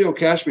 And somebody will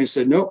catch me and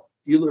say, nope,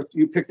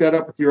 you picked that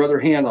up with your other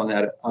hand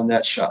on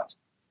that shot.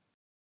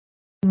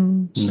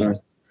 So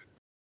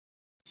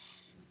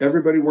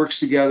everybody works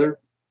together.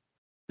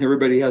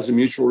 Everybody has a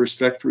mutual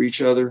respect for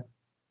each other.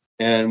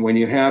 And when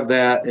you have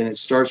that, and it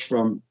starts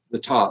from the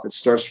top, it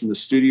starts from the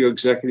studio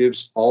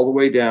executives all the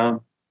way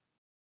down.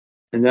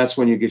 And that's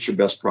when you get your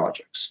best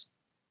projects.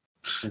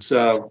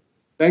 So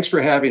thanks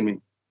for having me.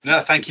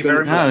 No, thank you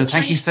very much. No,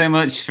 thank you so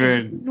much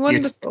for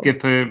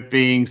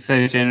being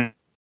so generous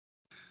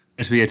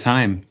with your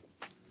time.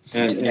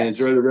 And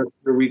enjoy the rest of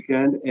your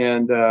weekend.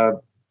 And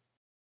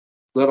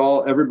let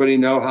everybody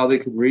know how they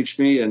can reach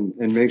me, and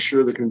make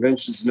sure the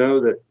conventions know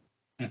that,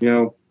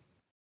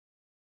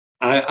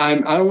 I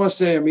don't want to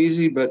say I'm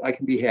easy, but I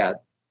can be had.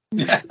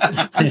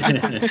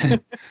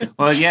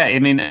 Well, yeah, I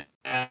mean,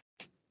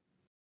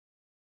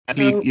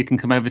 you can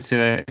come over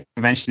to a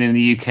convention in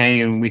the UK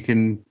and we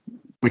can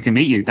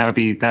meet you. That'd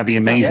be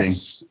amazing.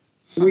 Yes.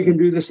 We can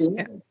do this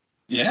again.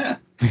 Yeah.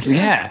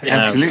 Yeah,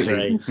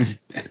 absolutely.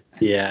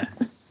 Yeah.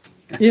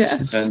 Yeah.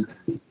 And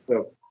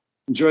so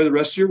enjoy the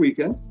rest of your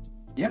weekend.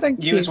 Yeah,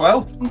 Thank you as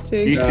well. You too.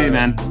 You too,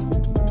 man.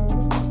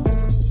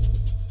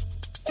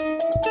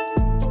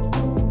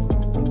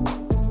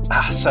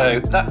 So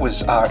that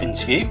was our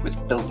interview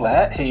with Bill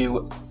Blair,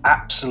 who,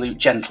 absolute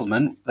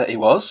gentleman that he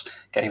was,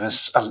 gave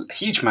us a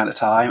huge amount of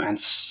time and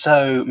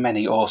so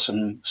many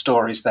awesome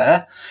stories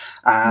there,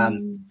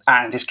 and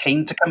is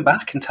keen to come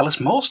back and tell us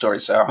more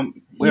stories. So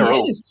we're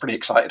all pretty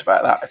excited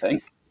about that, I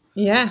think.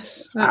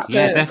 Yes, that's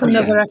definitely.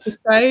 another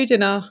episode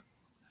in our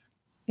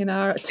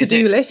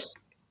to-do list.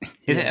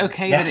 Is it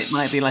okay that it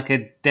might be like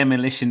a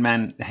Demolition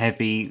Man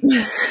heavy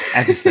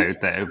episode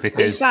though?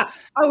 Because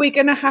are we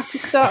going to have to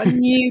start a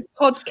new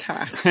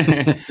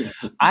podcast?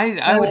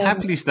 I would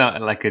happily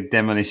start like a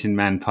Demolition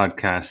Man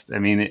podcast. I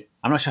mean,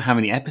 I'm not sure how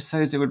many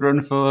episodes it would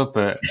run for,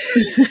 but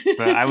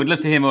I would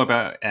love to hear more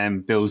about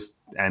Bill's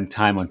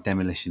time on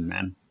Demolition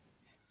Man.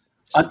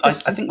 I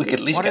think we could at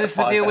least what get is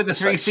the deal with the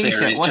 3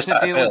 seashells? What's the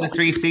deal with the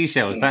 3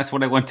 seashells? That's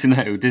what I want to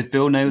know. Does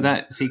Bill know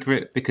that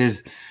secret?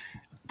 Because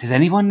does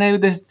anyone know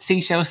the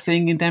seashells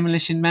thing in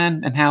Demolition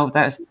Man and how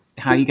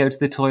you go to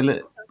the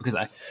toilet? Because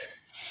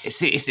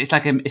it's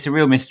like it's a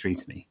real mystery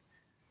to me.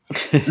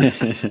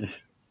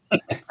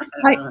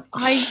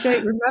 I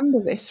don't remember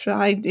this.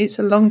 It's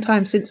a long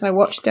time since I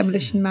watched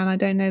Demolition Man. I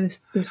don't know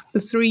the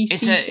 3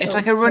 seashells. It's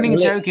like a running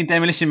joke in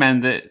Demolition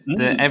Man that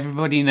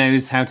everybody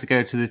knows how to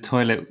go to the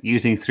toilet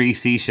using 3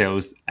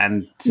 seashells,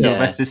 and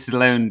Sylvester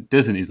Stallone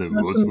doesn't. He's like,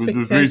 what's with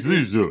the 3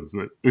 seashells?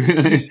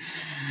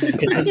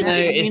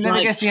 He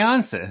never gets the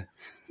answer.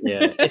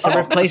 Yeah, it's a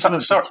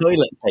replacement for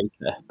toilet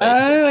paper. Basically.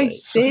 Oh, I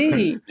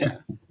see. Yeah.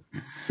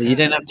 So you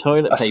don't have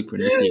toilet paper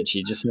in the future.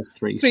 You just have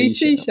 3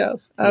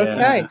 seashells.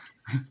 Okay.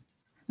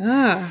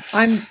 Yeah.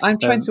 I'm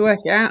trying to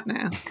work it out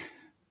now.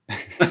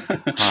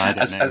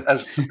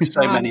 As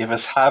so many of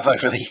us have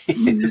over the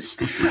years.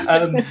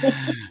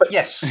 But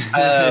yes,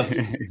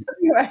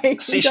 Anyway,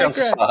 seashells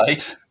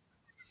aside,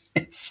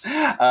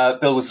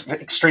 Bill was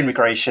extremely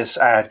gracious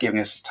at giving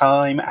us his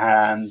time,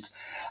 and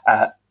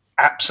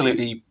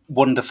absolutely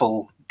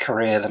wonderful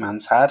career the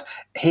man's had.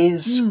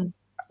 His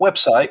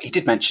website, he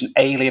did mention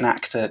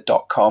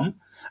alienactor.com.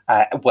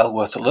 Well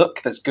worth a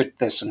look.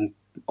 There's some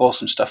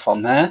awesome stuff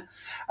on there.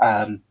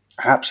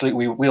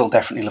 Absolutely, we'll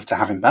definitely love to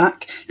have him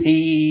back.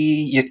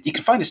 You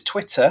can find his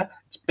Twitter.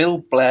 It's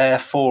Bill Blair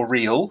for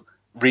Real.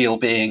 Real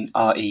being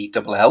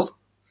RELL.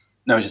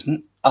 No, it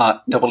isn't.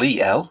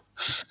 REEL.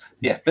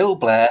 Yeah, Bill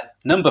Blair,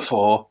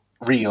 4,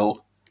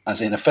 Real,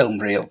 as in a film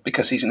reel,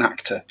 because he's an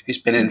actor who's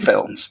been in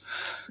films.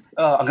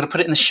 I'm going to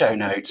put it in the show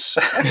notes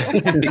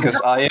because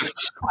I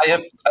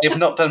have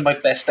not done my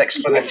best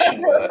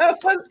explanation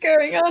work. What's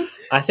going on?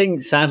 I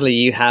think sadly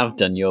you have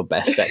done your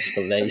best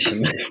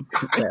explanation.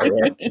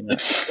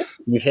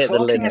 You've hit the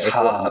limit. Is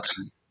hard.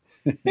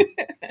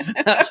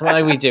 That's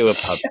why we do a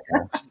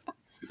podcast.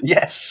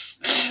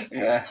 Yes.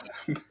 Yeah.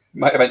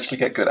 Might eventually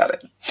get good at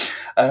it.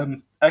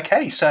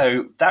 Okay,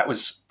 so that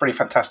was a pretty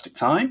fantastic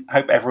time.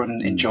 Hope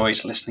everyone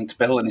enjoyed listening to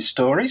Bill and his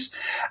stories.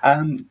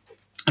 And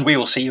we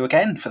will see you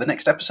again for the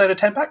next episode of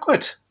 10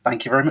 Backward.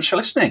 Thank you very much for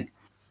listening.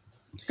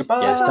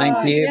 Goodbye. Yes,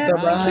 thank you. Yeah.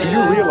 Bye-bye. Do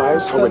you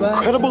realize how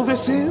incredible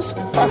this is?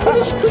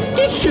 It's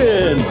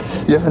tradition!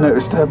 You ever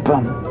noticed her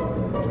bum?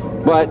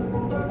 What?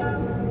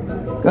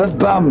 Her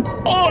bum.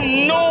 Oh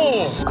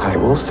no! I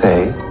will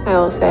say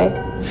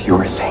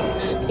fewer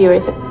things. Okay.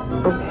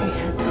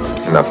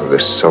 Enough of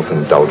this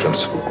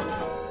self-indulgence.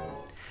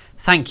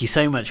 Thank you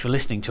so much for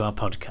listening to our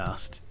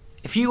podcast.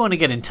 If you want to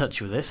get in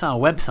touch with us, our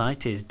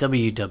website is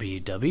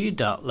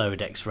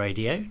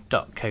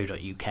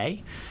www.lowerdexradio.co.uk.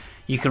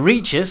 You can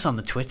reach us on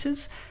the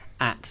Twitters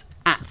at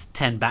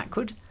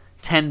 10backward,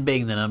 10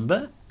 being the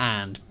number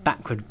and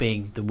backward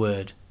being the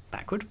word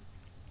backward.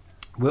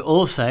 We're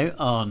also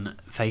on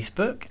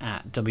Facebook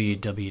at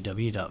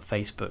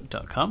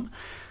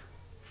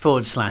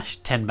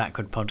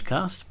www.facebook.com/10backward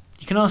podcast.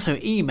 You can also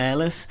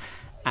email us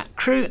at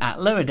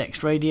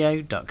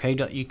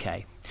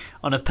crew@lowerdexradio.co.uk.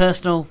 On a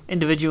personal,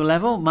 individual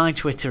level, my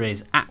Twitter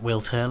is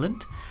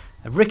 @WiltHurland.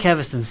 Rick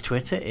Everson's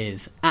Twitter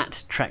is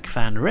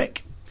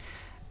 @TrekFanRick.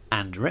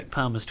 And Rick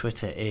Palmer's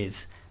Twitter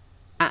is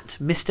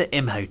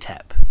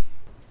 @MrImhotep.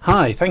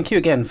 Hi, thank you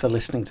again for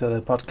listening to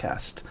the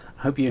podcast.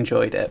 I hope you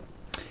enjoyed it.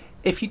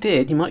 If you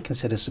did, you might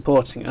consider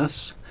supporting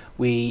us.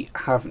 We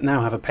now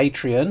have a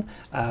Patreon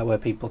where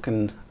people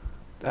can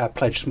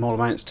pledge small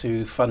amounts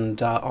to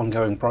fund our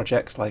ongoing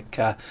projects like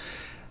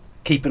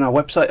keeping our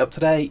website up to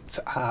date,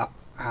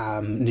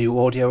 new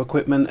audio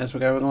equipment as we're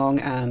going along,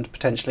 and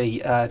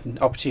potentially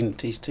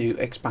opportunities to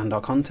expand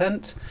our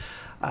content.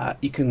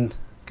 You can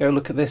go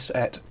look at this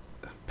at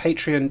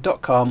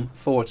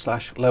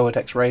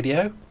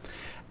patreon.com/lowerdexradio.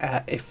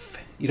 if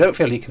you don't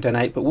feel you can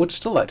donate but would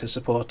still like to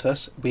support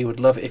us, we would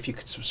love it if you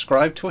could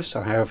subscribe to us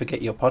on however you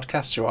get your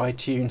podcasts, through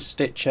iTunes,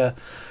 Stitcher,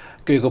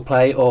 Google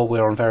Play, or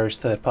we're on various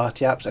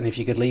third-party apps. And if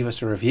you could leave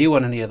us a review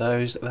on any of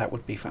those, that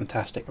would be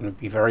fantastic and we'd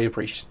be very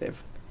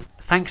appreciative.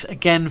 Thanks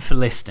again for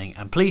listening,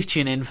 and please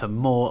tune in for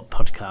more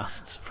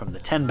podcasts from the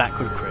 10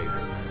 Backward crew.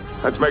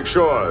 Let's make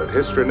sure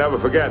history never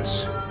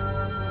forgets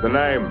the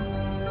name.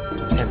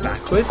 10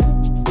 Backward?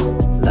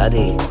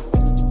 Laddie,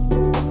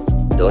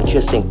 don't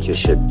you think you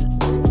should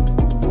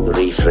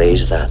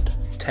rephrase that?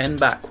 10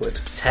 Backward.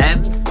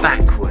 10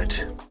 Backward.